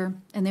this year,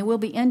 and they will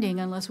be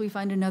ending unless we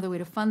find another way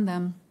to fund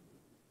them.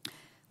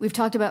 We've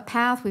talked about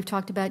PATH, we've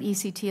talked about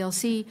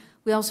ECTLC.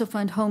 We also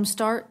fund Home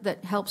Start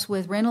that helps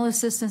with rental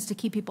assistance to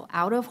keep people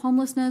out of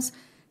homelessness.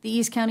 The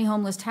East County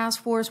Homeless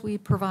Task Force, we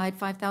provide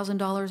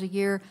 $5,000 a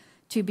year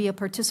to be a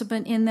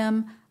participant in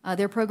them,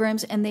 their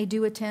programs, and they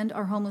do attend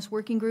our homeless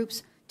working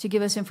groups to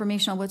give us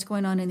information on what's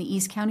going on in the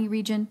East County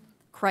region.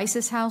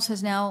 Crisis House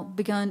has now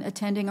begun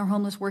attending our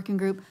homeless working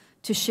group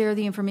to share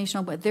the information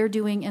on what they're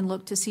doing and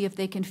look to see if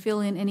they can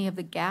fill in any of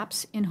the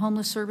gaps in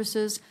homeless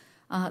services.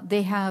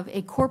 They have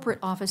a corporate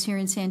office here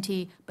in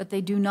Santee, but they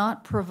do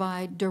not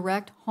provide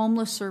direct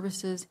homeless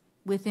services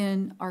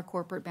within our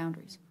corporate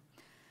boundaries.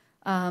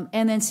 And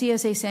then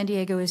CSA San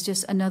Diego is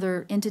just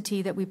another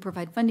entity that we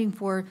provide funding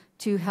for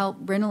to help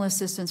rental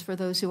assistance for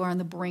those who are on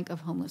the brink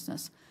of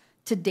homelessness.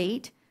 To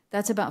date,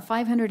 that's about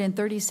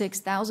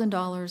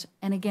 $536,000,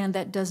 and again,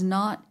 that does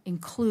not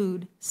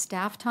include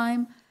staff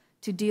time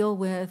to deal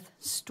with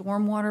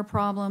stormwater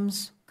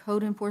problems,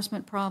 code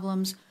enforcement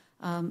problems,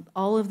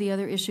 all of the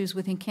other issues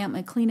with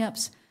encampment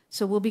cleanups.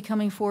 So we'll be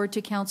coming forward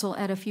to council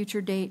at a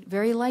future date,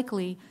 very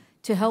likely,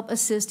 to help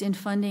assist in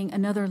funding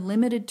another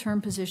limited term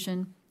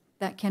position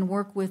that can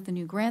work with the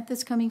new grant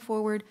that's coming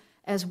forward,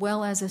 as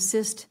well as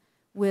assist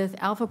with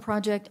Alpha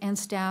Project and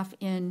staff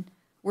in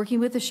working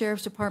with the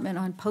Sheriff's Department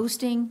on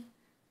posting,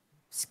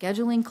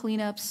 scheduling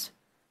cleanups,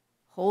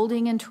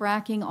 holding and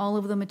tracking all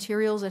of the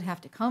materials that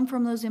have to come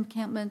from those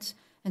encampments,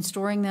 and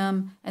storing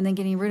them, and then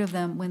getting rid of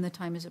them when the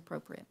time is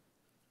appropriate.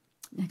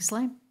 Next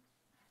slide.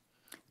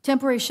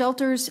 Temporary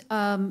shelters.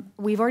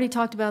 We've already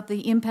talked about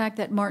the impact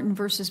that Martin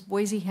versus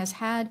Boise has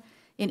had.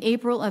 In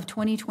April of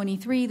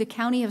 2023, the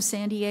County of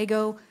San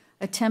Diego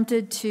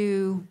attempted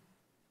to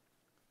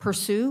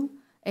pursue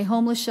a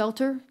homeless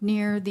shelter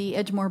near the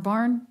Edgemore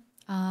Barn.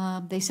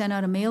 They sent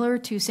out a mailer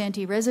to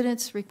Santee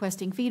residents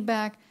requesting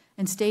feedback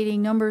and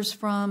stating numbers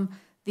from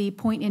the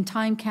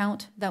point-in-time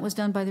count that was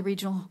done by the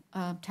Regional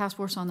Task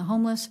Force on the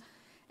Homeless.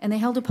 And they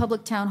held a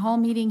public town hall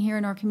meeting here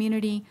in our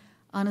community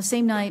on the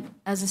same night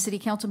as a city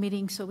council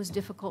meeting, so it was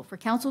difficult for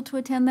council to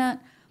attend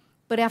that.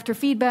 But after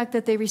feedback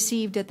that they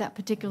received at that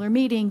particular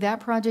meeting, that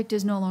project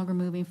is no longer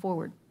moving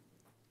forward.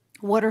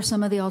 What are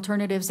some of the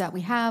alternatives that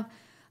we have?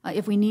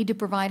 If we need to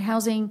provide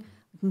housing,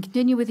 we can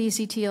continue with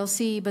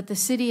ECTLC, but the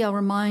city, I'll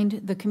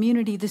remind the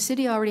community, the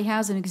city already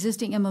has an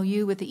existing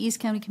MOU with the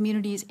East County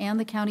communities and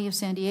the County of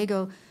San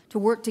Diego to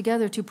work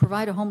together to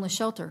provide a homeless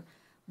shelter.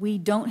 We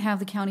don't have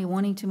the county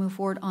wanting to move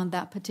forward on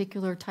that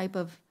particular type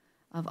of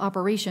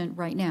operation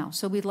right now.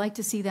 So we'd like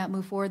to see that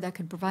move forward. That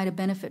could provide a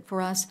benefit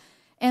for us.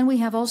 And we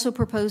have also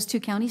proposed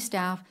to county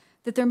staff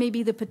that there may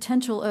be the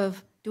potential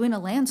of doing a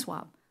land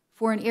swap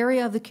for an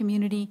area of the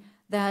community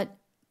that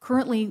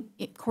currently,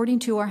 according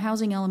to our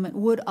housing element,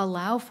 would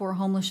allow for a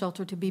homeless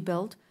shelter to be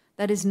built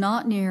that is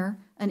not near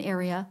an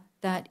area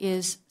that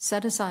is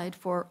set aside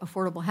for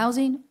affordable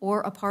housing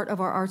or a part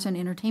of our arts and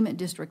entertainment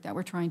district that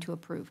we're trying to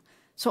approve.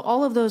 So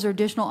all of those are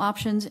additional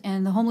options,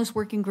 and the homeless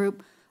working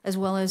group, as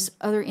well as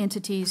other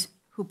entities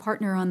who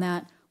partner on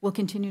that, will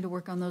continue to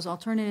work on those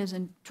alternatives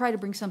and try to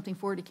bring something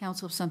forward to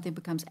council if something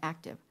becomes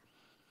active.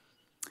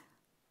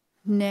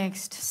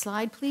 Next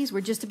slide, please. We're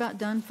just about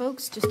done,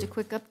 folks. Just a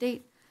quick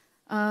update.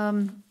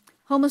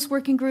 Homeless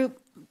working group,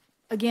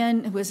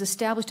 again, it was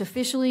established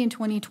officially in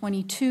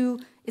 2022.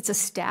 It's a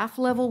staff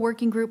level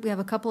working group. We have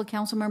a couple of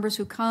council members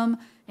who come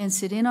and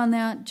sit in on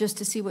that just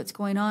to see what's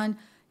going on.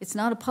 It's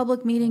not a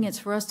public meeting. It's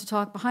for us to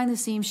talk behind the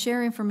scenes,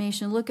 share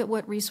information, look at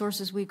what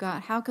resources we've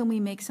got. How can we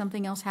make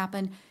something else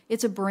happen?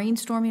 It's a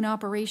brainstorming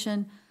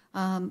operation.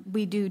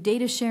 We do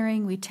data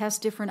sharing. We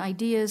test different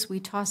ideas. We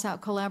toss out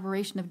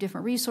collaboration of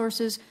different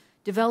resources,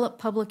 develop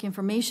public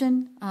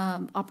information,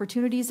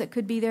 opportunities that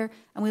could be there,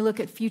 and we look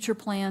at future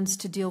plans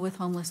to deal with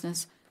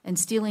homelessness and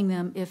stealing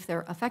them if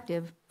they're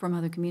effective from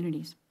other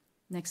communities.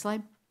 Next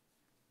slide.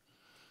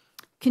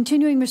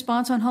 Continuing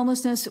response on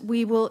homelessness,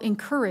 we will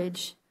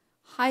encourage,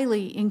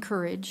 highly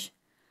encourage,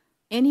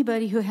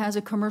 anybody who has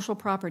a commercial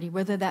property,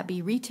 whether that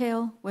be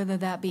retail, whether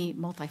that be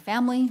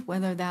multifamily,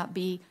 whether that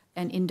be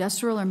an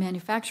industrial or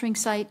manufacturing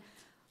site,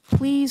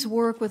 please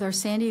work with our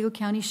San Diego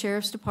County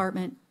Sheriff's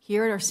Department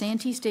here at our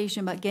Santee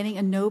station about getting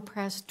a no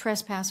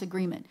trespass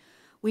agreement.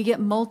 We get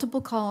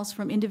multiple calls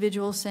from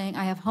individuals saying,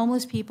 I have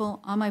homeless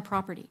people on my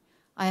property.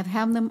 I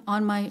have them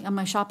on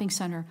my shopping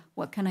center.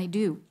 What can I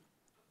do?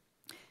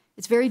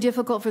 It's very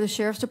difficult for the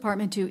Sheriff's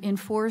Department to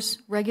enforce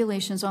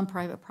regulations on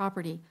private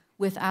property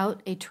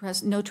without a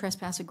no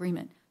trespass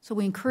agreement. So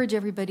we encourage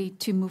everybody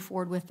to move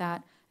forward with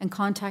that and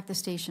contact the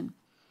station.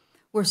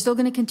 We're still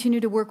going to continue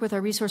to work with our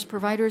resource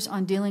providers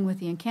on dealing with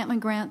the encampment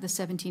grant, the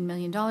 $17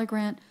 million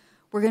grant.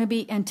 We're going to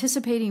be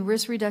anticipating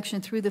risk reduction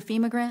through the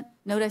FEMA grant.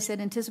 Note I said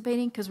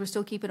anticipating because we're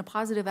still keeping a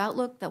positive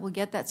outlook that we'll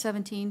get that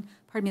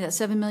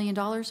 $7 million.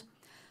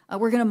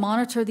 We're going to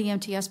monitor the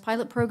MTS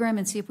pilot program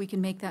and see if we can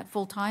make that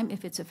full-time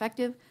if it's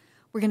effective.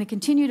 We're going to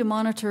continue to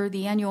monitor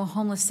the annual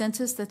homeless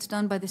census that's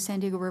done by the San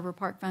Diego River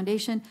Park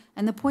Foundation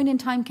and the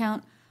point-in-time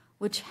count,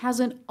 which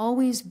hasn't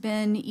always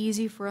been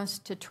easy for us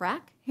to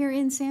track here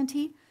in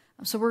Santee.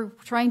 So we're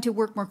trying to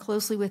work more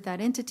closely with that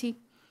entity,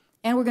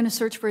 and we're going to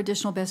search for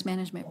additional best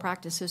management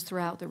practices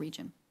throughout the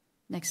region.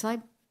 Next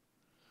slide.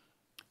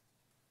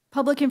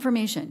 Public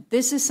information.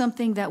 This is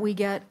something that we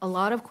get a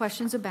lot of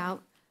questions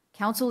about.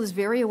 Council is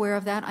very aware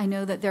of that. I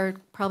know that they're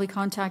probably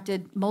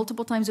contacted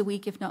multiple times a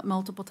week, if not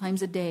multiple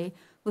times a day,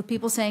 with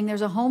people saying,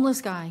 there's a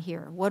homeless guy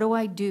here. What do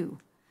I do?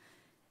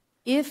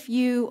 If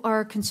you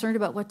are concerned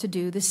about what to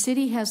do, the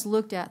city has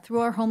looked at,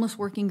 through our homeless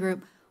working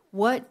group,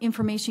 what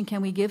information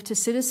can we give to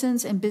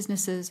citizens and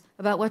businesses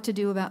about what to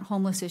do about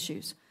homeless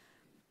issues.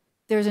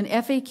 There's an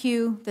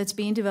FAQ that's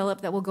being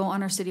developed that will go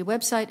on our city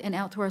website and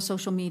out to our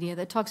social media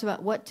that talks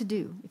about what to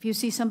do. If you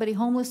see somebody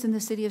homeless in the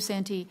city of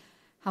Santee,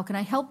 how can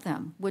I help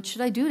them? What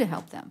should I do to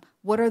help them?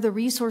 What are the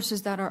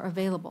resources that are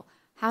available?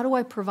 How do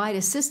I provide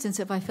assistance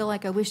if I feel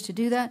like I wish to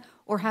do that?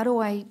 Or how do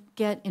I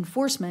get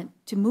enforcement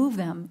to move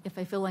them if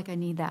I feel like I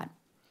need that?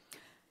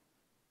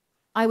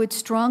 I would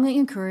strongly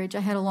encourage,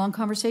 I had a long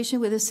conversation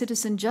with a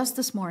citizen just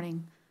this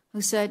morning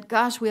who said,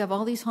 gosh, we have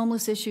all these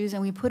homeless issues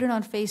and we put it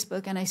on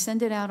Facebook and I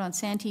send it out on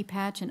Santee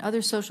Patch and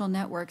other social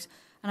networks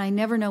and I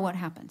never know what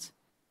happens.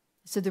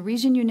 So the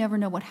reason you never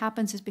know what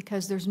happens is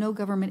because there's no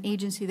government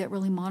agency that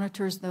really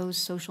monitors those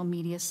social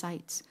media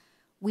sites.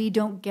 We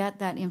don't get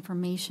that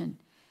information.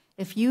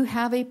 If you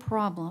have a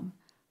problem,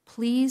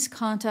 please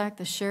contact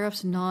the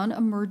sheriff's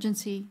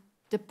non-emergency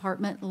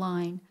department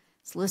line.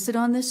 It's listed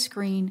on this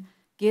screen.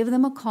 Give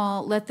them a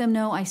call. Let them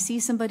know, I see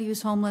somebody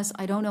who's homeless.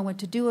 I don't know what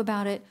to do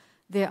about it.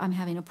 I'm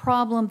having a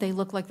problem. They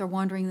look like they're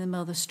wandering in the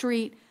middle of the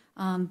street.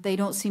 They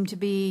don't seem to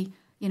be,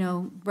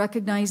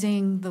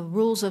 recognizing the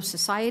rules of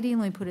society,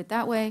 let me put it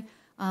that way.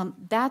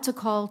 That's a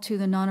call to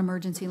the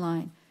non-emergency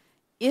line.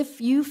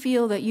 If you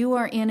feel that you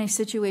are in a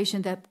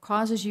situation that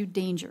causes you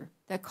danger,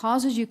 that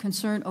causes you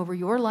concern over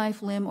your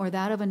life, limb, or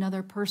that of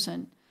another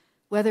person,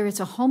 whether it's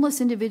a homeless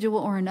individual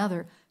or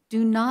another,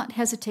 do not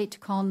hesitate to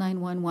call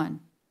 911.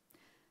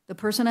 The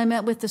person I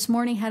met with this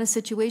morning had a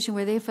situation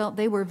where they felt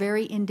they were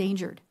very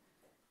endangered.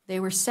 They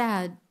were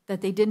sad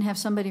that they didn't have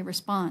somebody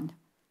respond.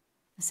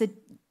 I said,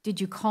 did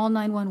you call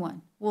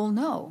 911? Well,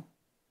 no.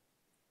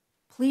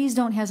 Please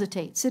don't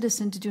hesitate.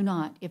 Citizens, do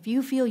not. If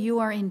you feel you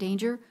are in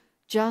danger,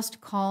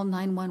 just call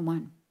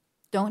 911.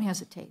 Don't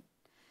hesitate.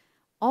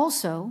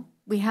 Also,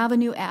 we have a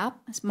new app.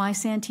 It's My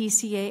Santee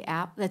CA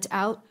app that's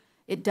out.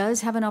 It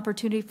does have an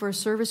opportunity for a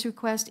service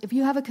request. If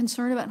you have a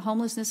concern about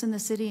homelessness in the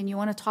city and you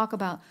want to talk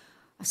about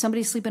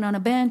somebody sleeping on a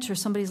bench or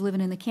somebody's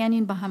living in the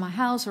canyon behind my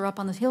house or up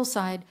on the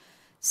hillside,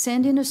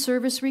 send in a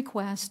service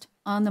request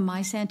on the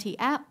My Santee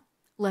app.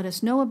 Let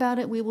us know about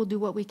it. We will do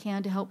what we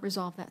can to help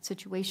resolve that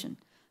situation.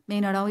 May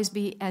not always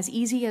be as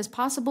easy as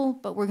possible,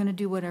 but we're going to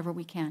do whatever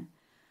we can.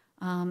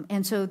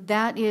 And so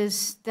that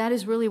is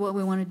really what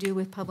we want to do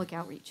with public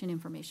outreach and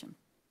information.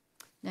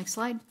 Next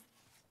slide.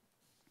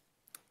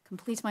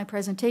 Completes my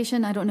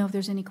presentation. I don't know if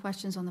there's any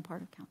questions on the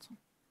part of council.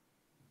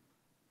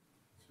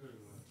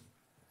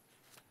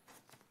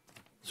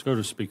 Let's go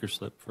to speaker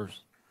slip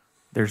first.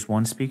 There's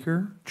one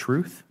speaker,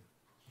 Truth.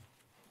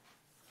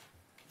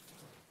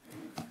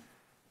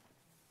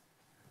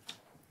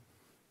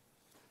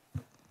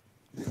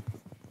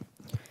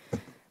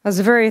 That was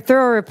a very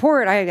thorough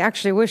report. I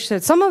actually wish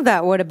that some of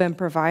that would have been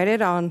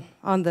provided on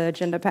the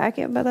agenda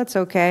packet, but that's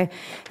okay.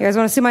 You guys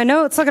want to see my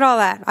notes? Look at all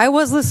that. I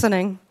was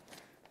listening.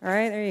 All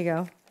right, there you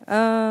go.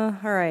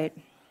 All right.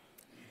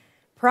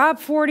 Prop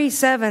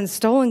 47,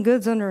 stolen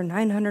goods under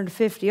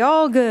 950.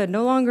 All good,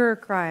 no longer a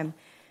crime.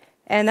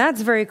 And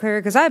that's very clear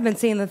because I've been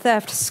seeing the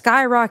theft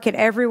skyrocket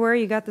everywhere.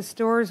 You got the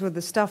stores with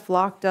the stuff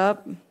locked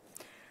up.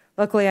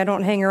 Luckily, I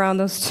don't hang around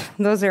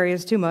those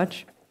areas too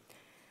much.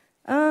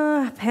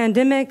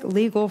 Pandemic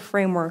legal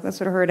framework. That's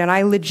what I heard. And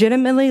I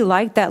legitimately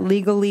like that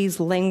legalese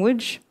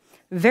language.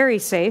 Very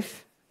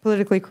safe,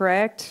 politically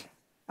correct,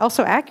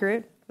 also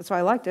accurate. That's why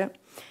I liked it.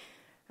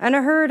 And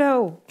I heard,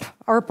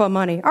 ARPA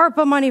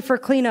money for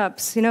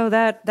cleanups. You know,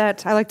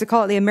 that I like to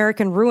call it the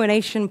American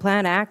Ruination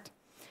Plan Act,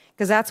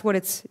 because that's what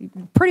it's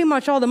pretty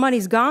much all the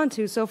money's gone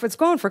to. So if it's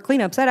going for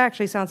cleanups, that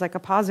actually sounds like a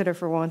positive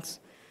for once.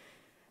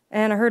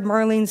 And I heard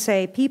Marlene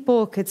say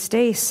people could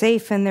stay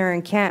safe in their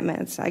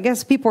encampments. I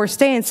guess people are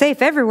staying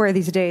safe everywhere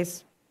these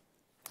days.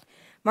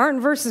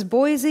 Martin versus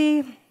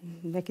Boise,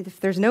 if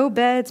there's no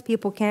beds,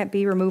 people can't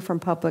be removed from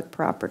public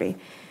property.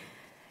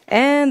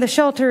 And the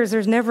shelters,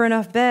 there's never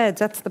enough beds.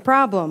 That's the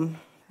problem.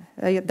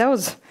 That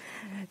was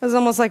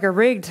almost like a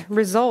rigged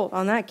result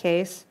on that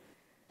case.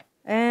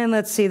 And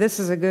let's see, this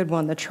is a good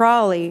one. The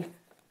trolley.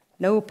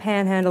 No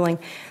panhandling.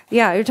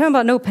 Yeah, you're talking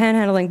about no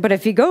panhandling, but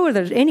if you go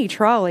to any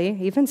trolley,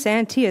 even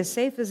Santee, as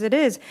safe as it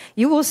is,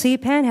 you will see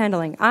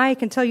panhandling. I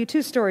can tell you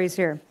two stories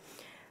here.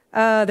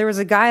 There was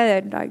a guy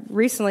that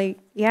recently,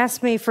 he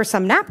asked me for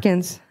some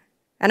napkins,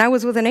 and I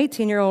was with an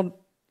 18-year-old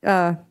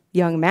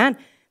young man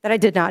that I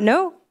did not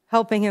know,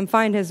 helping him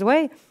find his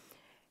way.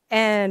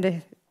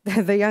 And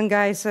the young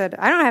guy said,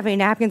 I don't have any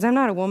napkins, I'm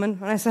not a woman.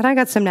 And I said, I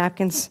got some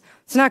napkins.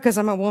 It's not because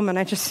I'm a woman,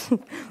 I just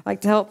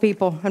like to help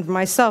people and for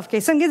myself in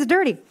case something gets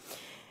dirty.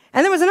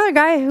 And there was another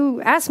guy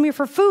who asked me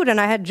for food, and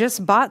I had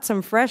just bought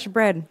some fresh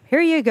bread. Here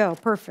you go,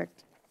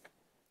 perfect.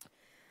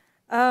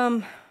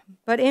 But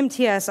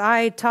MTS,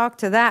 I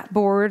talked to that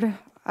board.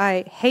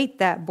 I hate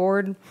that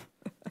board.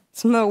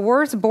 It's the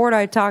worst board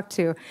I talked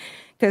to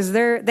because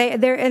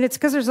and it's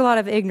because there's a lot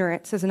of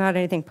ignorance. It's not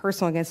anything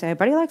personal against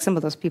anybody. I like some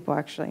of those people,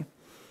 actually.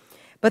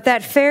 But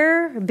that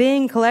fare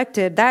being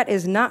collected, that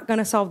is not going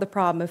to solve the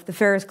problem if the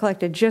fare is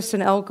collected just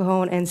in El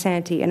Cajon and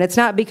Santee. And it's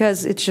not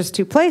because it's just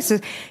two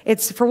places.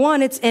 It's, for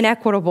one, it's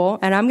inequitable,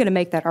 and I'm going to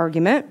make that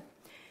argument.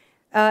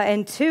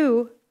 And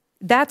two,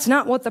 that's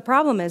not what the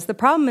problem is. The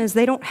problem is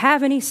they don't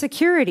have any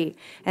security.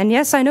 And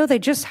yes, I know they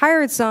just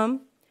hired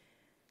some.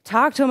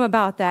 Talk to them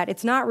about that.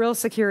 It's not real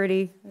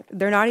security.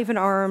 They're not even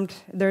armed.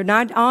 They're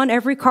not on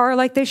every car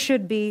like they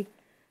should be.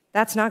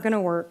 That's not going to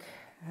work.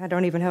 I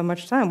don't even have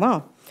much time.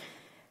 Wow.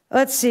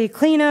 Let's see.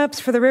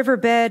 Cleanups for the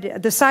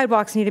riverbed. The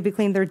sidewalks need to be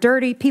cleaned. They're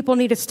dirty. People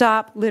need to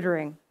stop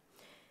littering.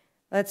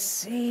 Let's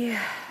see.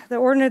 The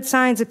ordinance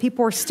signs that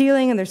people are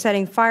stealing and they're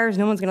setting fires.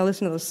 No one's going to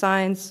listen to those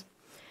signs.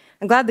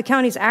 I'm glad the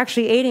county's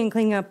actually aiding in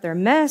cleaning up their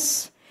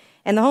mess.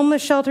 And the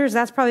homeless shelters,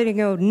 that's probably going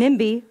to go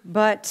NIMBY,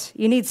 but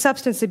you need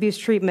substance abuse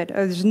treatment.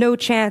 There's no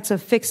chance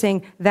of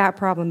fixing that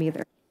problem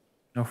either.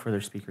 No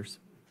further speakers.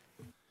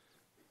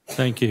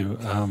 Thank you.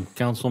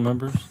 Council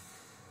members?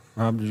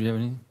 Rob, did you have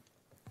anything?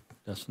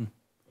 Dustin?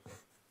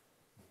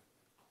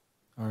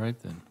 All right,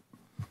 then.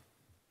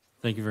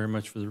 Thank you very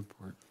much for the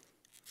report.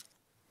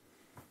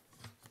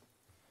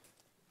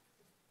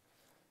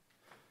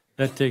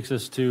 That takes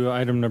us to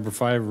item number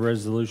 5,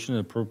 resolution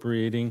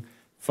appropriating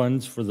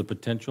funds for the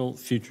potential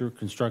future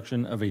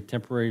construction of a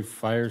temporary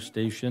fire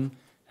station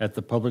at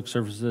the Public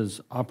Services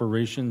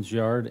Operations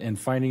Yard and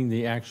finding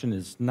the action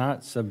is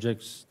not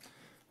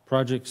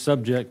project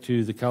subject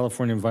to the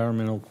California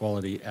Environmental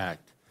Quality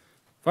Act.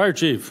 Fire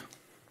Chief.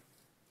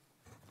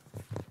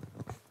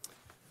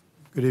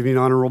 Good evening,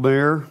 Honorable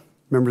Mayor,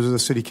 members of the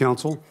City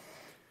Council.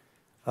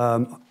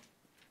 I'm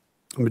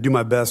going to do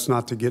my best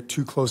not to get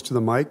too close to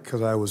the mic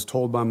because I was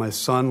told by my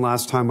son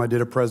last time I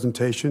did a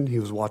presentation, he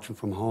was watching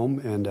from home,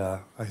 and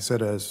I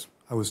said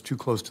I was too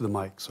close to the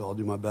mic, so I'll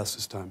do my best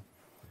this time.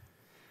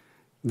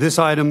 This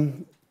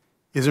item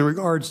is in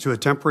regards to a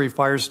temporary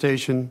fire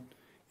station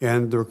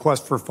and the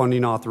request for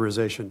funding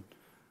authorization.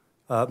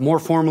 More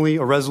formally,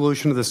 a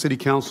resolution of the City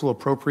Council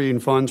appropriating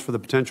funds for the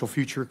potential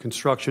future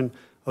construction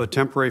of a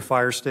temporary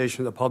fire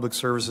station at the Public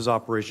Services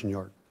Operation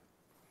Yard.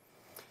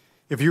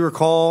 If you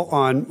recall,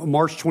 on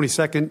March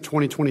 22nd,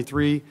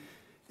 2023,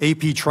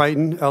 AP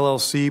Triton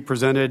LLC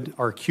presented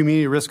our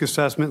community risk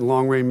assessment and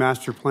long-range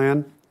master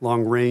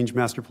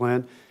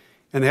plan,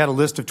 and they had a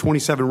list of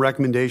 27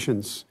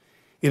 recommendations.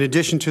 In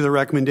addition to the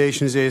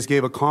recommendations, they just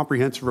gave a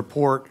comprehensive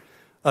report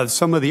of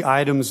some of the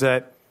items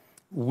that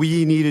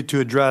we needed to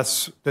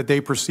address that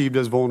they perceived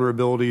as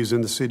vulnerabilities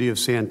in the city of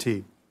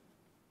Santee.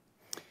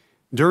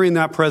 During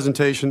that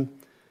presentation,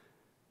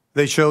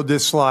 they showed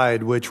this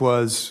slide, which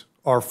was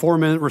our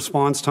 4-minute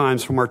response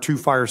times from our 2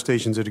 fire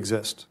stations that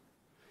exist.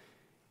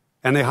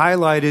 And they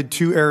highlighted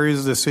 2 areas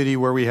of the city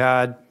where we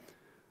had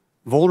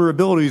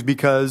vulnerabilities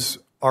because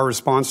our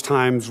response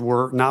times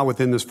were not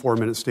within this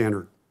 4-minute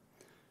standard: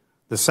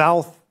 the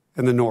south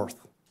and the north.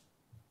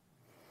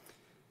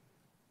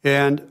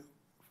 And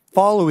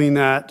following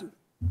that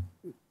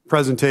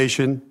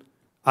presentation,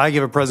 I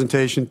gave a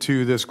presentation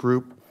to this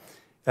group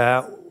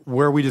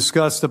where we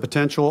discussed the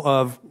potential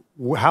of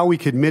how we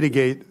could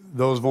mitigate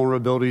those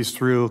vulnerabilities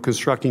through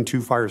constructing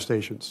 2 fire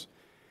stations.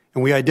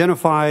 And we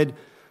identified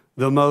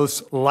the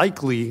most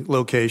likely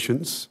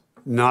locations,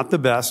 not the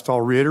best.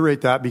 I'll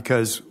reiterate that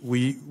because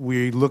we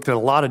looked at a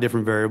lot of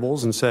different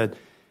variables and said,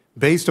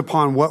 based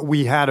upon what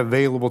we had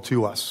available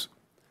to us,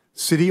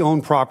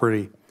 city-owned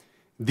property,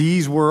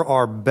 these were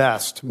our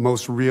best,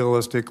 most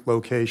realistic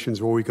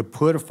locations where we could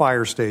put a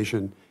fire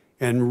station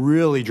and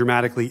really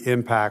dramatically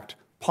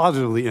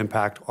positively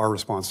impact our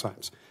response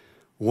times.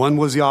 One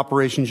was the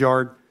operations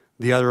yard.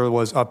 The other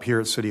was up here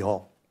at City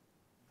Hall.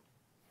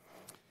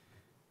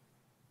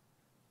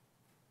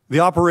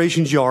 The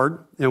operations yard,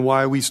 and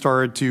why we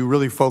started to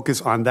really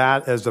focus on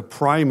that as the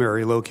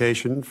primary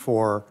location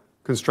for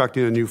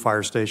constructing a new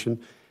fire station,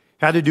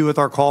 had to do with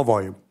our call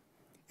volume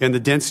and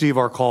the density of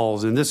our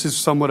calls. And this is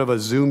somewhat of a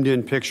zoomed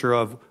in picture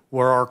of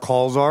where our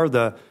calls are.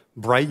 The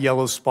bright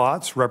yellow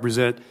spots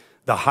represent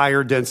the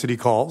higher density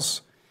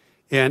calls.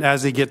 And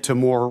as they get to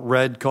more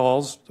red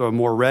calls, or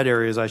more red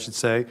areas, I should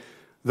say,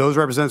 those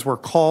represents where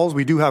calls,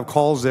 we do have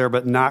calls there,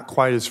 but not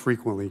quite as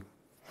frequently.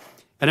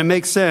 And it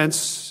makes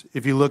sense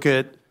if you look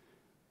at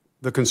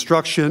the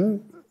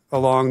construction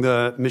along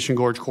the Mission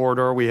Gorge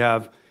corridor we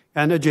have,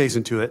 and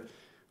adjacent to it,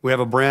 we have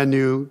a brand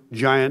new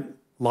giant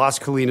Las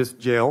Colinas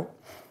jail.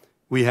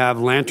 We have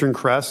Lantern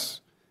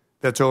Crest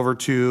that's over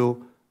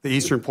to the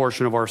eastern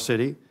portion of our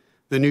city,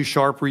 the new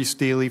Sharp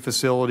Steely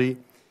facility,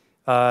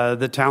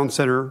 the town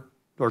center,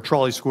 or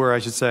Trolley Square, I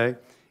should say,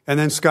 and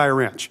then Sky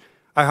Ranch.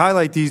 I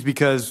highlight these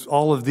because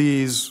all of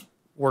these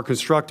were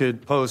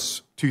constructed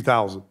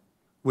post-2000,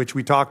 which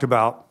we talked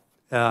about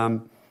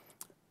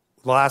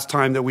last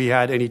time that we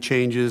had any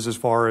changes as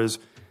far as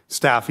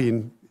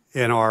staffing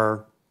in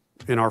our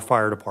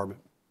fire department.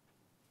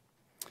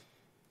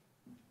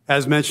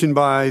 As mentioned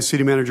by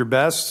City Manager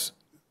Best,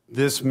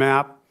 this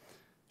map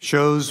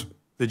shows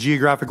the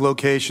geographic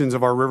locations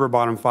of our river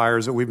bottom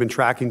fires that we've been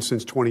tracking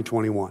since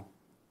 2021.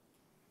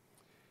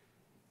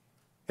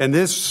 And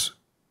this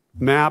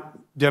map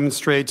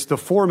demonstrates the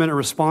 4-minute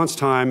response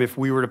time if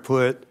we were to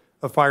put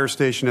a fire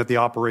station at the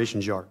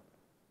operations yard.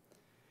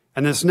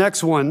 And this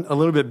next one, a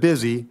little bit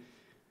busy,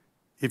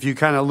 if you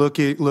kind of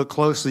look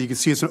closely, you can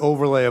see it's an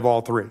overlay of all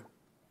three,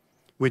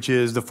 which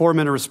is the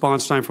 4-minute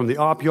response time from the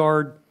op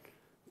yard,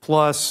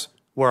 plus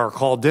where our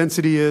call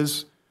density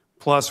is,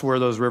 plus where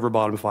those river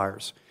bottom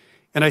fires.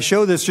 And I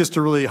show this just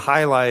to really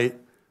highlight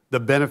the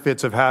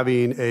benefits of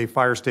having a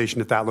fire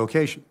station at that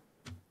location.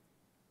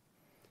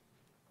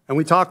 And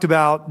we talked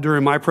about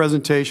during my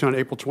presentation on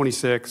April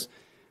 26th,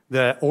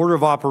 the order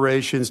of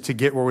operations to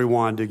get where we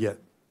wanted to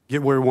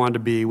get where we wanted to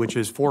be, which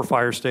is 4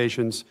 fire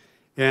stations,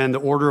 and the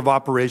order of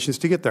operations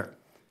to get there.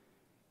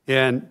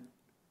 And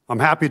I'm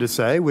happy to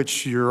say,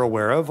 which you're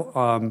aware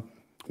of,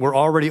 we're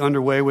already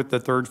underway with the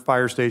 3rd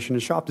fire station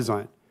and shop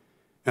design.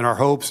 And our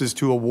hopes is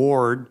to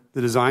award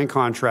the design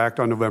contract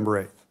on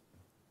November 8th.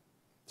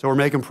 So we're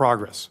making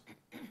progress.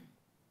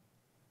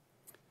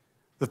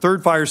 The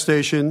 3rd fire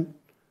station,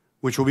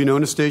 which will be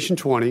known as Station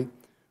 20,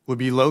 would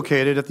be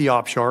located at the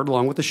ops yard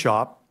along with the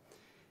shop.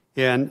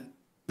 And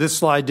this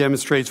slide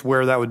demonstrates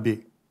where that would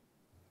be.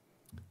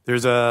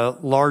 There's a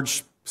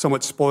large,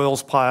 somewhat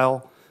spoils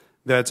pile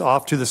that's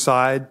off to the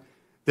side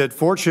that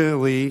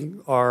fortunately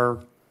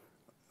our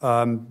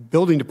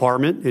building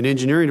department and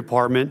engineering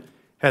department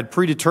had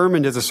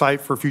predetermined as a site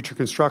for future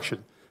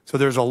construction. So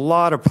there's a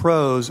lot of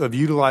pros of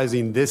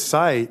utilizing this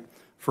site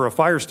for a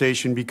fire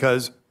station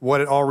because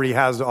what it already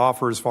has to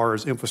offer as far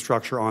as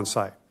infrastructure on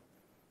site.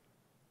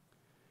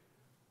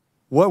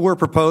 What we're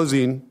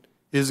proposing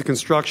is the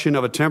construction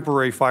of a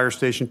temporary fire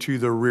station to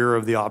the rear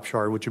of the ops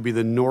yard, which would be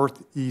the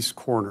northeast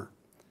corner.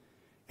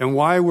 And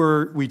why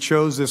we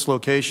chose this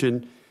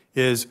location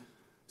is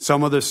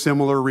some of the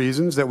similar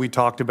reasons that we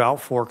talked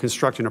about for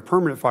constructing a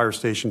permanent fire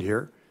station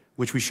here,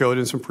 which we showed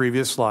in some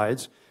previous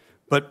slides.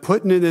 But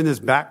putting it in this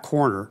back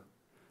corner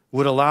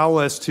would allow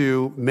us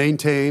to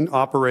maintain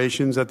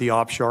operations at the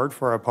ops yard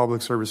for our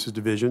public services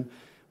division,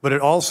 but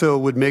it also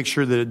would make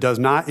sure that it does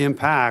not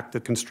impact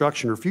the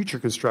construction or future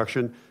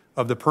construction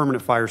of the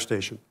permanent fire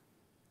station.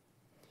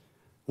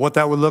 What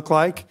that would look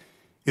like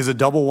is a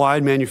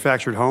double-wide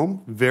manufactured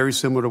home, very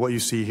similar to what you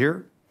see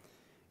here,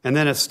 and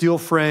then a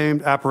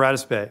steel-framed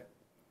apparatus bay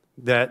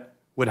that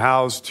would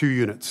house 2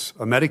 units,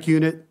 a medic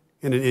unit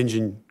and an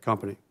engine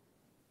company.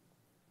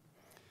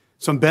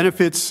 Some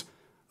benefits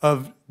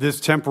of this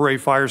temporary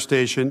fire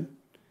station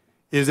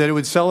is that it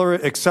would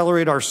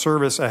accelerate our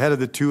service ahead of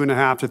the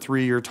 2.5 to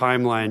 3 year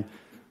timeline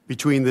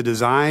between the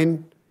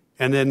design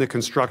and then the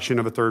construction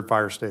of a 3rd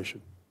fire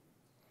station.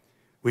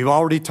 We've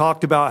already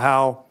talked about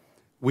how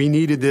we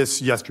needed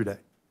this yesterday.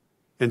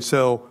 And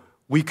so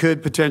we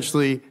could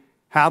potentially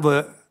have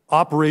an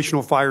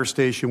operational fire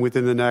station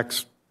within the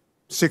next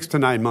 6 to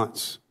 9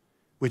 months,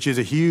 which is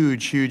a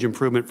huge, huge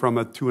improvement from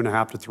a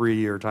 2.5 to 3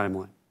 year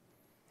timeline.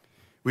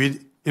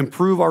 We'd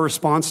improve our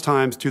response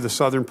times to the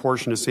southern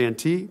portion of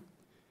Santee.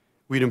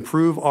 We'd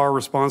improve our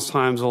response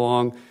times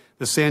along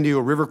the San Diego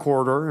River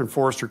Corridor and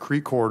Forester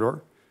Creek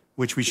Corridor,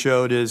 which we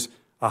showed is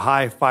a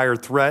high fire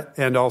threat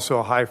and also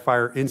a high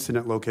fire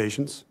incident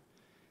locations.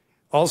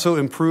 Also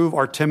improve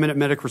our 10-minute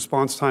medic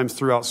response times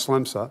throughout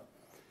SLEMSA.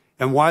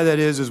 And why that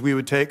is we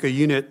would take a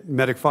unit,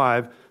 Medic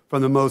 5,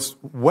 from the most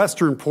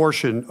western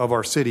portion of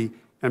our city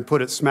and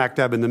put it smack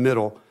dab in the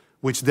middle,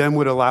 which then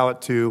would allow it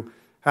to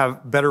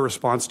have better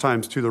response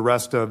times to the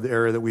rest of the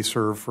area that we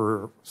serve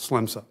for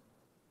SLEMSA.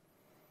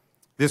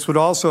 This would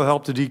also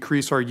help to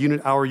decrease our unit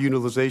hour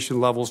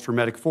utilization levels for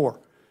Medic 4,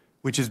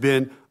 which has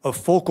been a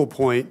focal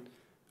point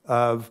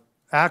of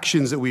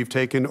actions that we've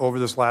taken over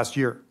this last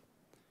year.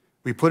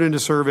 We put into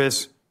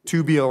service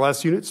 2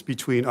 BLS units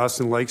between us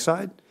and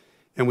Lakeside,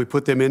 and we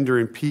put them in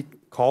during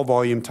peak call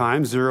volume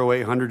times,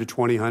 0800 to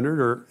 2000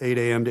 or 8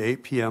 a.m. to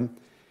 8 p.m.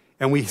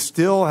 And we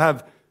still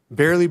have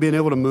barely been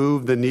able to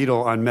move the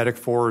needle on Medic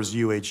 4's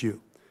UHU.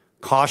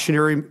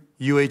 Cautionary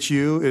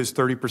UHU is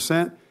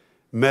 30%.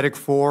 Medic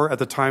 4 at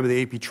the time of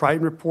the AP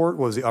Triton report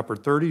was the upper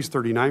 30s,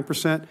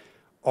 39%.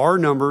 Our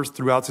numbers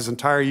throughout this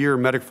entire year,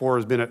 Medic 4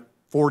 has been at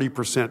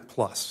 40%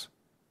 plus.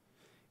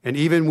 And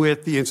even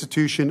with the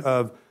institution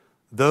of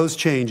those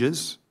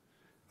changes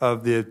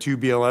of the 2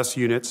 BLS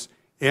units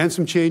and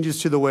some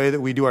changes to the way that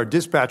we do our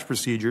dispatch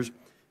procedures,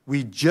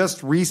 we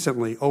just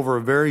recently, over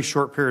a very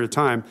short period of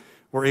time,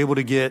 were able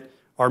to get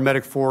our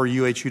Medic 4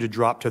 UHU to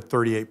drop to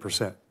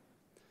 38%.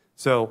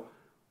 So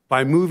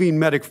by moving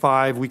Medic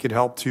 5, we could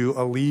help to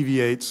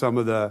alleviate some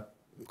of the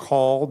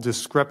call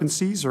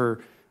discrepancies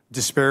or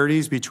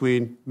disparities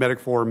between Medic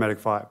 4 and Medic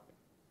 5.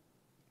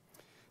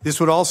 This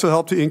would also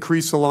help to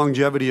increase the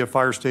longevity of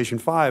Fire Station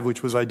 5,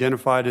 which was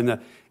identified in the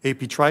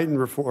AP Triton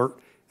report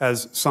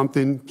as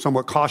something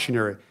somewhat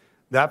cautionary.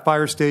 That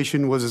fire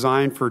station was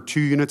designed for 2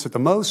 units at the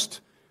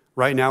most.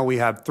 Right now we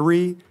have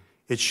 3.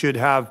 It should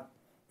have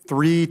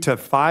 3 to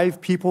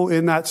 5 people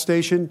in that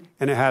station,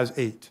 and it has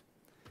 8.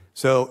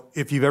 So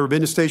if you've ever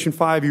been to Station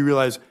 5, you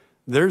realize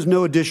there's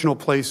no additional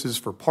places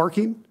for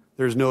parking.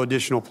 There's no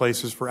additional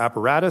places for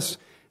apparatus.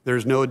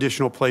 There's no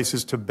additional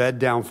places to bed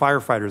down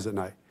firefighters at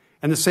night.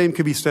 And the same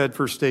could be said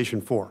for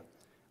Station 4.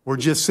 We're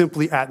just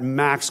simply at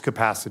max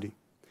capacity.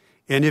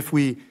 And if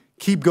we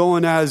keep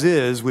going as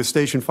is with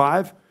Station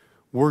 5,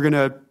 we're going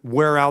to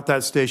wear out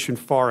that station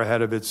far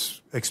ahead of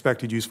its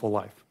expected useful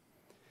life.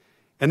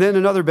 And then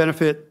another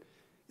benefit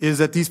is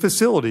that these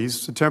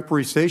facilities, the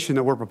temporary station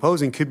that we're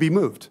proposing, could be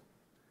moved.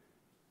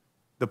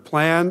 The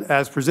plan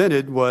as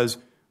presented was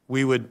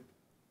we would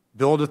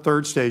build a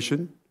third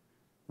station,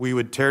 we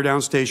would tear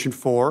down Station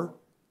 4,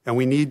 and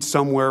we need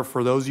somewhere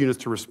for those units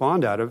to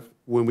respond out of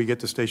when we get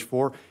to Station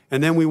 4,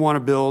 and then we want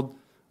to build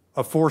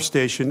a fourth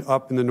station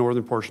up in the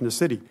northern portion of the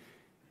city.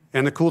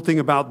 And the cool thing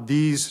about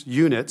these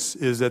units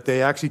is that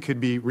they actually could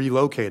be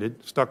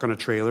relocated, stuck on a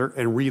trailer,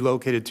 and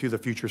relocated to the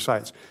future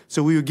sites.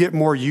 So we would get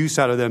more use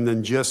out of them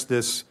than just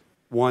this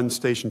one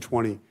Station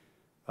 20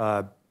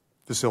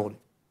 facility.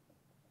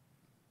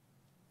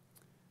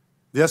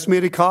 The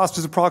estimated cost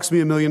is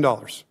approximately $1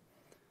 million.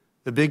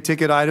 The big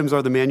ticket items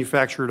are the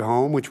manufactured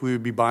home, which we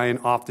would be buying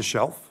off the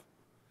shelf.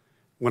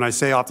 When I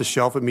say off the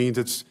shelf, it means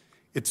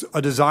it's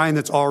a design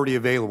that's already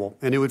available,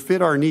 and it would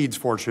fit our needs,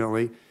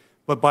 fortunately.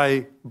 But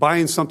by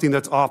buying something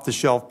that's off the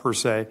shelf per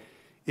se,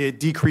 it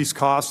decreases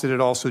costs and it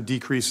also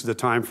decreases the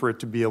time for it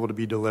to be able to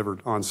be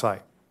delivered on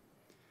site.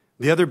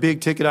 The other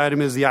big ticket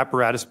item is the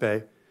apparatus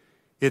bay.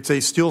 It's a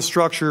steel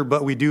structure,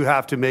 but we do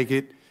have to make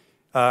it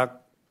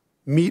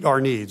meet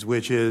our needs,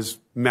 which is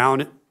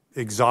mount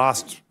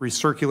exhaust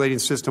recirculating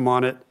system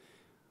on it,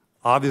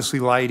 obviously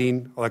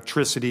lighting,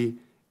 electricity,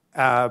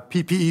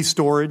 PPE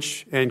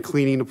storage and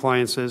cleaning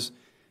appliances.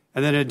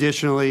 And then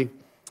additionally,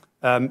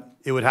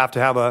 it would have to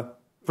have a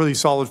really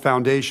solid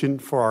foundation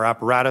for our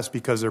apparatus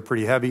because they're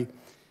pretty heavy,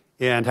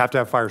 and have to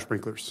have fire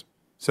sprinklers.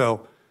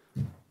 So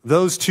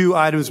those two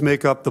items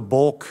make up the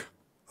bulk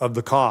of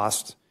the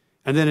cost.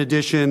 And then in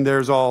addition,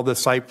 there's all the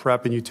site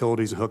prep and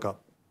utilities and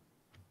hookup.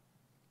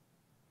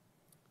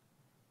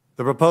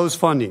 The proposed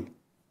funding.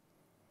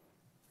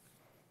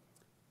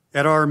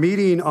 At our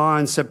meeting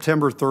on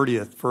September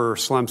 30th for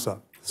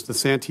SLEMSA, it's the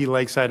Santee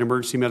Lakeside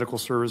Emergency Medical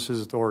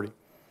Services Authority,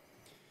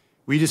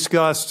 we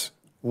discussed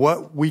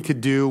what we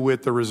could do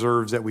with the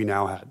reserves that we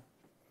now had.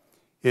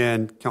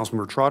 And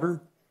Councilmember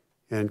Trotter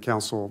and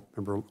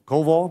Councilmember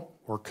Koval,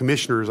 or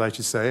commissioners, I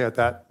should say, at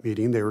that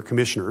meeting, they were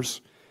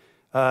commissioners,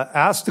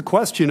 asked the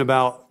question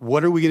about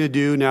what are we going to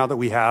do now that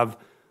we have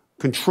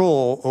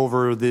control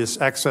over this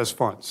excess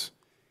funds.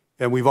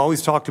 And we've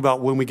always talked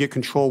about when we get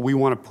control, we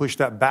want to push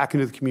that back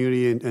into the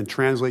community and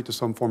translate to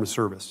some form of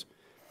service.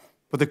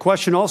 But the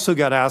question also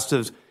got asked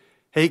is,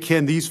 hey,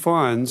 can these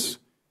funds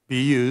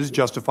be used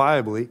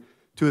justifiably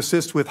to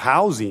assist with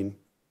housing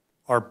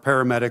our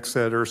paramedics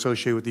that are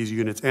associated with these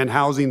units and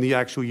housing the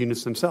actual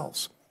units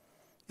themselves?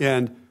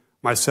 And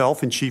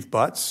myself and Chief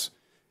Butts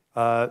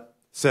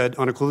said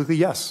unequivocally,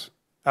 yes,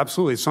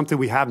 absolutely. It's something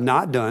we have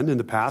not done in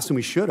the past and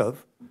we should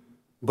have,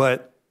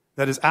 but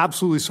that is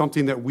absolutely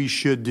something that we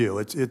should do.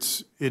 It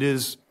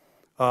is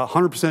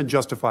 100%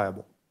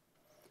 justifiable.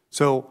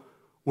 So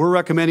we're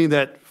recommending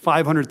that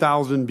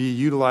 $500,000 be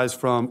utilized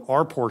from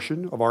our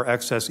portion of our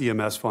excess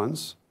EMS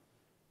funds.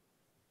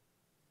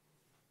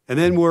 And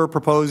then we're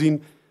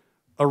proposing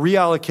a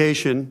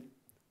reallocation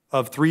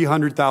of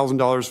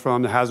 $300,000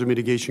 from the Hazard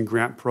Mitigation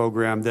Grant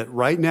Program that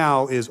right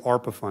now is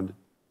ARPA funded.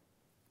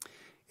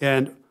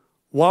 And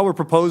while we're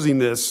proposing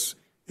this,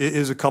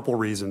 is a couple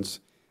reasons.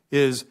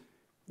 Is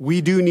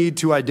we do need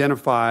to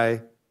identify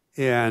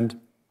and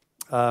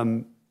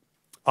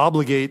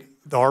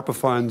obligate the ARPA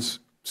funds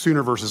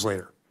sooner versus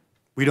later.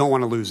 We don't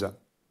want to lose them.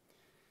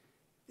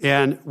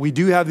 And we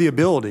do have the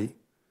ability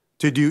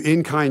to do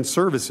in-kind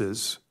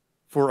services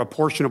for a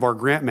portion of our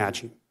grant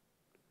matching.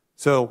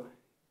 So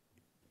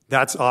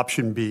that's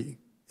option B.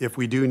 If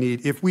we do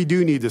need this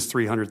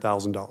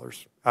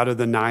 $300,000 out of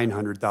the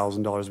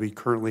 $900,000 we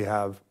currently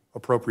have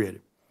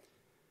appropriated.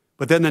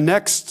 But then the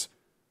next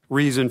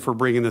reason for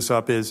bringing this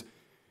up is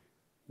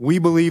we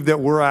believe that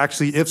we're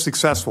actually, if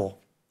successful,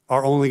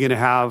 are only going to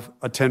have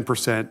a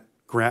 10%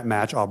 grant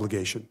match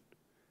obligation.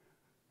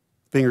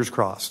 Fingers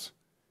crossed.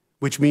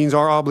 Which means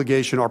our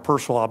obligation, our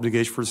personal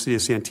obligation for the city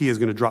of Santee is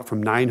going to drop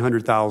from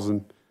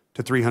 $900,000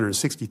 to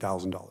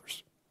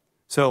 $360,000.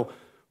 So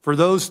for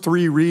those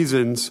three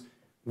reasons,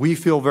 we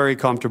feel very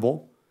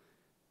comfortable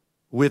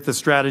with the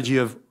strategy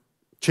of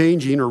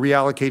changing or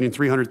reallocating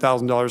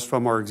 $300,000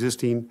 from our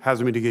existing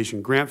hazard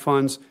mitigation grant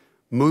funds,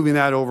 moving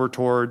that over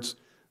towards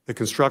the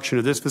construction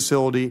of this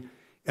facility,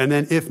 and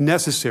then if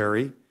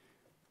necessary,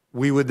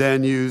 we would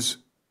then use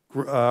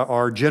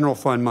our general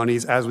fund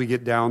monies as we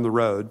get down the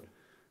road,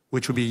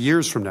 which would be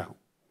years from now.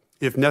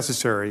 If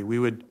necessary, we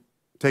would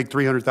take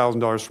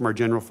 $300,000 from our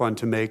general fund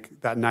to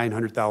make that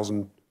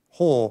 $900,000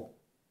 whole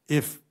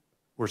if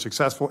we're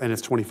successful, and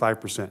it's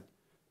 25%.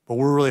 But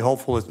we're really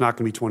hopeful it's not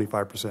going to be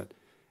 25%.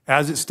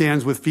 As it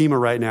stands with FEMA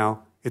right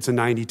now, it's a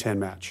 90-10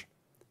 match,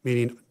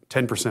 meaning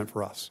 10%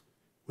 for us,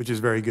 which is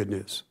very good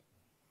news.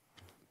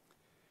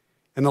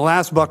 And the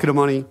last bucket of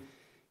money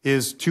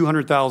is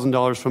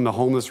 $200,000 from the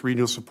Homeless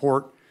Regional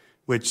Support,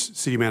 which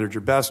City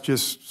Manager Best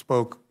just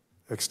spoke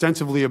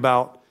extensively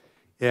about.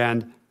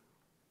 And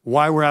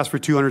why we're asked for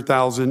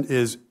 $200,000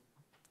 is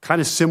kind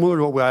of similar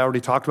to what I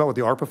already talked about with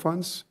the ARPA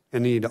funds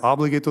and the need to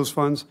obligate those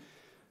funds.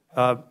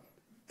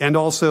 And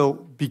also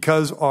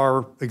because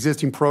our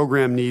existing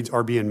program needs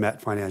are being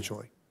met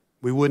financially.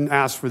 We wouldn't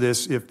ask for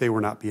this if they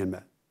were not being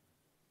met.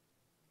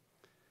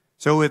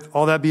 So with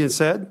all that being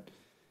said,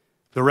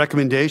 the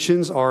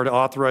recommendations are to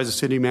authorize the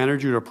city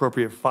manager to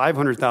appropriate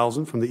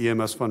 $500,000 from the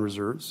EMS fund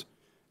reserves,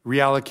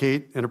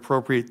 reallocate and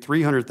appropriate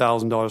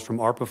 $300,000 from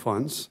ARPA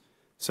funds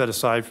set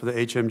aside for the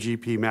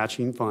HMGP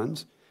matching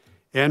funds,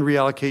 and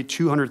reallocate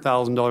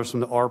 $200,000 from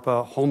the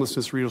ARPA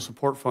homelessness regional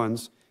support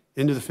funds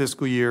into the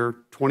fiscal year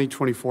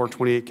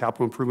 2024-28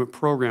 capital improvement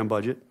program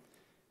budget.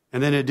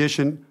 And then in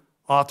addition,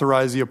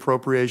 authorize the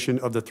appropriation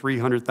of the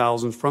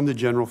 $300,000 from the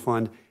general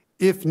fund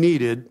if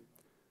needed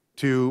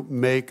to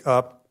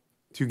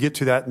get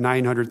to that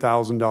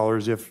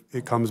 $900,000 if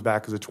it comes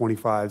back as a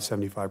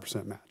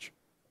 75% match.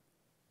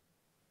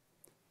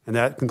 And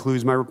that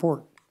concludes my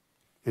report.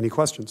 Any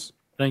questions?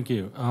 Thank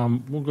you.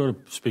 We'll go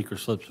to speaker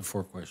slips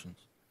before questions.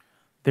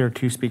 There are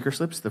 2 speaker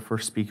slips. The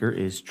first speaker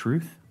is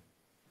Truth.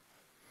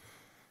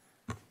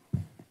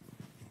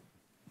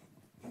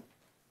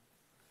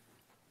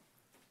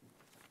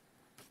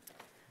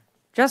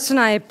 Justin,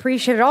 I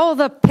appreciated all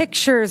the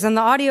pictures, and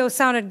the audio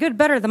sounded good,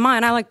 better than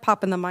mine. I like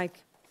popping the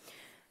mic.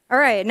 All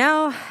right,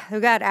 now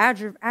we've got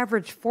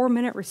average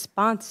 4-minute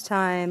response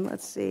time.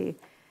 Let's see.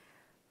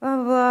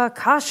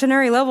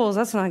 Cautionary levels,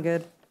 that's not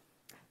good.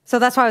 So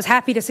that's why I was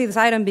happy to see this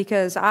item,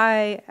 because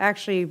I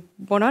actually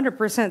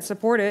 100%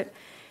 support it.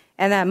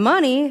 And that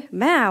money,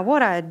 man,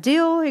 what a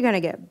deal. You're going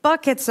to get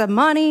buckets of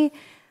money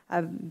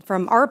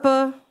from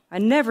ARPA. I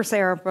never say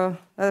ARPA,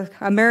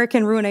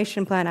 American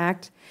Ruination Plan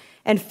Act.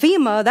 And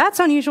FEMA, that's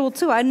unusual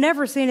too. I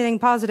never see anything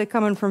positive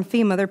coming from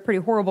FEMA. They're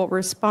pretty horrible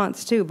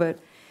response too. But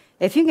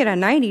if you can get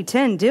a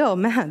 90-10 deal,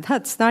 man,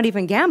 that's not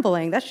even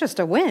gambling. That's just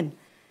a win.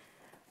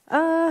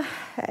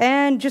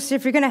 And just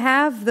if you're going to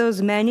have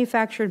those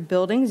manufactured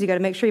buildings, you got to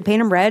make sure you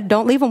paint them red.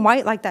 Don't leave them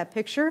white like that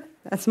picture.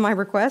 That's my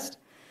request.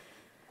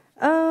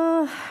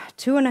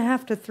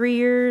 2.5 to 3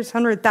 years,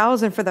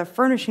 $100,000 for the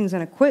furnishings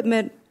and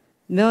equipment,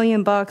 $1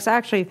 million.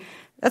 Actually,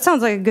 that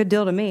sounds like a good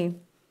deal to me.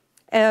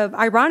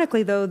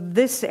 Ironically, though,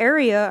 this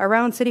area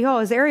around City Hall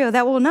is the area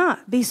that will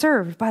not be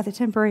served by the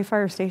temporary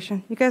fire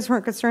station. You guys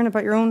weren't concerned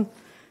about your own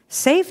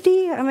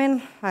safety? I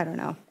mean, I don't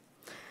know.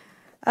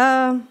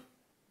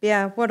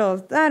 Yeah, what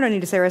else? I don't need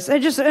to say the rest.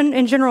 Just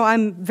in general,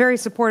 I'm very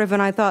supportive,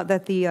 and I thought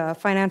that the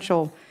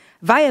financial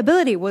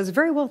viability was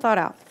very well thought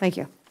out. Thank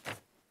you.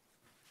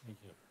 Thank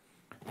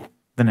you.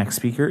 The next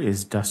speaker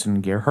is Dustin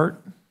Gerhardt.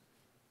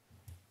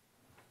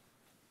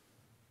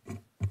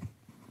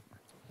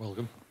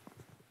 Welcome.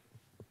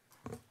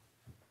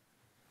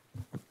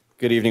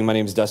 Good evening. My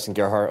name is Dustin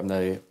Gerhardt. I'm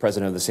the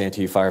president of the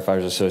Santee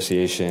Firefighters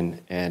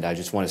Association, and I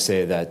just want to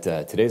say that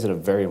today is a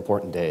very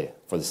important day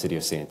for the city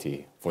of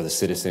Santee, for the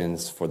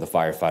citizens, for the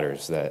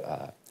firefighters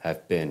that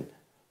have been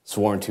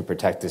sworn to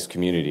protect this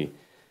community.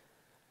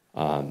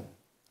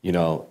 You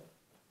know,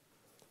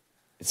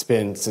 it's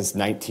been since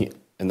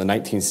in the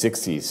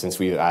 1960s since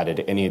we've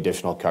added any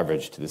additional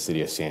coverage to the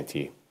city of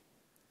Santee,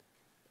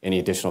 any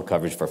additional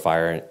coverage for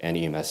fire and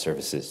EMS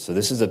services. So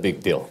this is a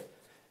big deal.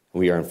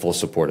 We are in full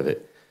support of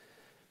it.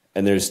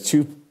 And there's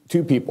two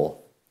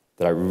people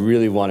that I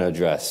really want to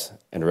address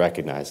and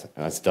recognize, and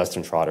that's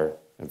Dustin Trotter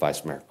and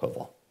Vice Mayor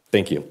Koval.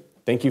 Thank you.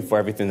 Thank you for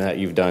everything that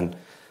you've done.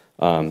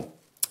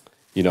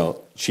 You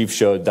know, Chief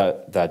showed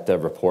that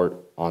report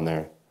on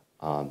there.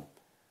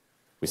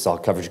 We saw a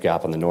coverage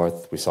gap on the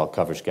north. We saw a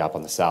coverage gap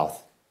on the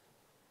south.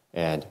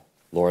 And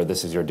Laura,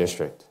 this is your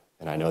district,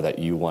 and I know that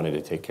you wanted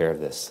to take care of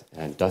this.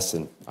 And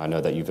Dustin, I know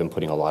that you've been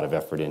putting a lot of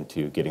effort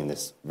into getting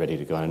this ready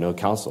to go, and I know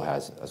council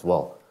has as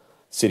well.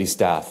 City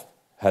staff,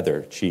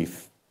 Heather,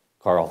 Chief,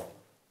 Carl,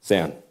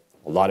 Sam,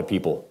 a lot of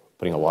people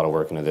putting a lot of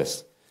work into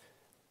this.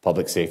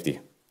 Public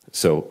safety.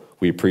 So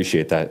we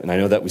appreciate that. And I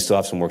know that we still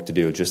have some work to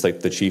do, just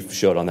like the chief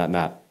showed on that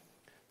map.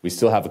 We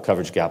still have a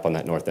coverage gap on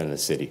that north end of the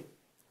city.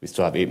 We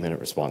still have 8-minute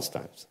response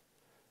times.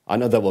 I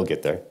know that we'll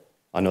get there.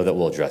 I know that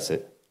we'll address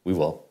it. We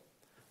will.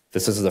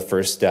 This is the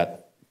first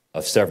step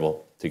of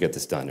several to get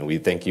this done. And we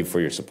thank you for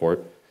your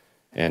support.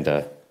 And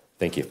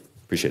thank you.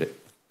 Appreciate it.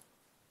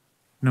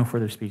 No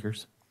further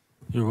speakers.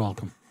 You're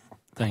welcome.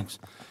 Thanks.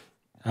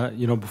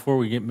 You know, before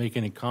we make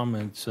any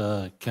comments,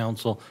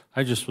 Council,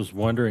 I just was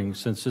wondering,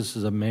 since this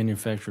is a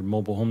manufactured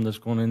mobile home that's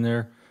going in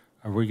there,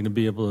 are we going to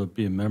be able to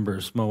be a member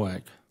of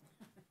SMOAC?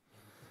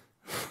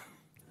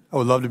 I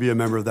would love to be a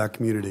member of that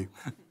community,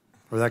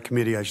 or that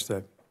committee, I should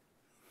say.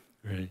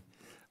 Great.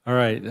 All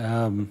right.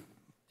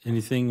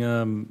 Anything,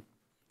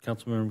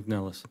 Councilmember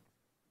McNellis?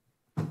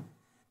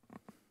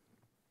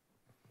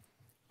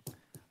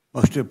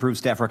 Motion to approve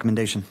staff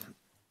recommendation.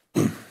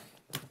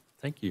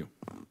 Thank you.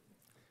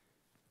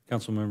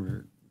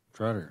 Councilmember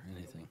Trotter,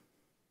 anything?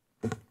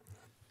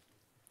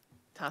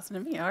 Tossing to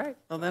me. All right.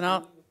 Well, then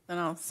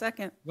I'll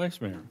second.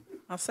 Vice Mayor.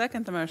 I'll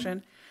second the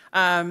motion.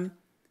 I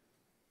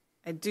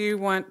do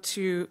want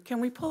to. Can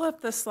we pull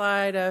up the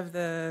slide of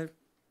the,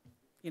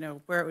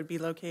 where it would be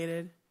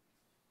located?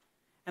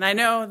 And I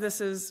know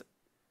this is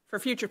for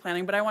future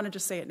planning, but I want to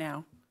just say it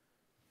now.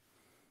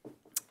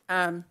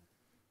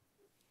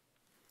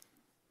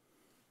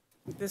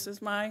 This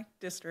is my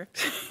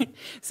district,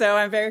 so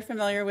I'm very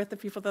familiar with the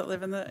people that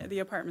live in the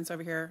apartments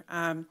over here,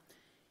 and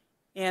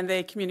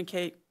they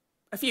communicate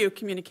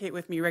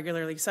with me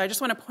regularly. So I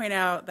just want to point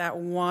out that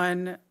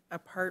one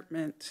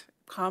apartment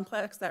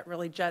complex that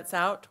really jets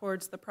out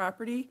towards the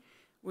property.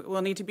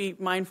 We'll need to be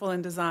mindful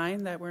in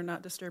design that we're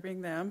not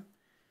disturbing them.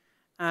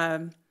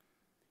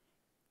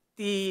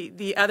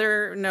 The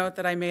other note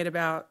that I made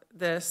about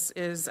this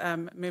is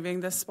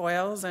moving the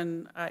spoils,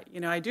 and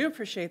I do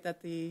appreciate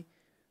that the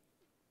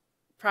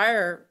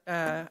prior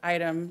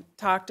item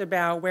talked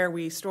about where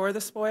we store the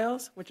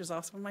spoils, which is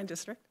also in my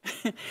district.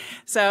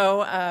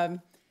 So,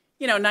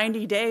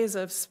 90 days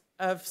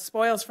of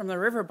spoils from the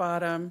river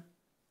bottom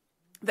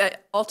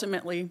that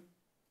ultimately,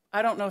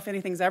 I don't know if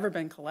anything's ever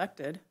been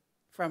collected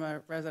from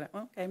a resident.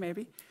 Well, okay,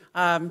 maybe.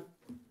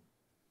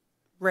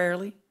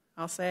 Rarely,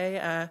 I'll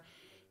say.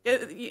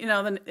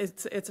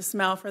 It's a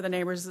smell for the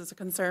neighbors. It's a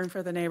concern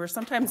for the neighbors.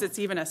 Sometimes it's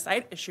even a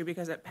site issue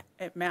because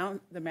the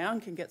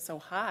mound can get so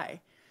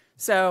high.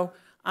 So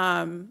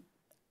I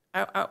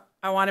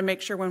want to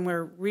make sure when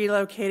we're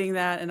relocating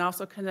that and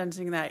also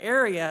condensing that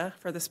area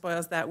for the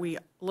spoils that we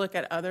look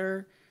at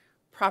other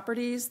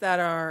properties that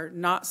are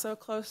not so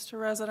close to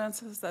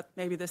residences that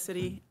maybe the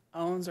city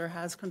owns or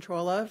has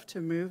control of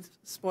to move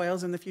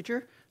spoils in the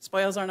future.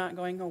 Spoils are not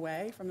going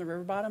away from the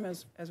river bottom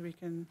as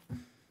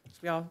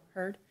we all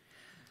heard.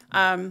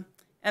 And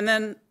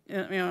then,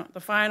 the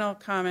final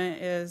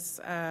comment is,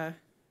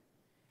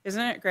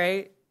 isn't it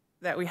great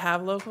that we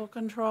have local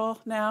control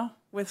now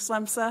with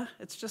SLEMSA?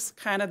 It's just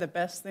kind of the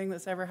best thing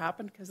that's ever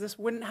happened because this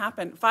wouldn't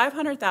happen.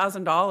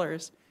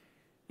 $500,000,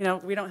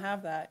 we don't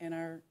have that in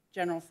our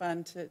general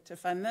fund to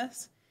fund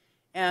this.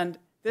 And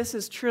this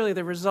is truly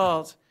the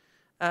result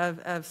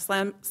of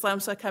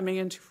SLEMSA coming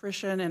into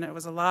fruition, and it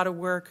was a lot of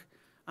work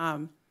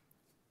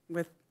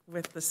with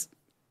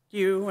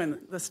you and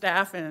the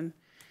staff, and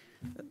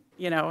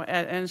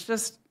it's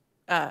just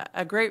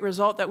a great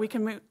result that we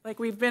can move. Like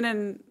we've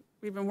been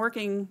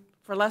working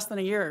for less than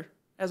a year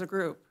as a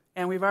group,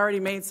 and we've already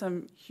made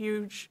some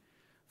huge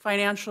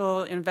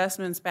financial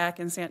investments back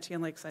in Santee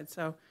and Lakeside.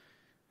 So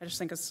I just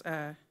think it's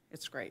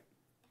great.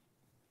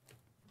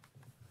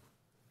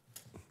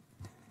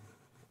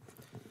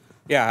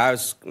 Yeah, I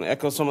was going to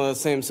echo some of the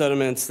same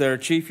sentiments there.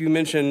 Chief, you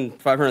mentioned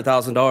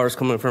 $500,000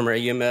 coming from our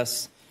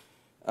EMS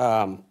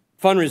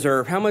fund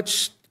reserve. How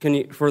much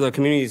for the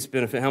community's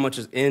benefit, how much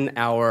is in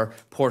our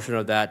portion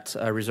of that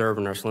reserve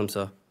in our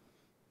SLEMSA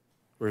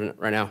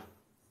right now?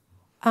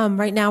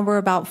 Right now, we're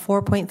about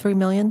 $4.3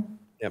 million.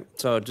 Yep.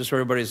 So just for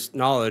everybody's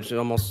knowledge,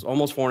 almost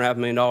 $4.5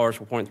 million,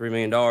 $4.3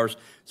 million.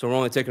 So we're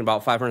only taking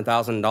about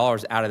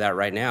 $500,000 out of that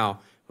right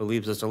now. It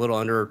leaves us a little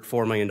under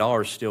 $4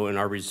 million still in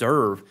our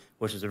reserve,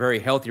 which is a very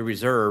healthy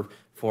reserve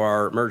for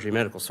our emergency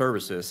medical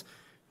services.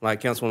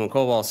 Like Councilwoman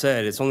Koval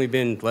said, it's only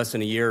been less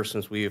than a year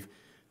since we've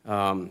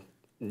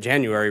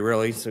January,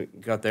 really, so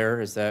got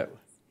there. Is that,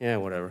 yeah,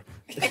 whatever.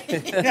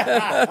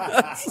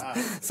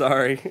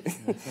 Sorry.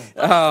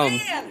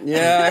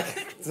 Yeah,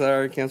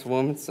 sorry,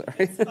 Councilwoman,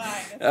 sorry.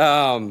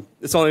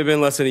 It's only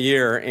been less than a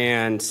year,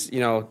 and,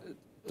 something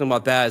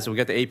about that is we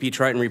got the AP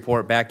Triton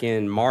report back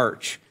in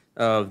March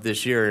of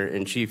this year,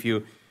 and Chief,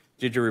 you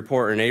did your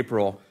report in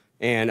April,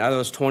 and out of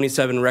those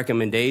 27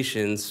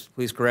 recommendations,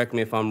 please correct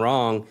me if I'm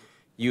wrong,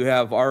 you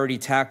have already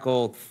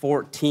tackled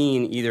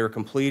 14 either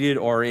completed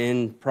or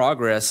in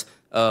progress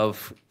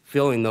of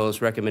filling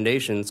those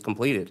recommendations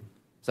completed.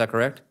 Is that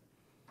correct?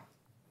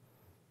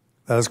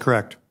 That is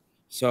correct.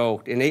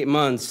 So in 8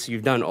 months,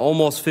 you've done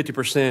almost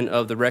 50%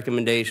 of the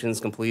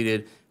recommendations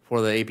completed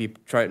for the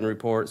AP Triton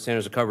report,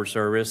 Standards of Coverage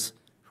Service,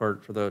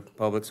 for the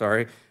public,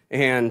 sorry,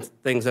 and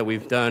things that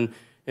we've done.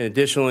 And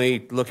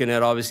additionally, looking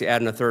at obviously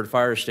adding a third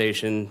fire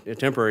station, a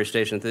temporary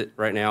station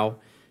right now,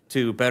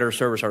 to better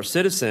service our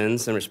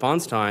citizens and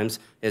response times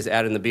is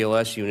adding the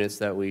BLS units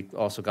that we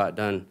also got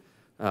done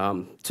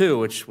too,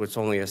 which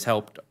only has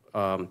helped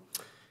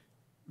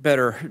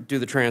better do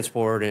the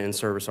transport and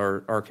service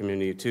our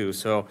community too.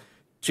 So,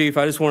 Chief,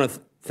 I just want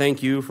to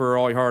thank you for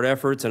all your hard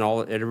efforts and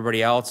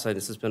everybody else.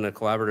 This has been a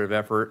collaborative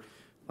effort.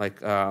 Like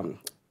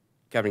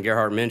Captain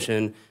Gerhardt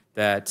mentioned,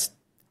 that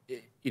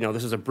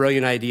this is a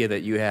brilliant idea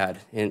that you had,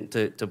 and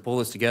to pull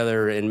this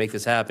together and make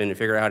this happen and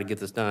figure out how to get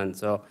this done.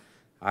 So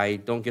I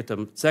don't get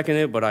to second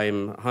it, but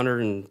I'm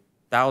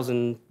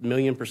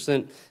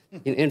 100,000,000,000%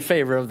 in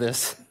favor of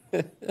this.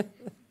 This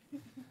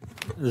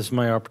is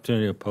my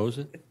opportunity to oppose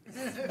it.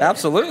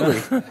 Absolutely.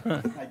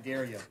 I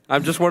dare you. I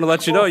just want to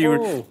let you know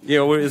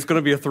it's going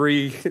to be a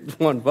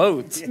 3-1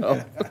 vote.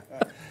 So.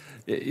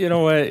 You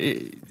know what?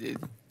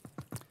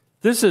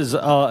 This is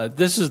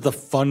the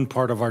fun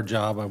part of our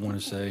job, I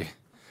want to say.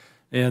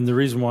 And the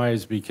reason why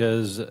is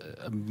because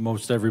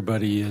most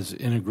everybody is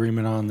in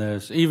agreement on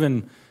this,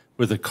 even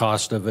with the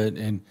cost of it.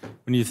 And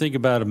when you think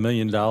about $1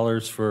 million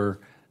for,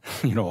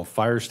 a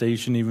fire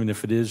station, even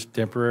if it is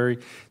temporary,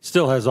 it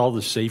still has all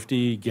the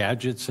safety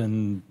gadgets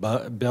and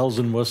bells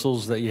and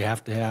whistles that you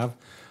have to have.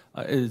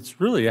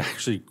 It's really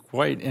actually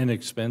quite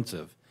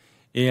inexpensive.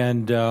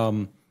 And,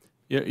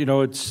 You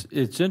know, it's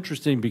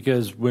interesting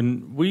because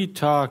when we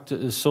talked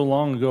so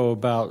long ago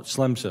about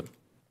SLMSIP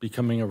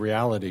becoming a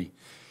reality,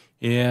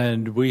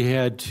 and we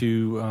had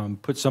to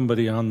put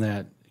somebody on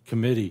that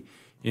committee,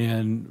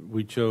 and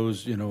we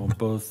chose, you know,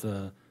 both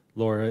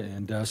Laura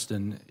and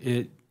Dustin.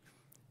 You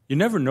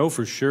never know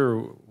for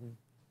sure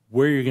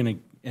where you're going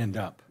to end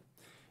up.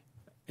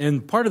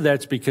 And part of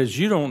that's because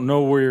you don't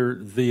know where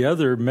the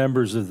other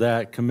members of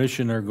that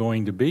commission are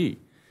going to be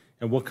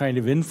and what kind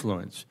of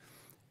influence.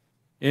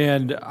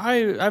 And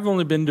I've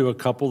only been to a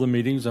couple of the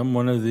meetings. I'm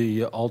one of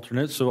the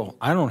alternates, so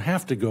I don't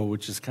have to go,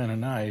 which is kind of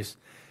nice.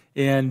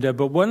 And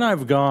but when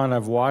I've gone,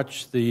 I've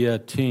watched the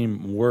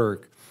team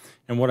work.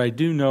 And what I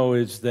do know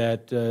is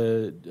that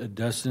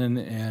Dustin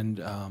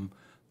and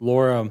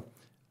Laura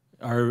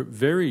are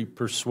very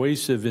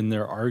persuasive in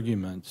their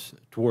arguments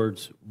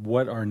towards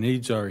what our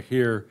needs are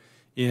here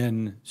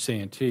in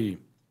Santee.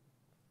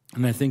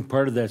 And I think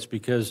part of that's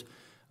because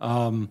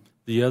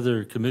the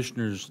other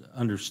commissioners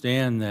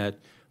understand that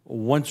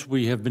once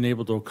we have been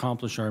able to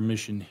accomplish our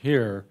mission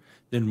here,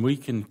 then we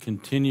can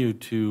continue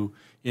to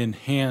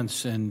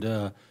enhance and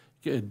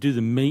do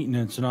the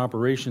maintenance and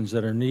operations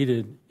that are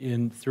needed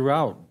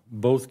throughout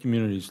both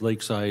communities,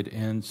 Lakeside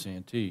and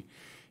Santee.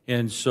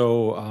 And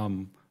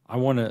so I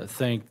want to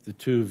thank the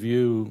two of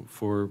you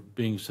for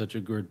being such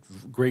a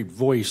great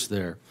voice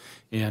there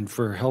and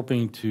for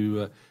helping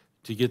to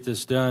get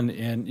this done.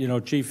 And, you know,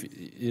 Chief,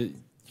 you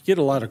get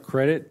a lot of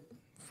credit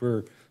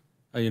for,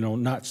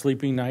 not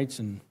sleeping nights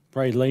and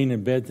probably laying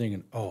in bed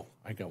thinking, oh,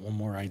 I got one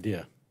more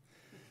idea.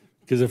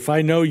 Because if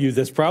I know you,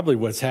 that's probably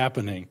what's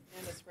happening.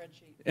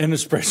 And a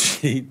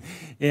spreadsheet.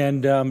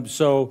 And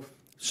so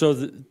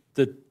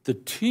the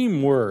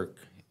teamwork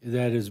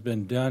that has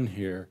been done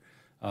here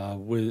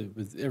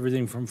with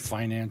everything from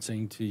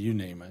financing to you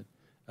name it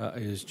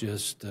is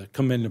just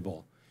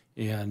commendable.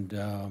 And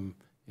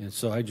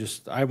so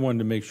I wanted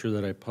to make sure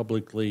that I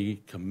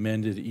publicly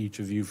commended each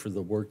of you for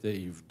the work that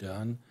you've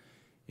done.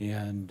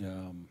 And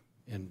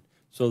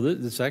so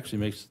this actually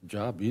makes the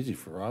job easy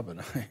for Rob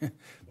and I.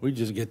 We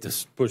just get to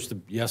push the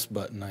yes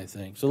button, I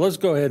think. So let's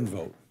go ahead and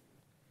vote.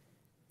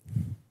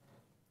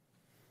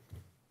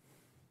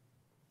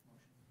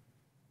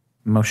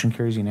 Motion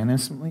carries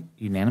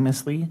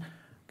unanimously.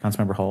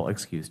 Councilmember Hull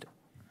excused.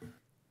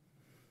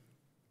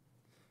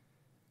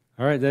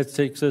 All right, that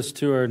takes us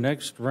to our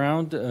next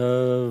round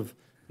of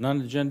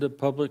non-agenda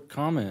public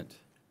comment.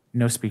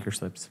 No speaker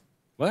slips.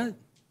 What?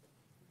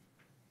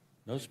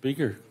 No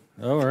speaker.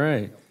 All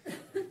right.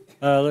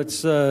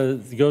 Let's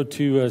go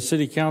to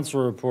city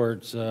council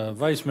reports.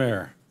 Vice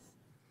Mayor.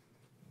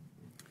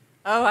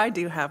 Oh, I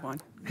do have one.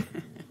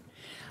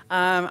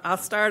 I'll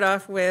start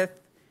off with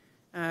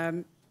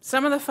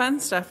some of the fun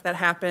stuff that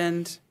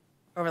happened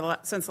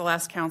since the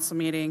last council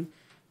meeting.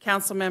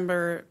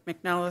 Councilmember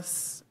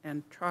McNellis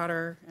and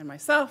Trotter and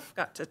myself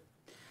got to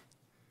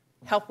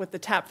help with the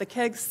Tap the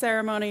Kegs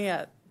ceremony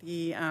at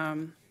the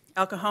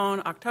El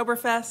Cajon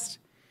Oktoberfest.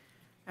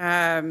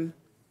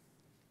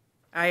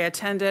 I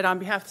attended on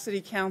behalf of the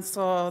City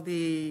Council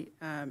the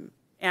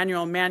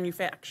annual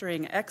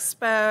Manufacturing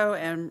Expo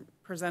and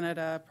presented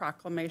a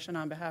proclamation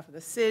on behalf of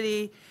the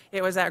city.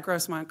 It was at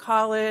Grossmont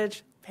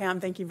College. Pam,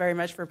 thank you very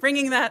much for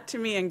bringing that to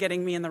me and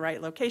getting me in the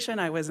right location.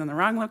 I was in the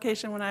wrong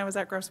location when I was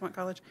at Grossmont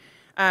College.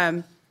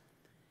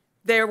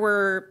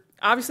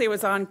 Obviously it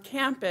was on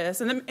campus,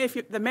 and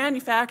the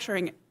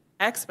Manufacturing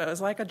Expo is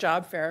like a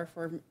job fair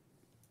for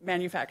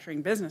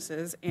manufacturing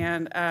businesses.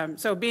 And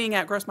so being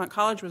at Grossmont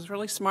College was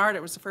really smart.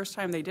 It was the first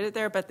time they did it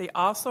there, but they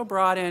also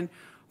brought in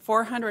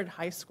 400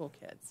 high school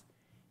kids.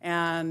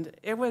 And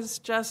it was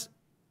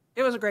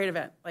a great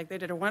event. Like, they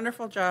did a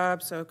wonderful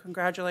job, so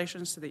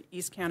congratulations to the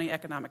East County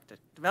Economic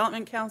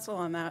Development Council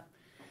on that,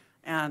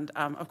 and,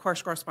 of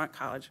course, Grossmont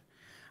College.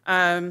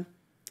 I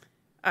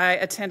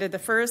attended the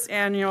first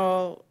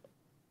annual,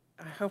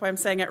 I hope I'm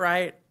saying it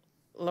right,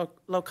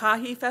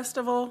 Lokahi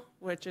Festival,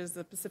 which is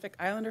the Pacific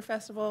Islander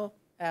Festival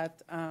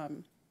at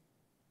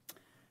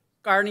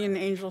Guardian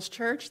Angels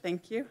Church.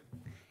 Thank you.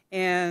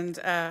 And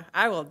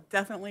I will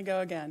definitely go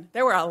again.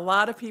 There were a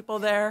lot of people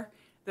there.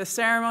 The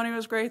ceremony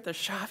was great. The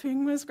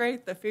shopping was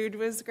great. The food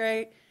was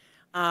great.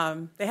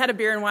 They had a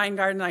beer and wine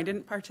garden. I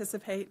didn't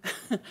participate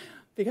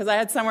because I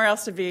had somewhere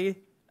else to be,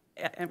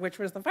 which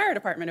was the fire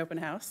department open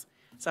house.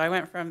 So I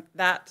went from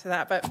that to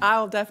that. But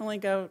I'll definitely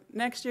go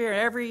next year,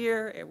 every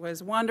year. It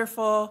was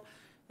wonderful.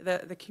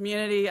 The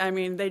community, I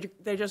mean,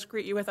 they just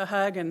greet you with a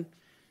hug, and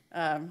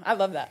I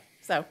love that.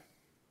 So,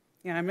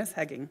 yeah, I miss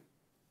hugging.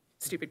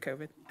 Stupid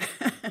COVID.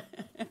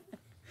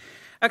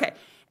 Okay,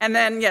 and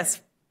then,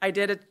 yes, I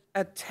did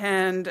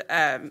attend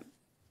the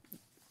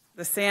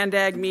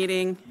SANDAG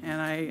meeting, and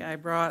I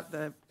brought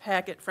the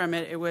packet from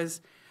it. It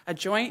was a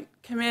joint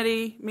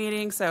committee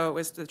meeting, so it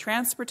was the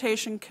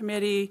Transportation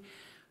Committee,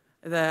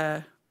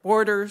 the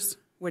Borders,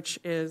 which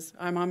is,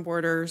 I'm on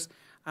Borders,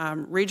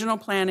 Regional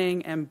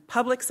Planning, and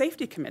Public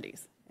Safety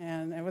Committees.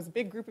 And it was a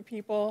big group of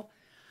people.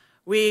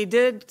 We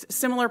did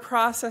similar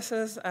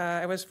processes.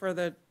 It was for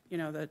the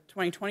the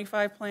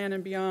 2025 plan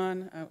and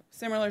beyond,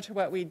 similar to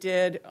what we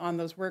did on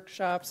those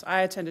workshops.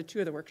 I attended 2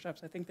 of the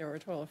workshops. I think there were a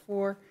total of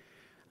 4.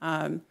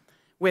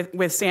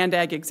 With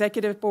Sandag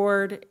Executive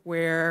Board,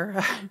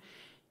 where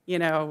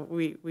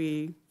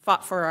we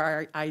fought for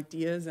our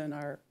ideas and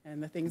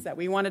the things that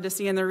we wanted to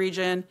see in the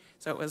region.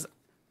 So it was,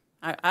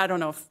 I don't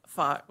know if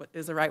fought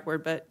is the right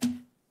word, but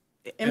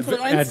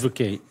influence,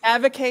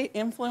 advocate,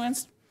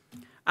 influenced.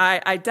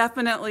 I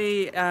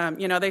definitely,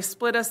 they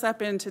split us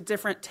up into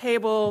different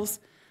tables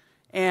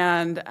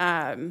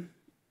and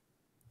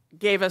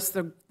gave us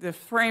the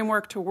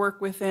framework to work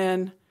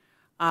within.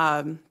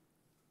 And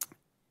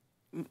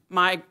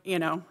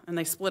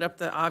they split up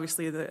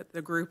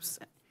the groups,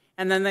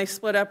 and then they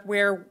split up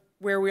where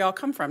we all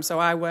come from. So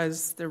I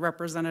was the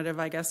representative,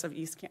 I guess, of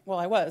East County. Well,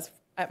 I was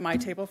at my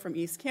table from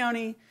East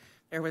County.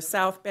 There was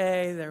South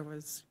Bay. There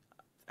was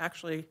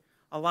actually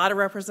a lot of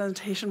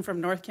representation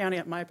from North County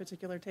at my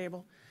particular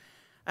table,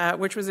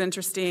 which was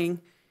interesting.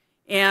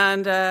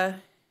 And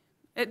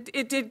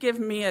it did give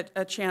me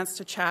a chance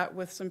to chat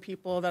with some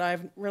people that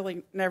I've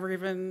really never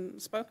even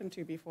spoken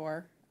to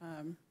before.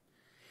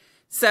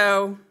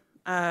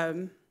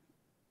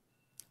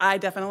 I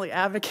definitely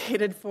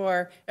advocated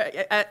for,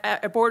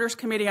 at Borders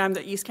Committee, I'm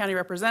the East County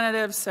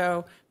representative,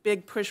 so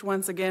big push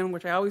once again,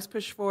 which I always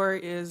push for,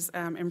 is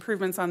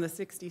improvements on the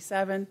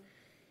 67.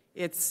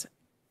 It's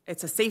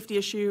a safety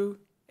issue,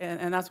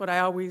 and that's what I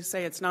always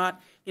say. It's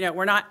not,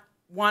 we're not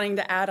wanting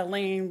to add a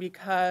lane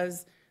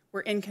because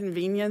we're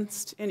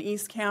inconvenienced in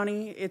East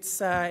County.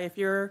 It's if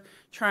you're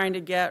trying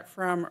to get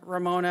from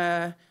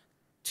Ramona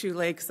to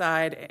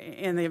Lakeside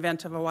in the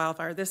event of a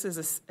wildfire, this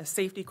is a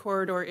safety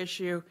corridor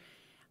issue.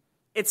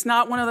 It's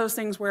not one of those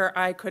things where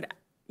I could,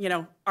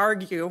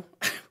 argue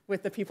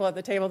with the people at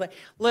the table that,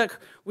 look,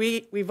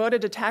 we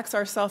voted to tax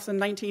ourselves in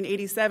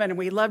 1987, and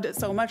we loved it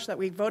so much that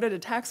we voted to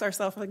tax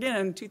ourselves again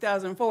in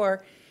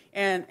 2004,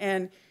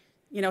 and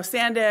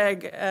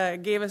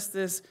Sandag gave us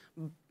this,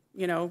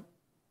 I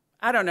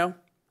don't know.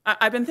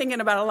 I've been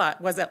thinking about it a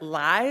lot. Was it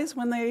lies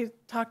when they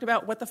talked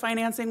about what the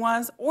financing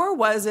was, or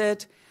was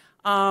it,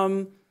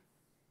 the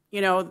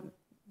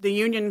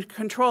union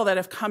control that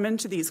have come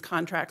into these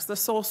contracts, the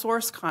sole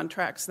source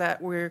contracts that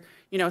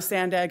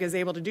Sandag is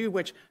able to do,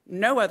 which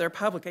no other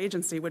public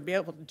agency would be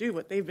able to do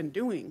what they've been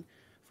doing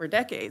for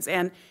decades.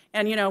 And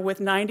with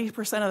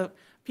 90% of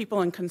people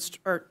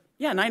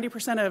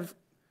 90% of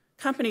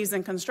companies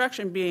in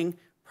construction being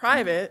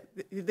private,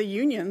 the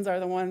unions are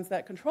the ones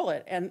that control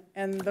it.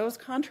 And those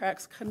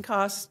contracts can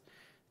cost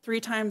 3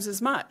 times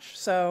as much.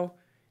 So,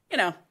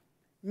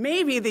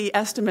 maybe the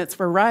estimates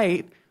were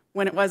right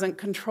when it wasn't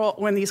controlled,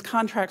 when these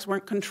contracts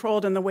weren't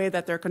controlled in the way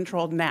that they're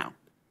controlled now.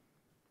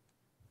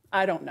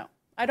 I don't know.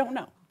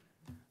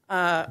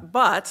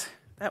 But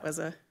that was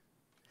a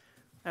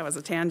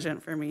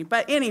tangent for me.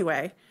 But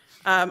anyway,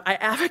 I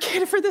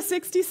advocated for the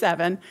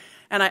 67,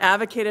 and I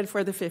advocated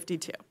for the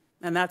 52,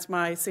 and that's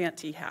my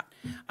Santee hat.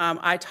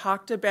 I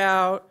talked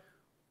about,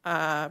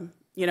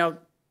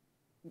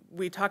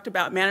 we talked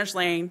about managed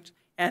lane,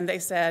 and they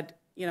said,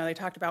 they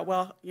talked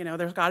about,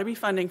 there's got to be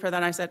funding for that.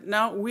 And I said,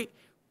 no,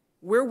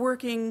 we're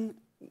working,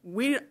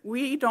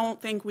 we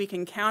don't think we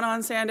can count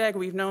on Sandag.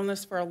 We've known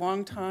this for a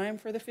long time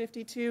for the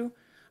 52.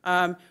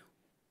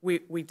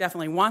 We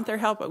definitely want their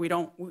help, but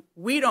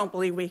we don't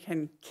believe we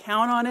can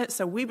count on it,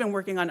 so we've been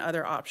working on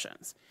other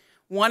options.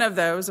 One of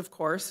those, of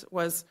course,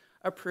 was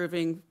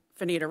approving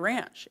Fanita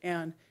Ranch,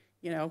 and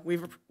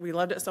we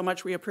loved it so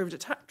much we approved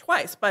it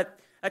twice, but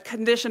a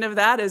condition of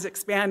that is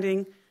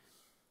expanding,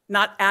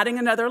 not adding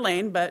another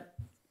lane, but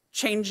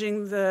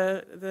changing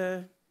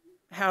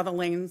how the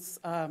lanes,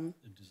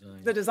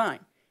 the design.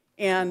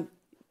 And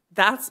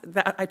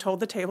that I told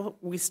the table,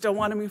 we still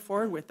want to move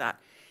forward with that.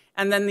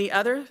 And then the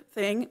other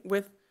thing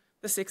with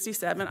the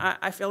 67,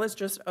 I feel is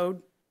just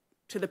owed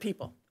to the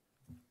people.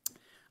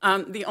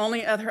 The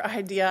only other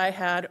idea I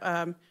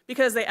had,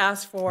 because they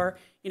asked for,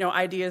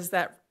 ideas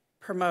that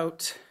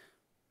promote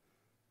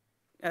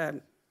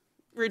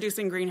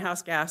reducing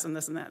greenhouse gas and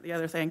this and that, the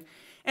other thing,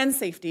 and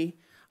safety.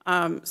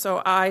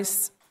 So I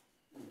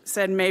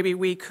said maybe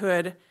we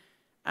could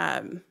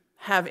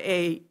have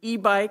a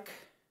e-bike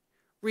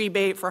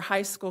rebate for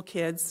high school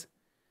kids,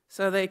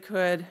 so they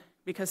could,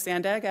 because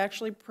Sandag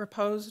actually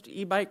proposed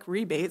e-bike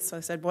rebates. So I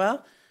said,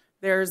 well,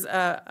 there's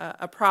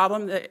a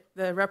problem. That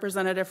the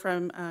representative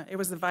from, it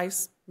was the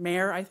vice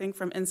mayor, I think,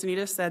 from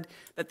Encinitas, said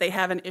that they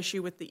have an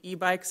issue with the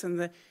e-bikes,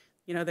 and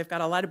they've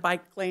got a lot of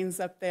bike lanes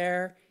up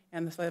there,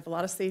 and so they have a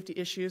lot of safety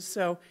issues.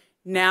 So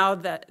now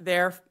that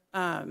their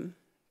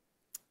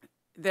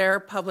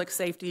public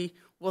safety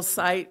will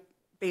cite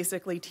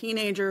basically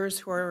teenagers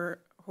who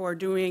are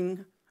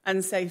doing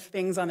unsafe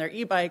things on their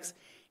e-bikes,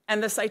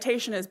 and the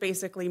citation is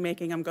basically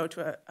making them go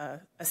to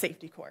a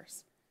safety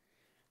course,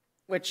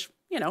 which,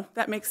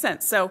 that makes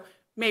sense. So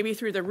maybe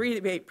through the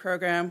rebate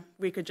program,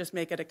 we could just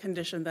make it a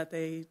condition that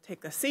they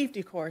take the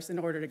safety course in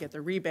order to get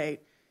the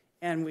rebate,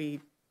 and we,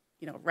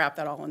 wrap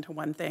that all into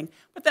one thing.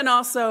 But then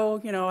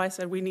also, I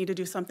said we need to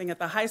do something at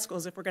the high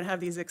schools if we're going to have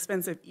these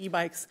expensive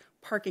e-bikes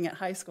parking at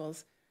high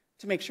schools,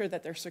 to make sure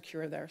that they're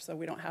secure there so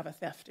we don't have a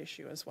theft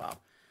issue as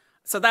well.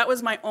 So that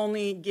was my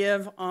only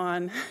give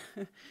on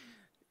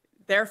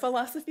their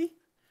philosophy.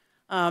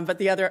 But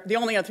the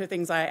only other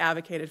things I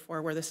advocated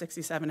for were the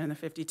 67 and the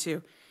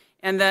 52.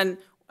 And then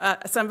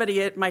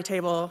somebody at my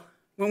table,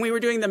 when we were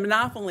doing the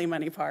monopoly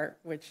money part,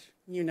 which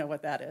you know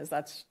what that is,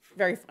 that's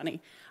very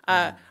funny,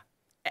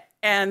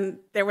 and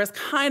there was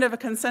kind of a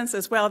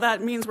consensus, well,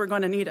 that means we're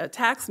going to need a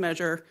tax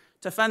measure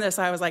to fund this.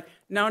 I was like,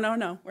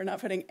 no, we're not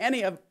putting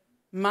any of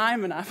my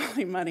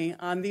monopoly money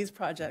on these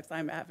projects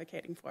I'm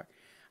advocating for.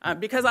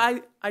 Because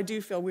I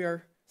do feel we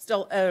are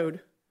still owed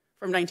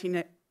from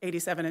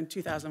 1987 and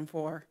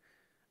 2004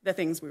 the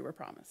things we were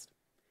promised.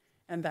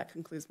 And that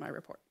concludes my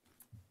report.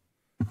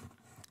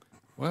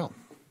 Well,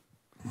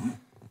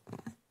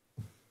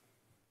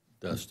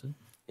 Dustin?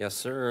 Yes,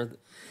 sir.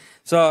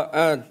 So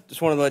I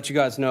just wanted to let you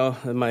guys know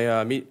in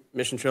my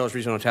Mission Trails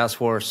Regional Task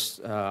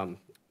Force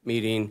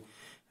meeting,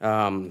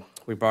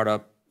 we brought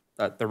up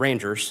the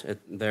rangers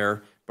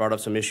there brought up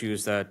some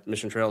issues that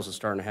Mission Trails is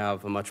starting to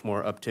have a much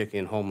more uptick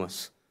in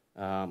homeless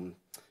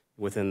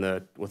within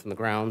the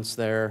grounds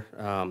there.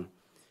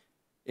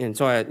 And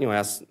so I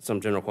asked some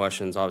general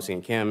questions, obviously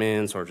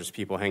encampments or just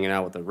people hanging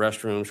out with the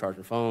restrooms,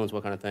 charging phones,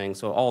 what kind of thing.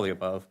 So all the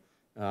above.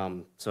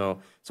 So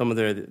some of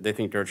they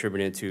think they're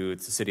attributed to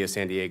the city of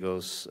San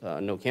Diego's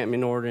no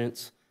camping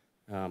ordinance.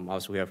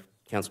 Obviously, we have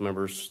council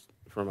members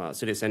from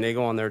city of San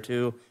Diego on there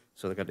too,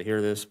 so they got to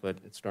hear this. But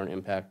it's starting to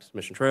impact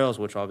Mission Trails,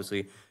 which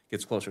obviously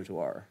gets closer to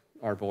our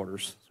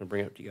borders. So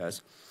bring it up to you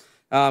guys.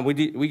 We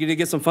did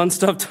get some fun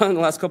stuff done in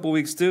the last couple of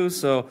weeks too.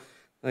 So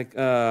like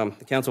the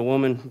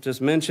councilwoman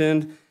just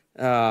mentioned.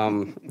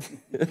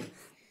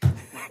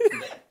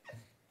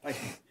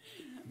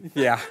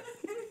 Yeah.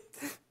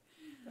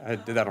 I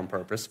did that on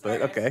purpose,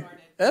 but okay.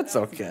 That's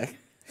okay.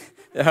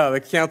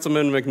 The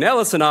Councilman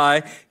McNellis and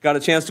I got a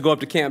chance to go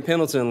up to Camp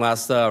Pendleton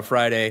last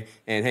Friday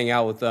and hang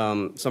out with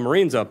some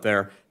Marines up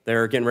there.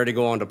 They're getting ready to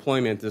go on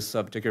deployment, this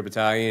particular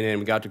battalion, and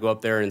we got to go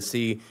up there and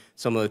see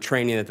some of the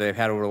training that they've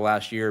had over the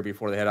last year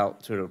before they head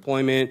out to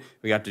deployment.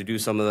 We got to do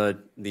some of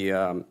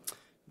the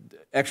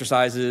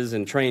exercises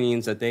and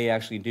trainings that they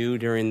actually do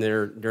during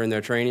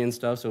their training and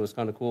stuff, so it was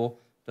kind of cool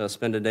to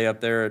spend a day up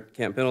there at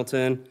Camp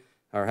Pendleton,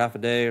 or half a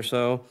day or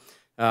so.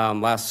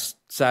 Last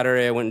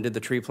Saturday, I went and did the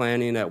tree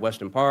planting at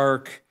Weston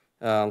Park,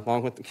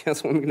 along with the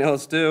Councilman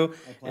McNellis too.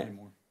 I planted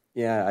more.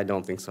 Yeah, I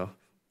don't think so.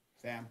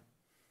 Sam.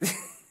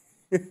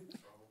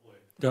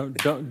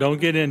 Don't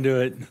get into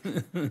it.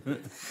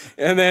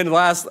 And then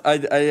last,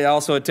 I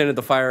also attended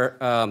the fire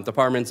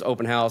department's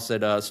open house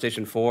at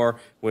Station 4,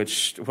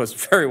 which was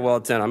very well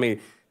attended. I mean,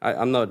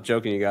 I'm not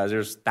joking, you guys.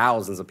 There's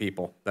thousands of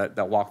people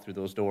that walked through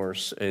those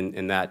doors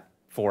in that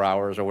 4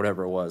 hours or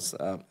whatever it was.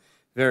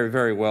 Very,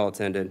 very well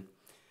attended.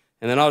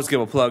 And then I'll just give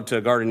a plug to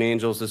Garden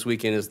Angels. This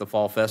weekend is the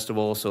Fall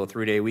Festival, so a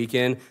 3-day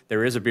weekend.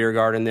 There is a beer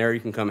garden there.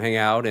 You can come hang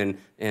out and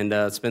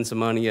spend some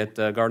money at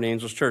Garden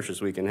Angels Church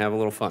this weekend. Have a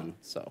little fun.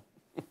 So,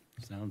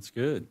 sounds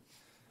good.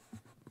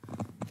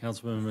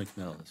 Councilman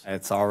McNellis.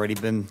 It's already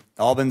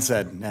all been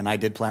said, and I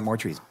did plant more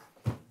trees.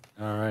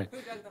 All right. Who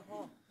dug the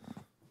hole?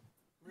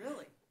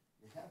 Really?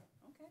 Okay,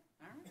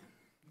 all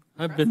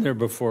right. I've been there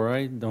before.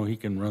 I know he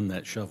can run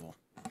that shovel.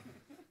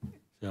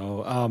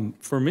 So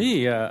for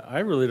me, I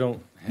really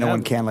don't have no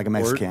one can like a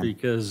Mexican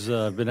because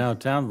I've been out of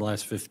town the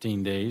last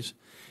 15 days.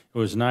 It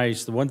was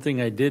nice. The one thing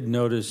I did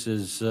notice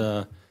is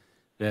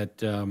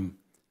that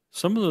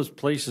some of those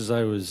places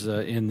I was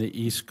in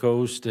the East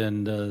Coast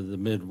and the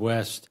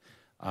Midwest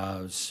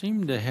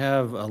seem to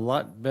have a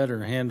lot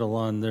better handle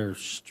on their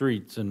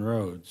streets and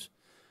roads.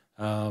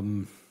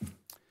 No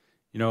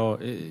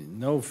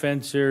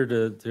offense here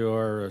to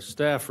our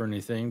staff or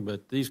anything,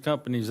 but these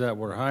companies that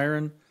we're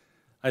hiring,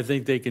 I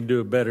think they can do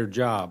a better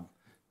job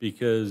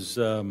because,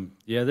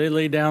 they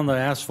lay down the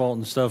asphalt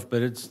and stuff,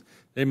 but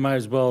they might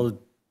as well,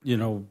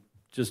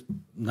 just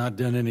not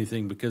done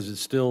anything because it's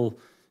still,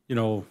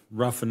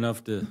 rough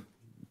enough to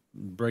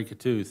break a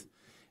tooth.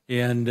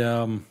 And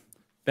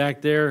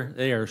back there,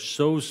 they are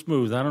so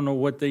smooth. I don't know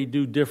what they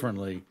do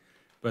differently,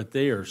 but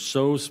they are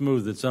so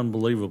smooth, it's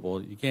unbelievable.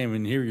 You can't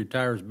even hear your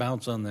tires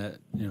bounce on that,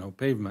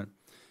 pavement.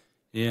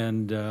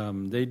 And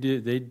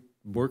they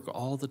work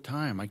all the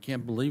time. I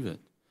can't believe it.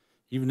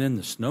 Even in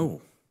the snow.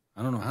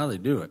 I don't know how they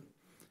do it.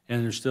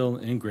 And they're still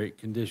in great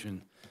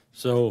condition.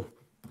 So,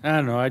 I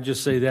don't know. I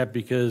just say that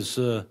because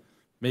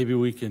maybe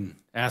we can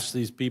ask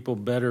these people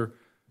better,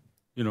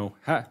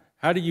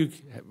 how do you,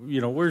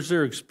 where's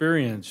their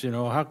experience?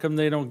 How come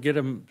they don't get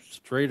them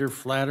straighter,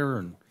 flatter,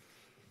 and,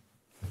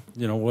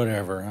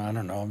 whatever. I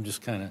don't know. I'm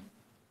just kind of,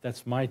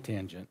 that's my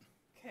tangent.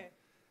 Okay.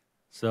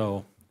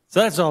 So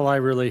that's all I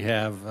really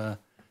have.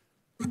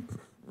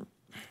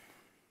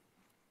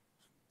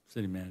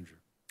 City manager.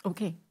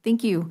 Okay,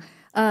 thank you.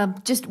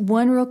 Just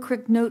one real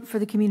quick note for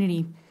the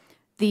community.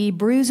 The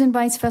Brews and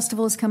Bites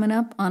Festival is coming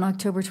up on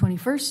October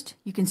 21st.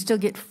 You can still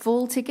get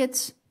full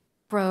tickets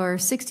for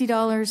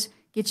 $60,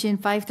 get you in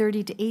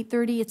 5:30 to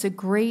 8:30. It's a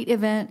great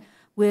event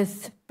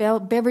with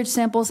beverage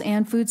samples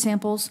and food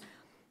samples.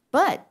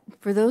 But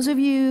for those of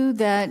you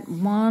that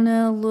want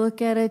to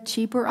look at a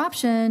cheaper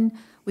option,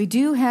 we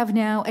do have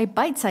now a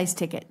bite-sized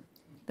ticket.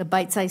 The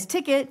bite-sized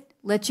ticket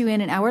lets you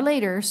in an hour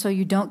later, so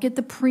you don't get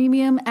the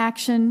premium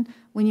action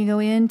when you go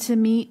in to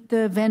meet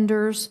the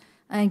vendors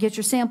and get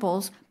your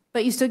samples,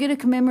 but you still get a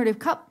commemorative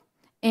cup.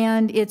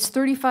 And it's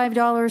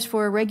 $35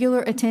 for a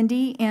regular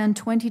attendee and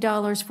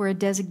 $20 for a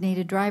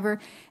designated driver.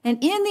 And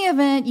in the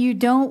event you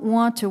don't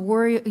want to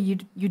worry, you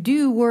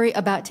do worry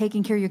about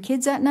taking care of your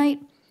kids at night,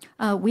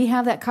 we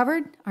have that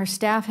covered. Our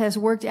staff has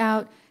worked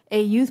out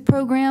a youth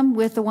program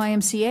with the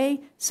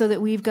YMCA so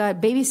that we've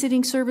got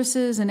babysitting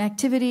services and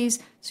activities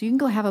so you can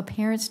go have a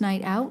parents'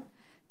 night out.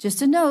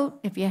 Just a note,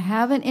 if you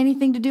haven't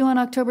anything to do on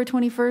October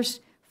 21st,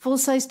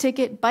 full-size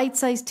ticket,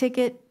 bite-size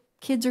ticket,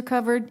 kids are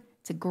covered.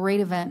 It's a great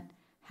event.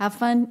 Have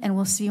fun, and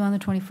we'll see you on the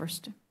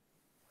 21st.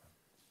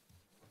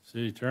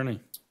 City Attorney.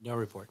 No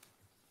report.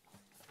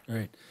 All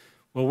right.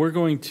 Well, we're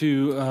going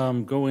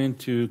to go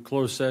into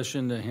closed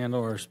session to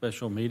handle our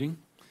special meeting.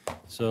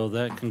 So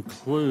that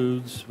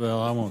concludes,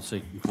 well, I won't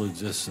say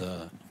concludes this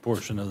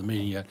portion of the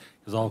meeting yet,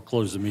 because I'll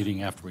close the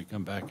meeting after we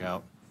come back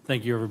out.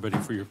 Thank you, everybody,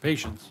 for your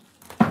patience.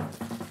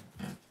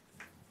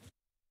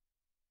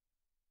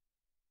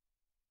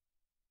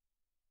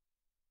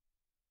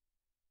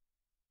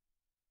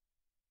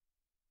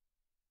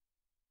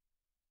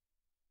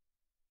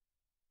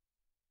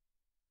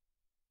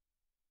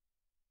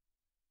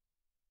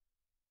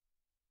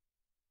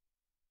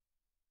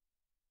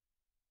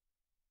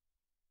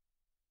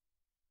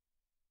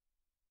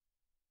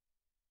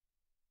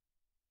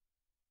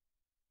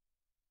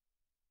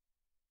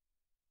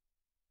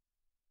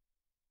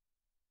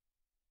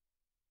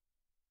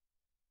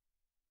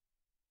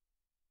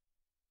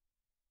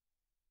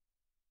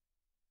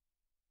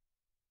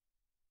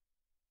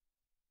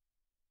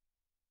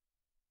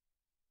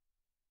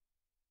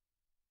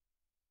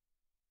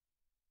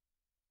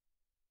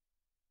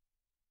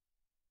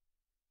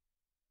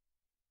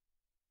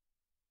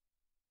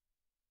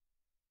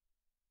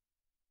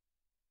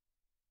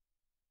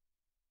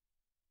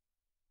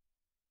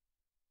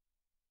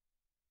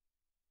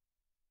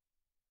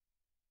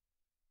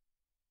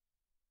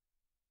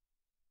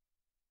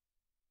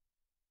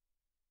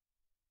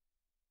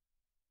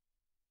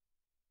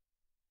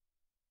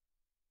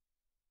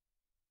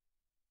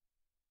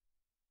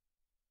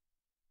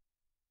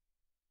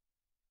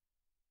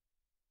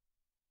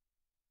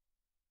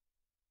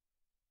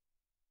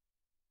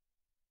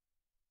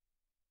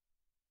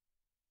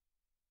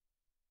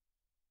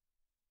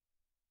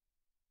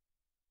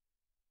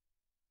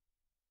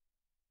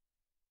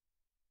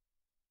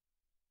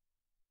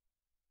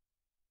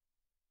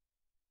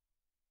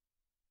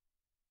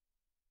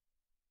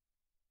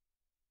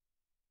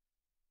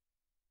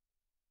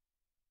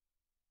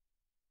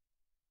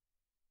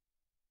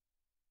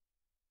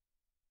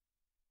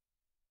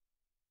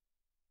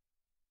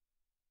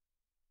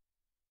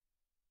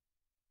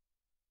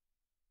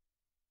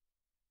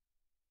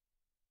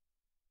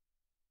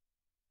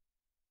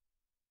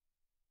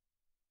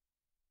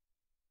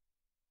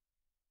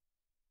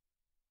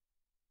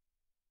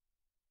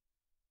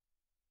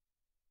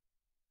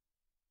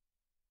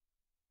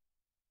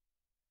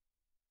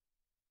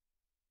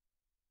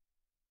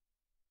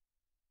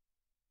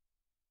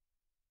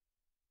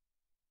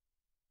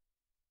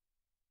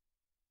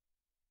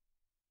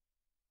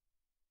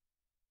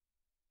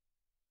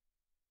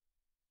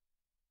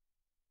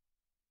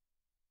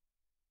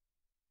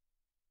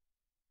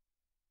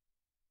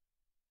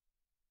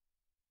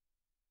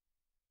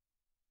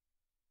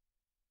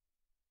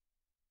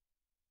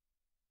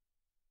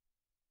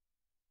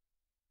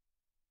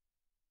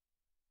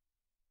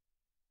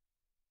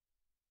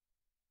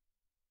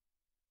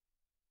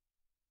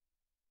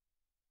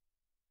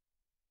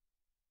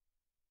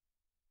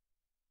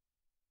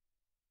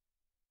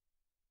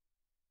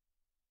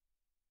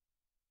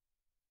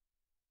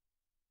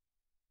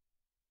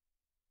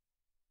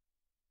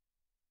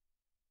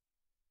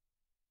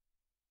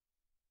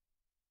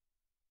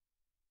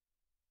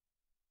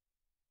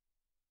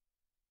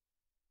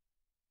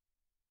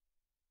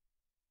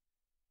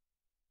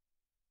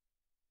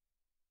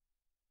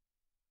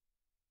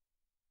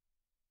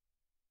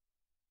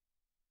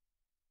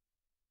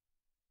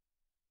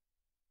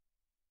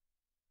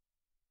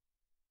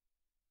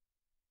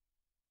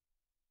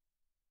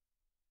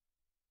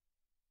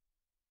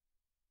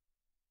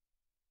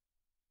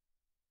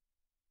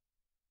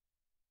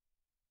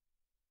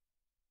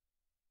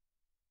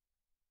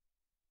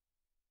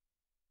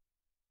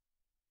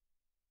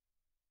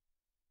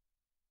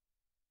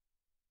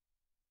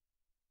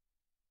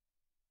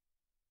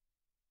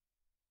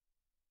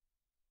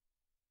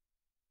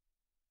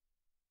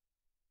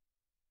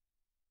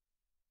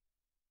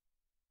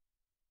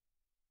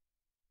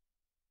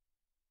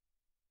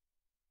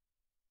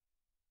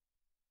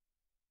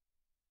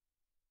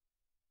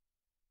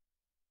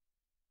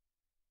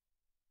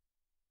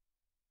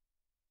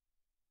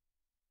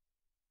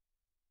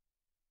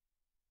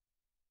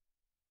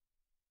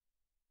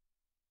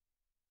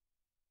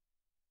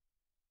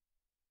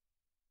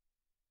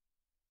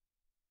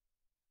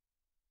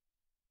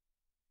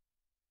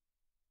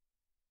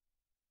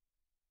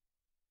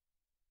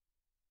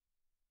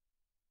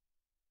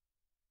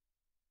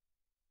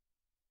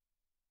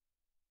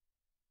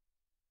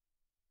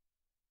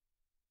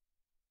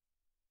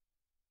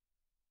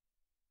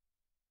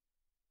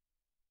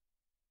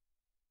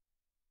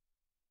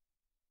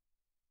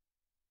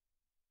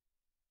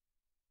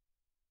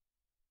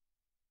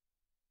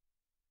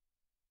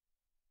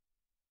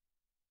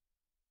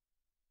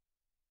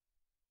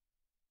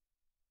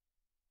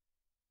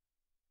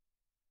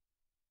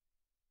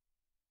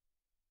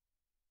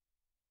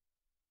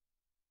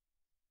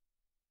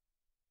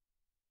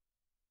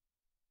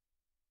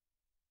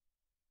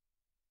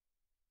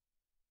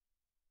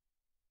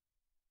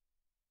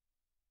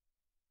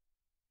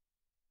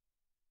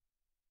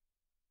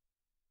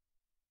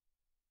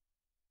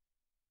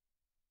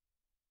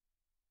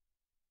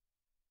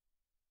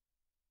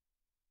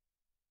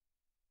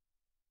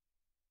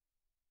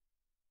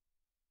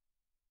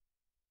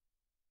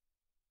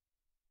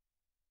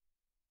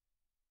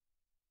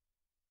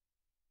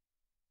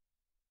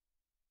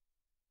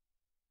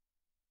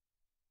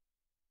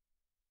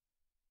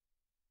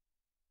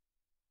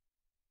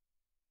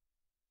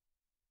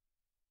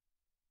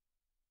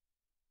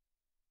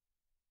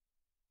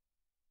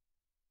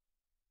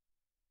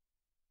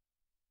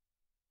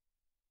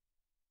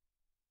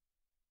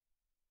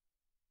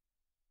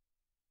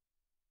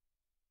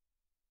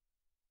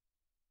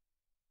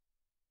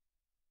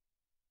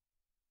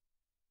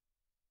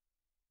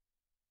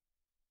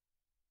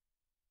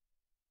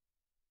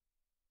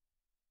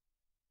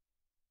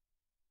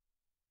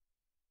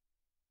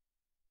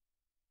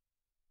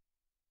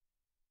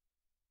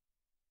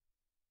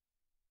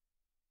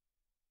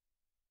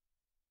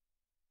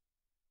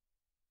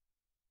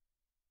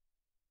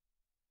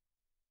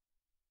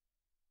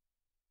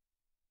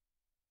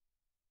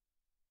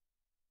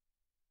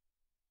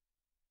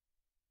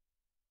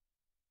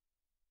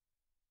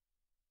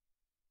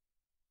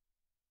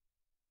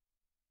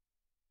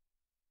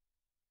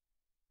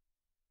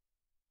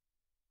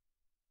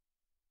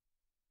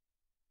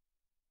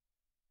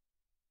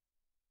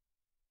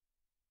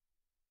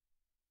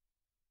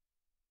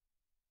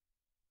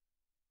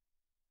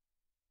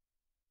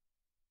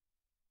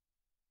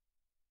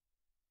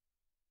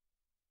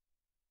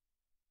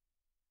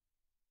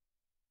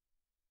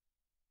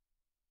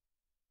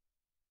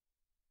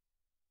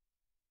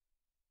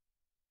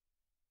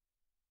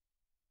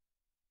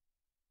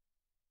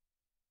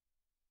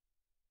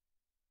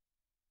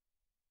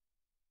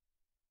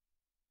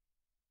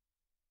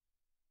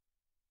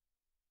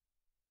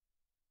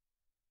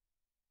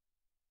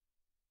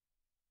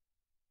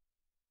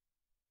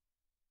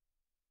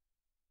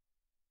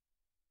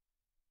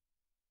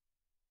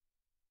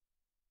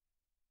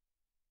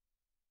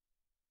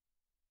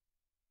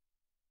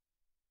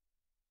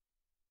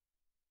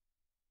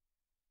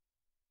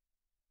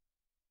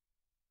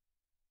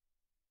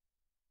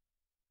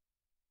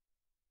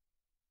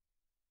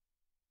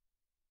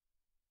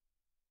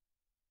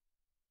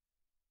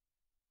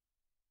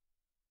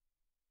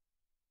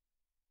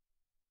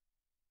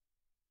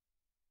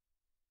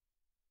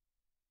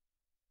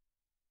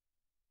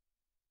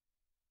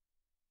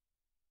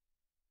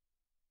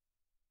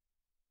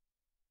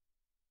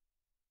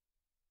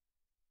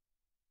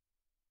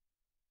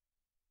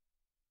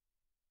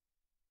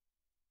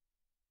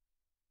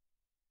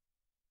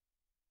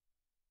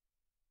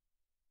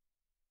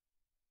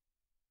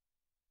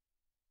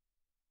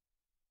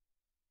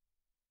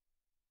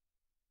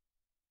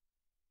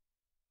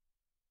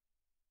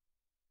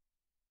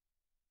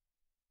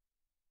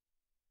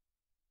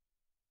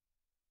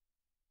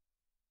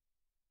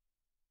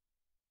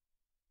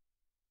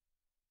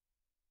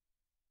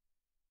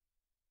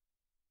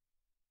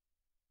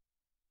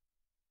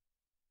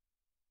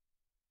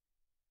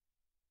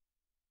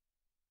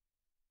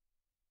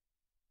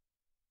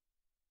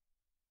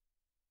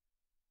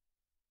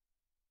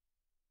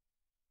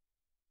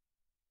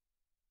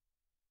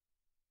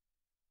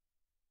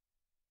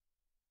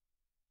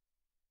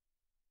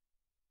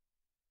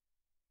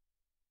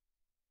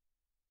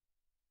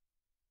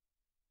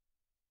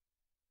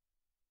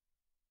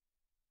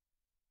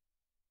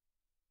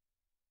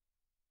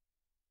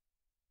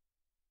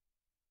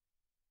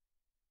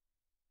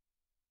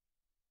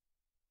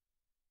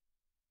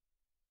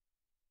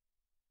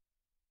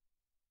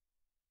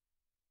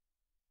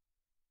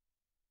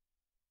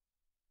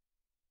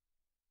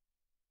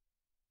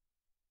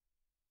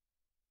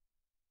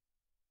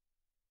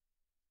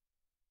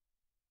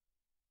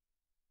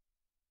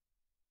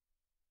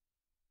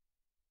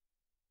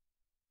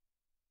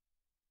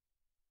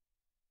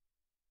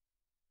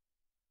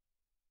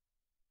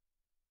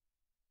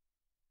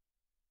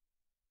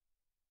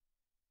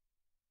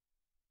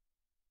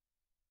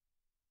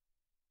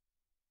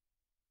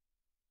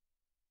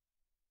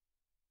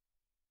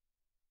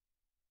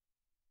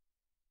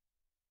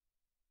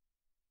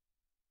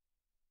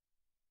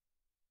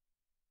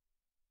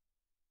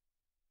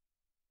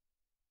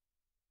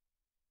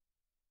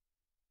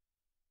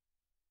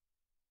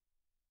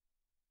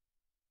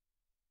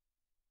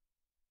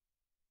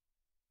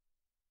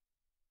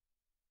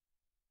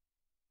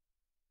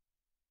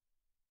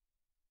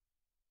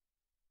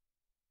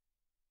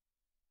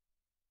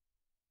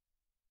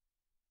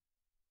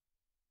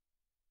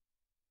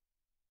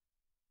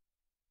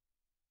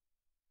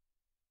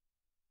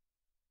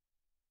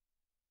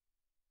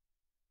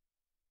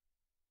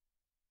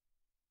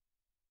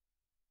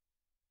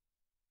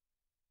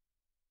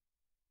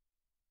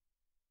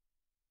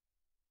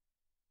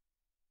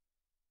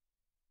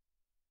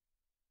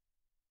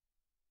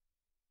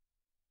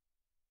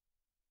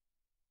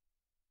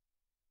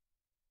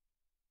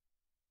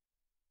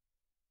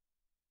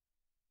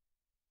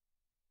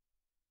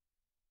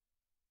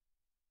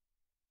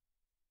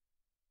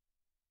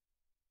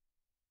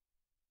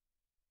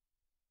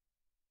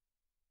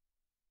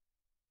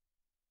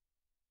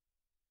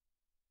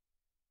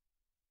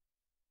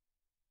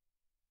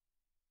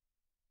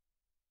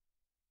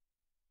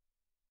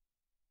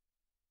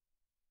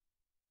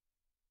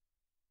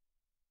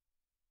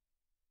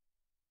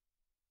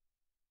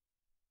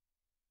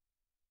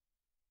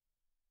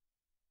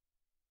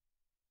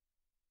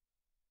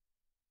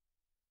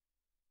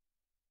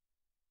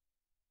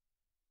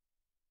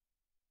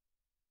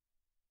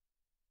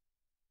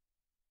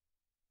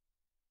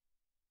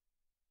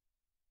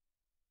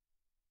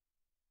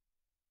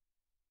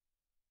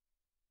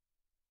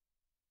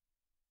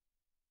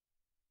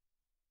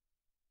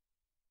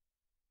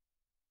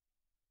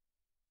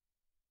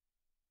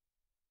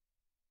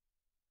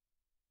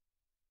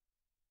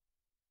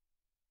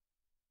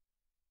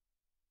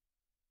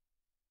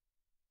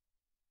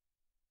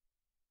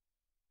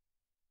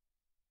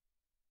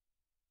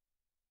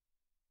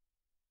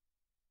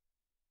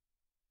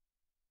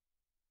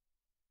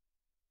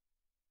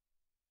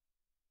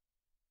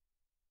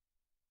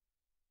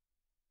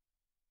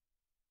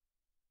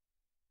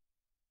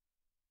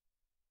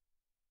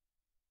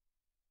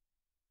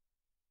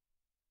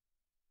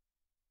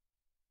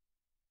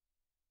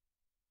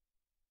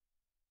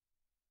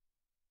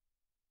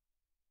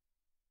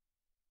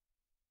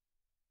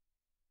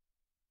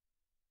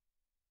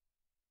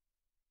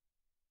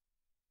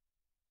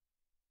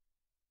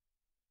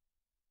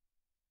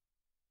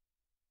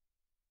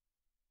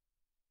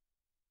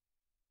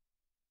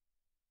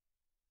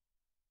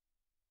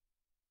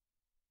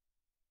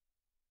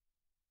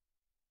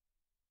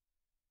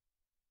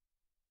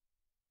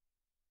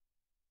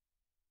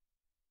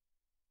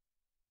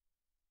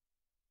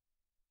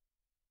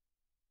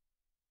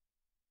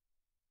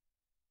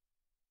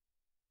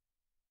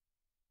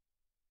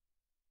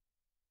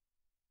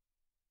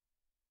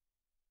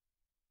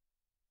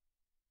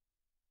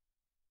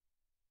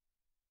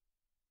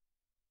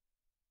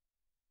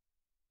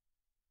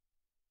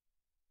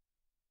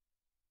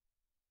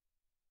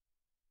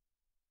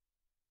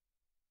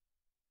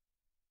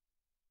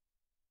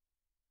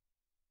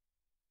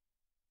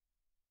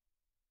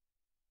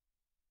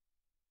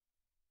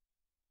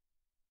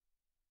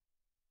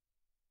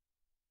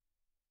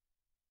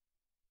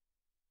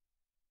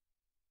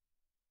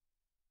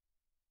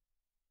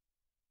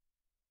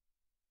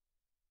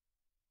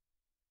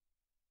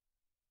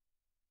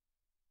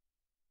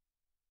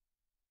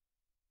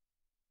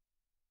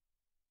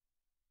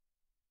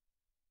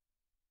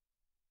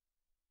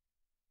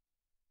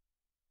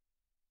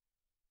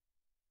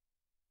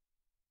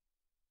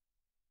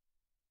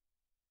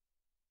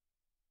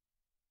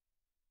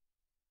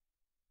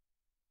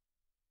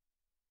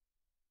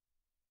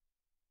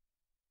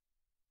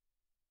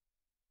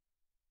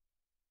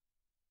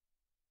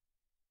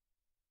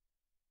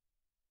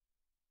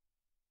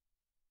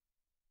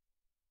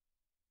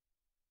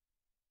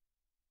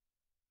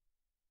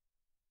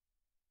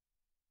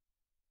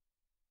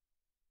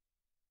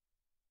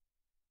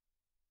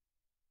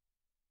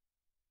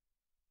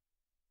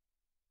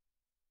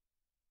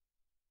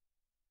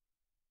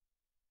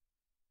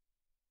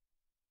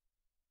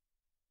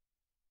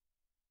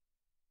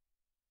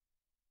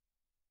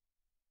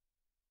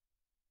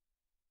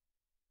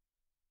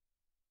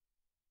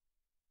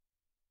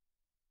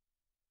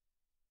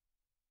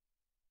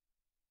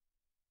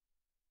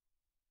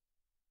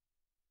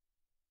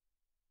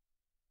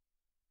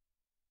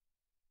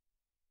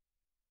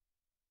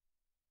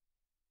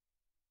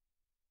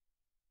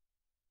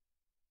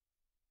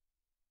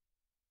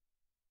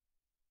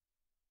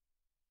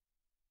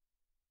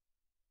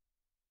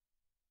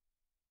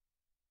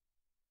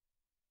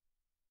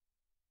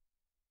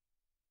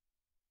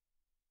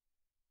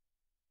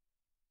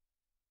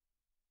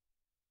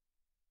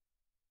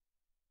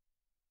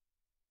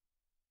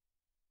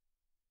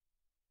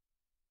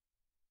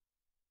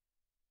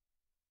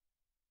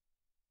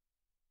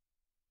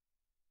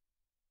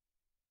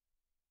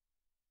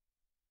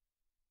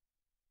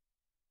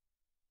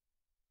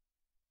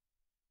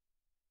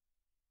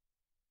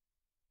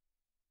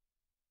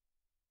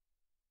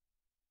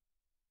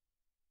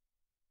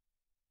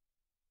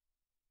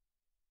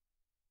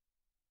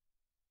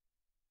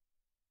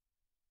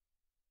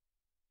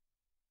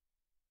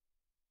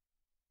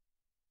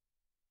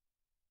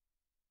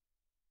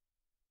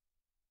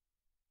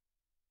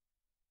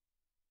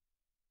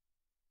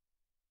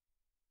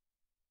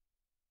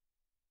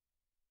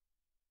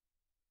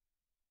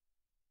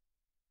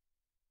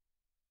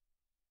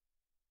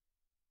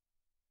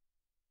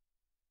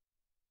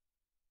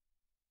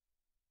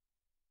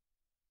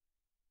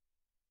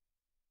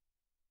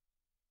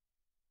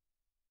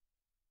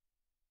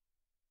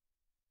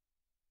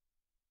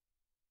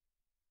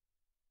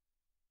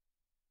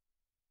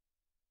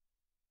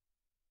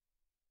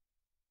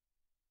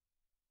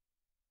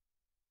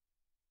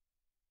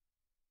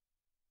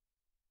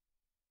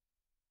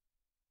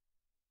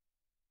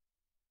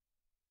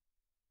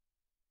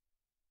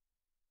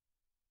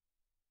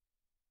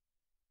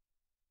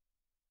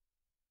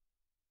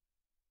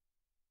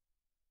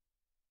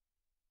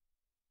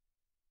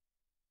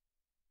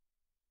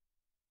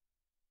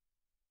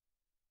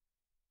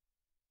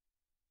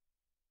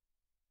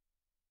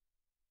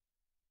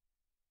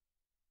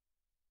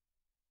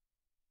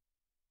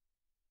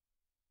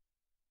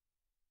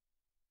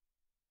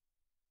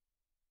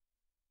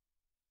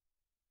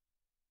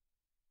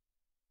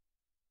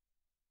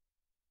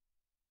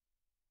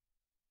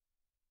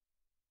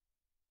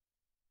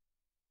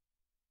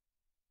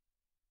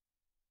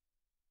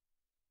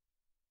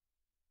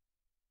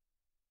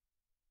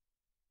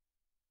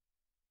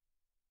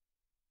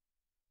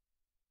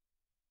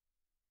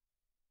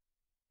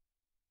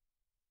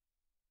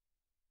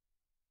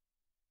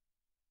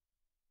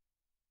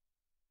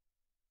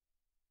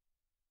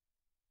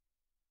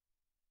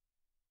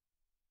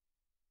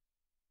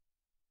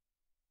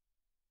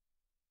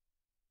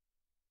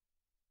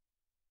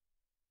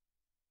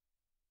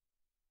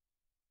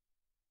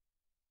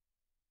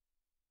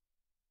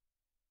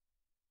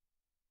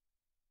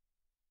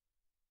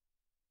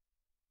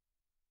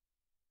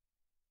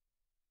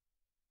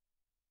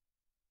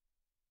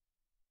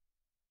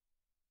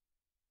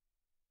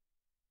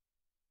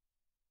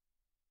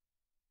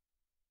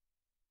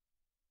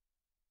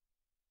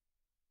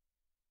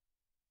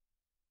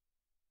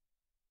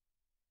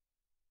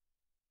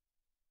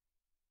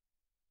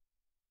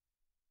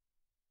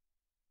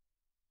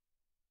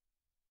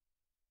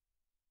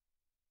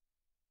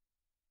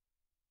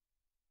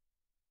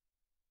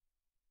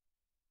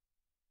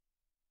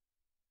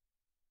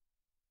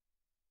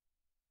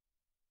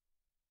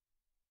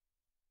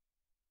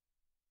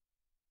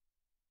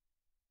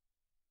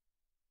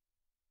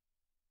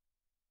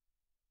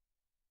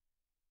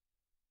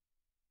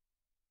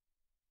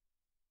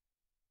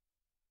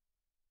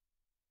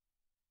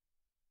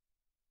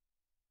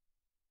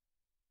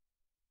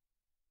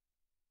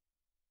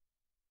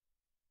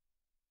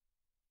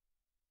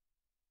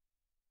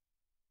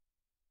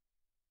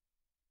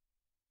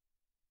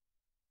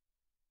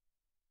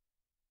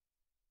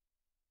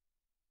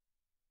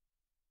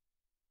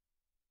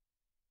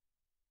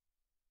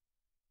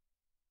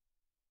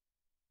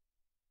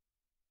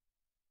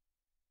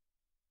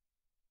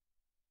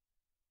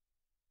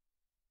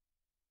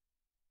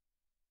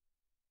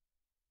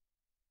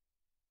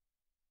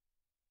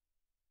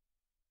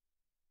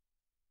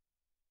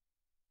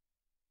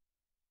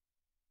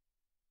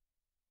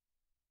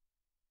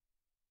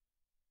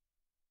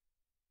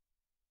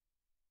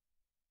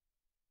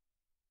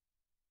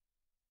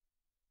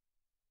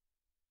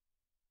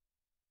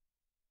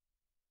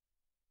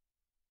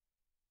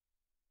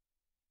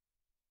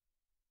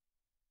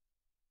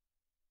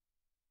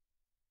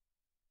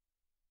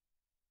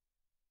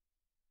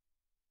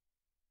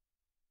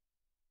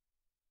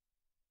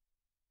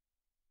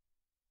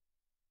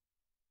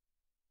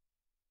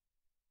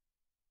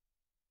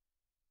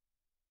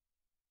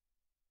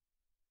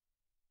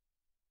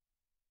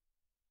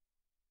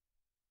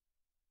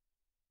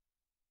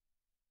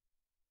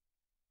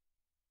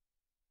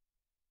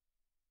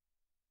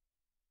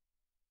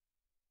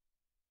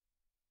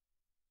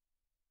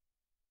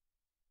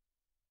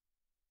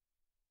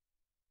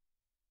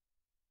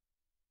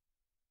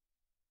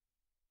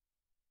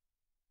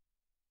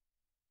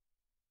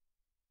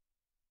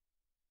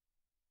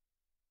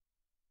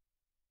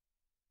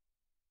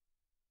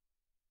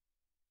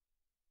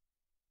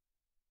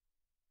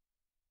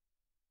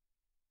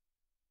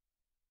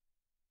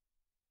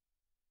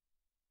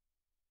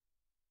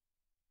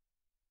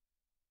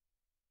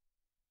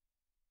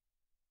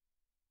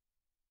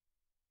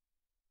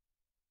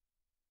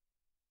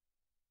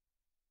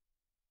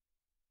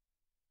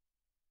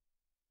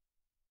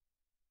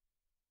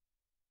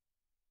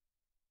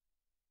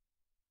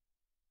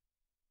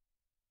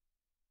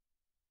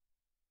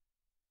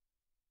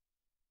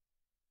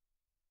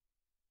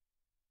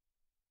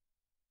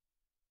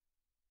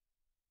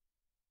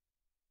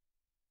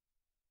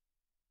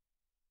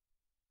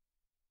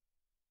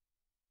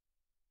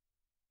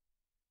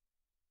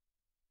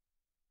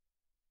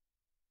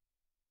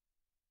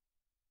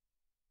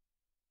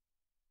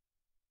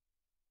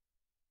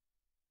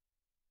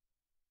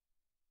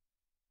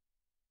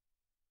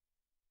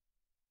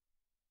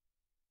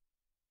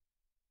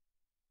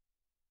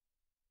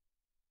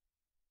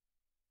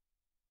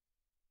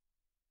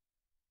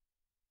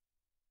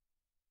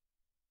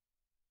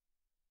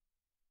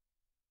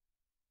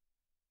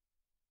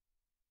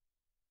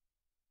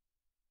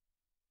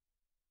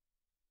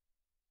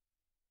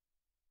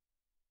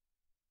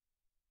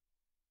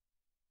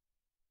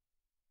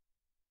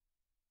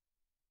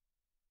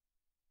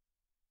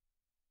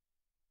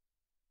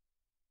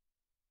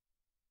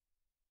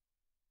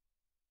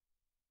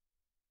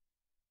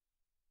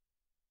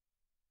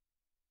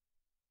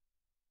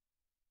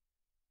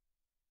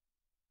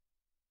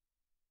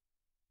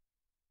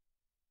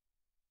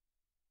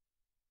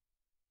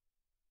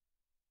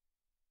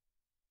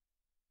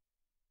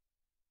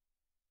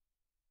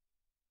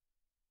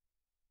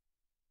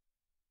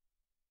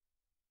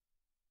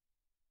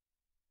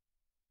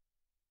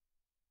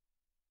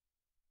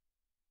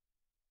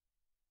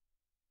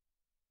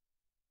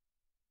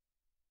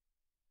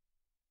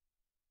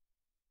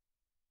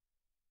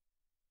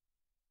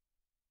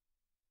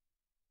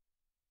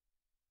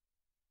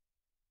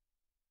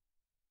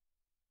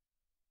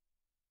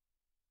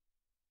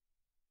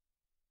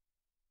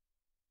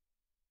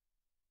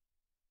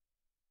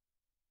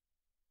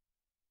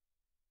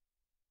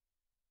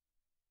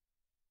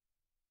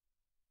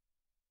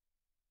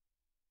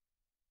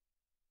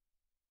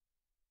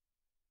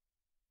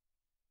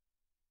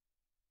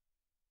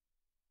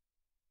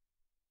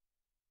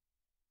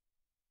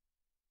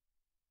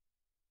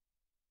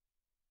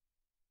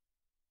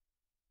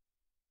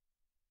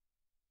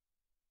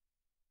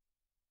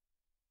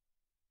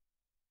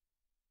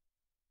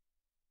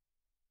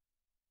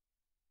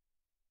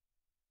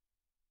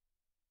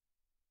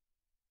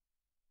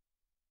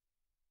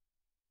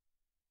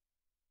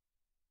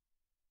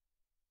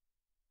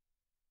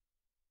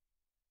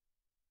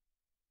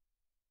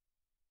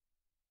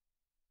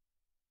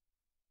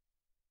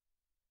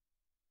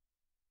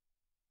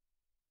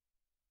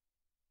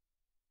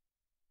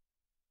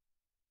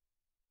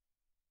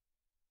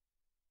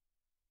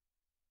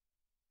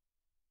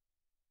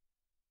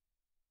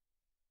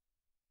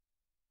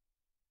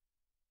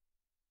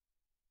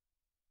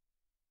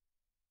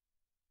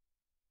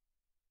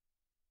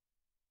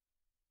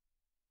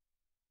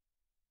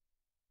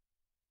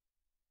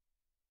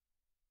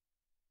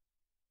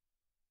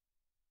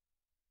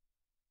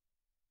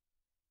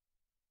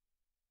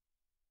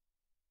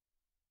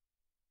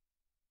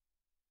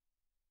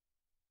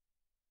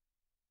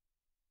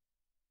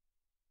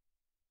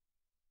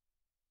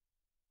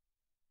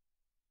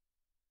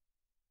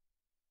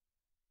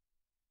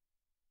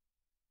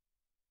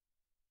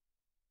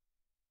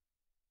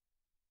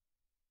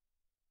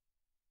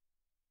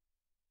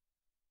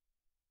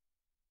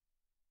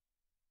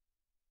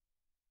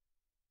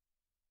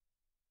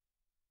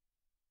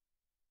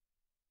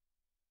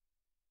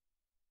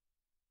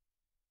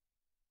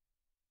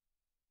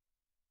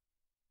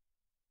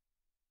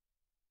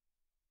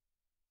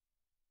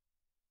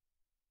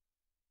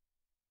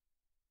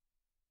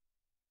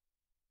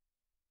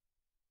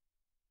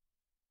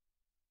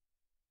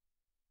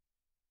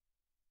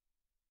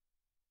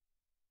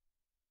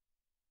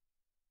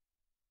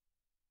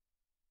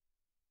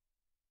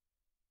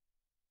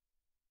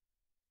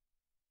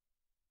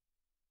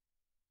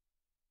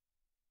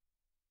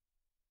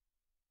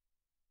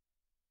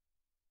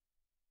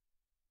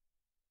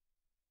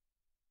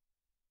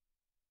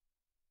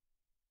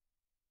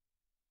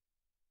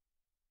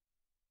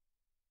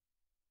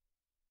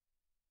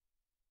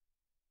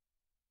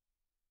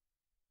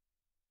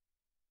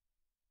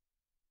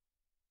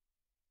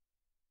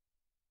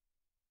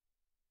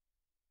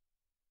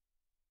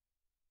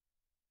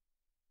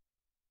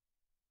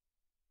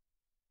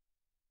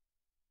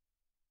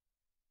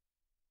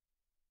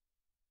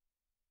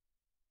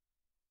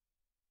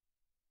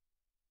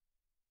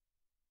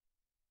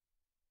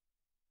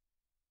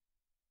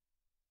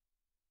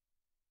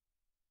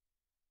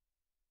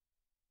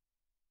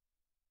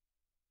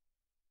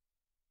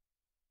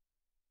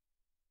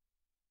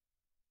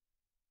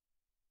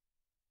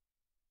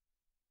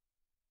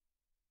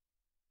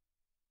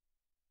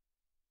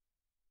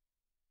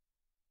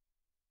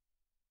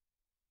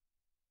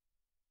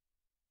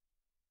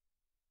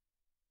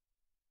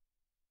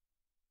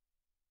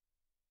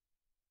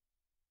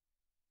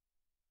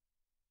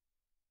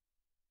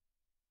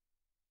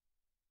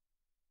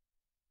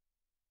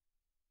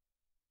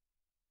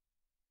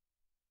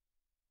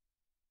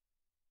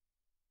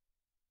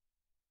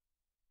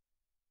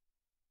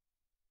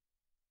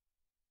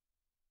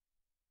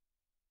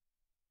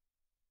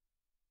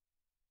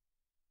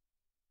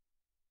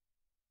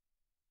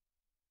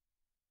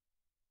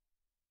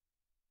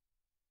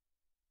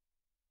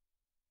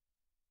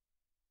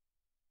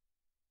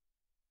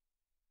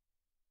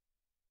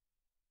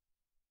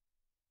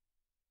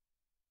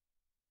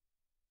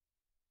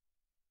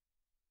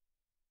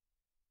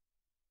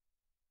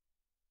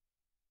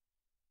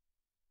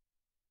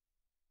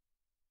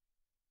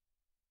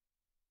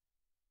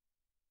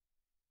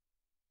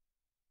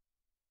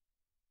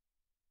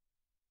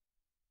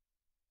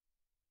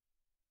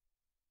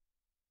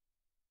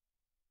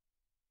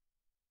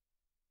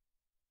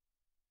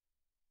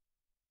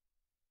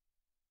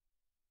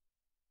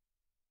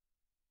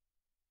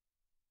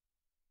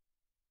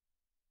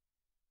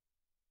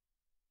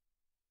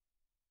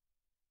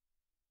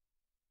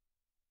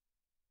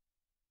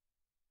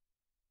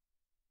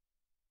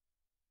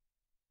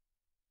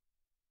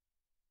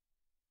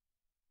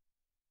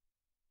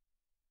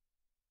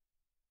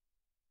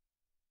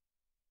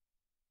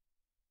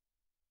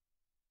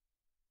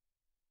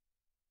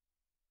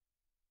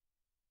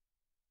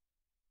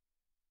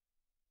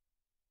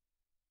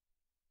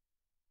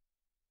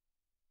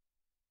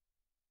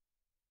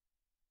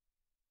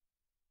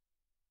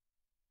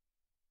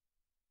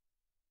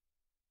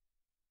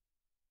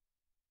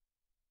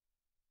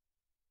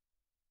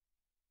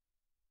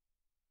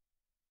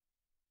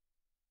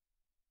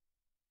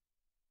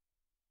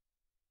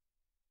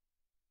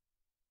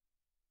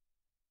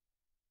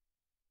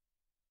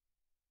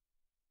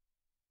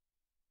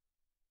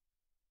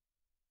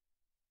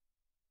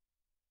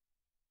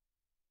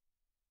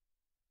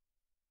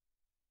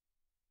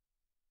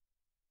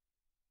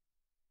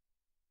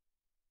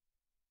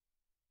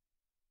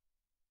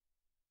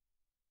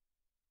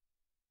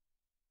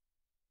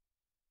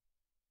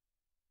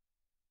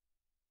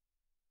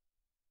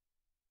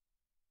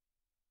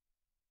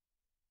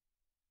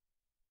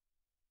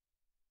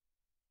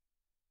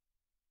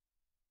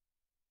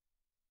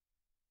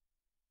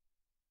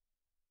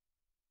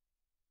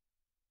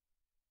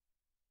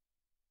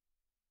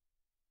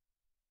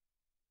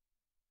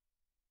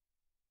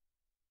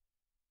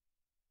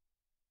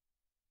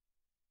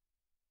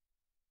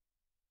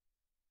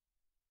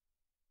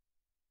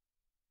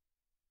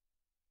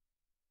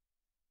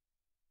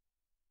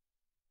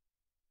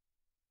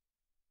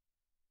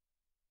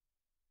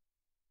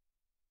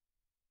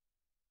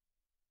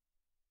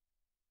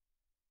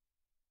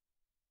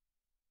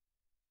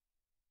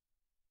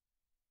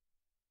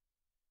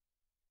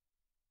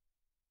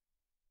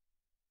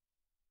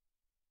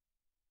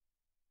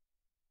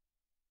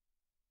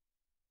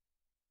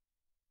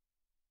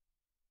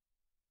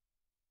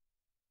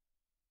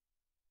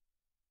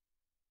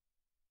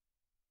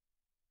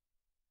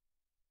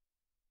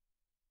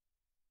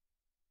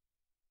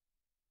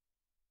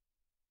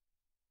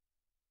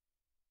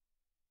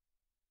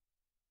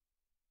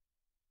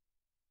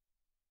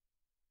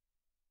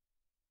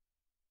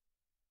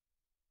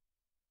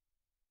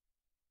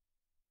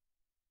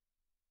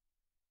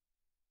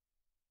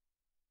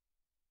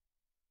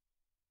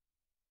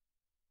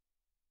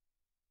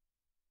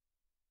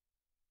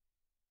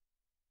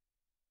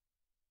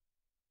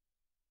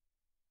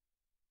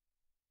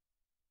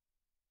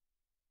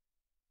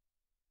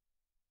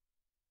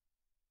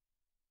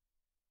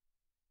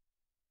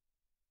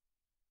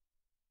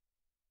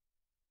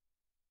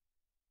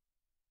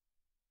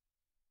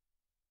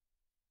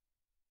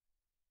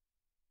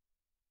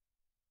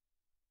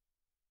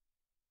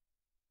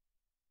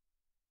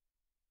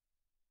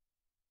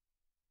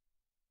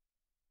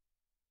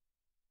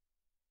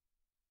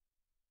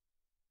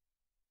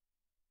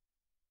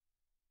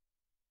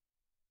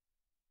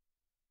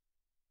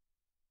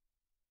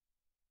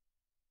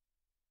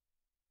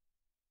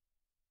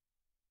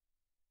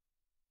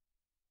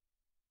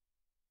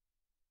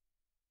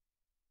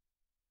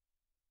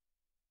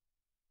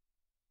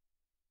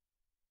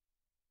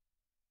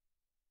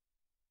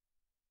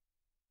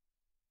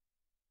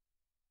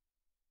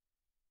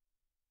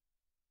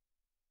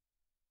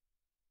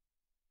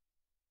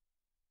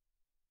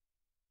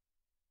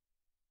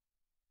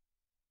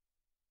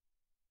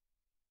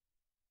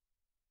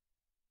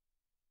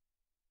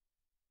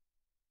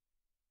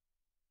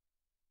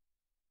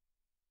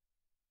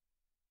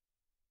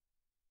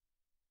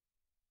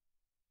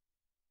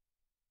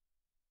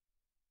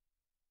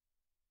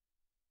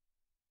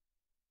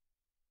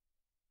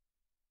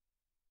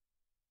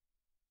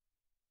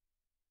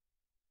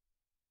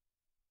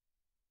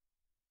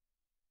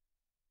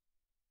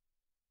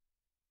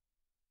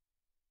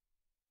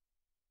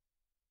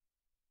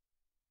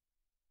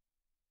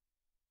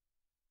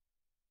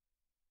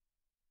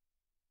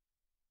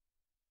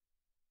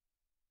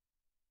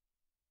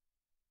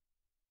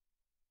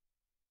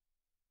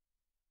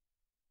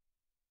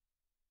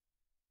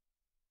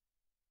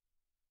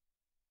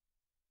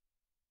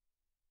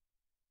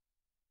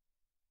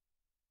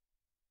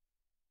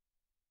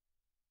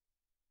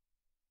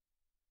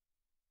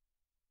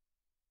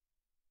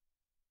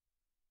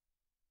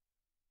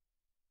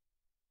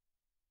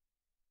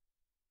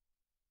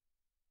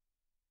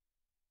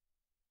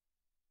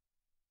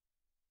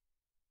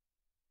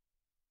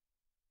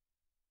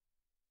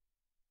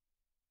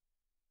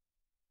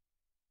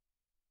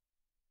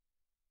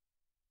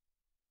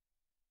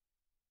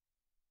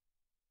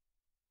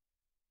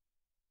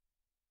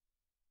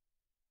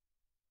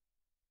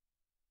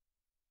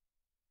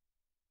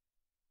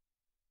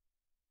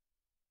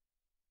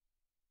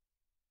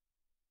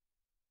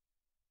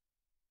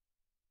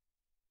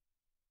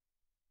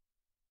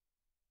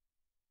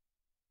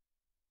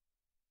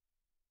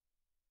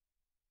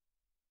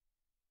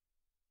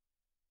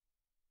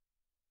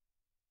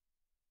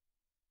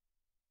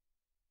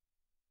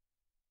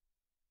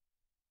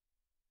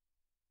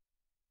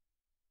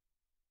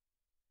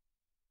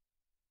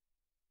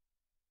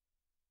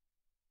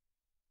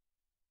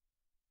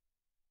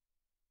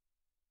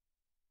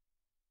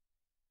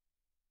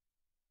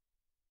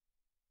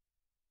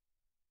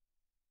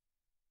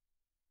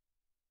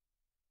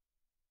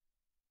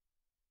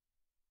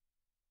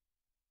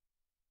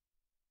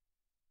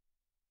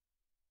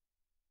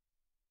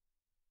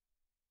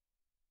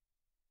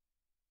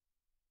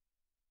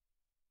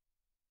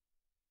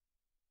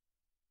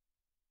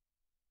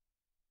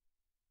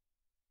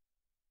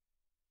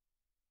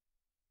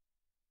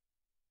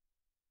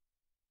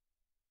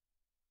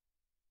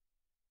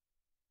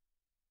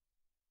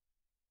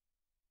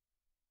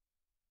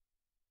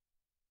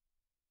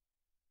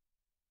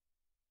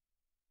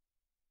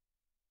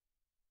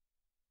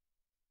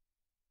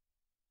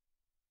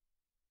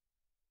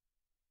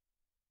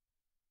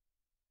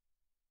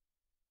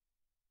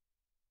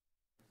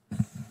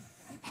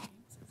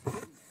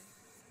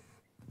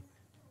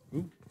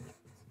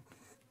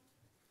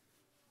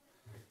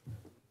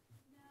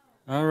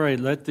 All right,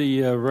 let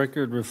the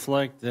record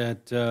reflect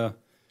that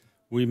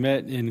we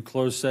met in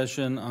closed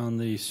session on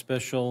the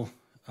special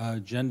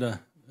agenda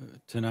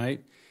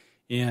tonight,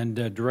 and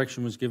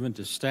direction was given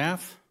to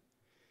staff.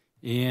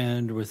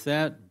 And with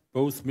that,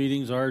 both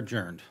meetings are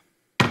adjourned.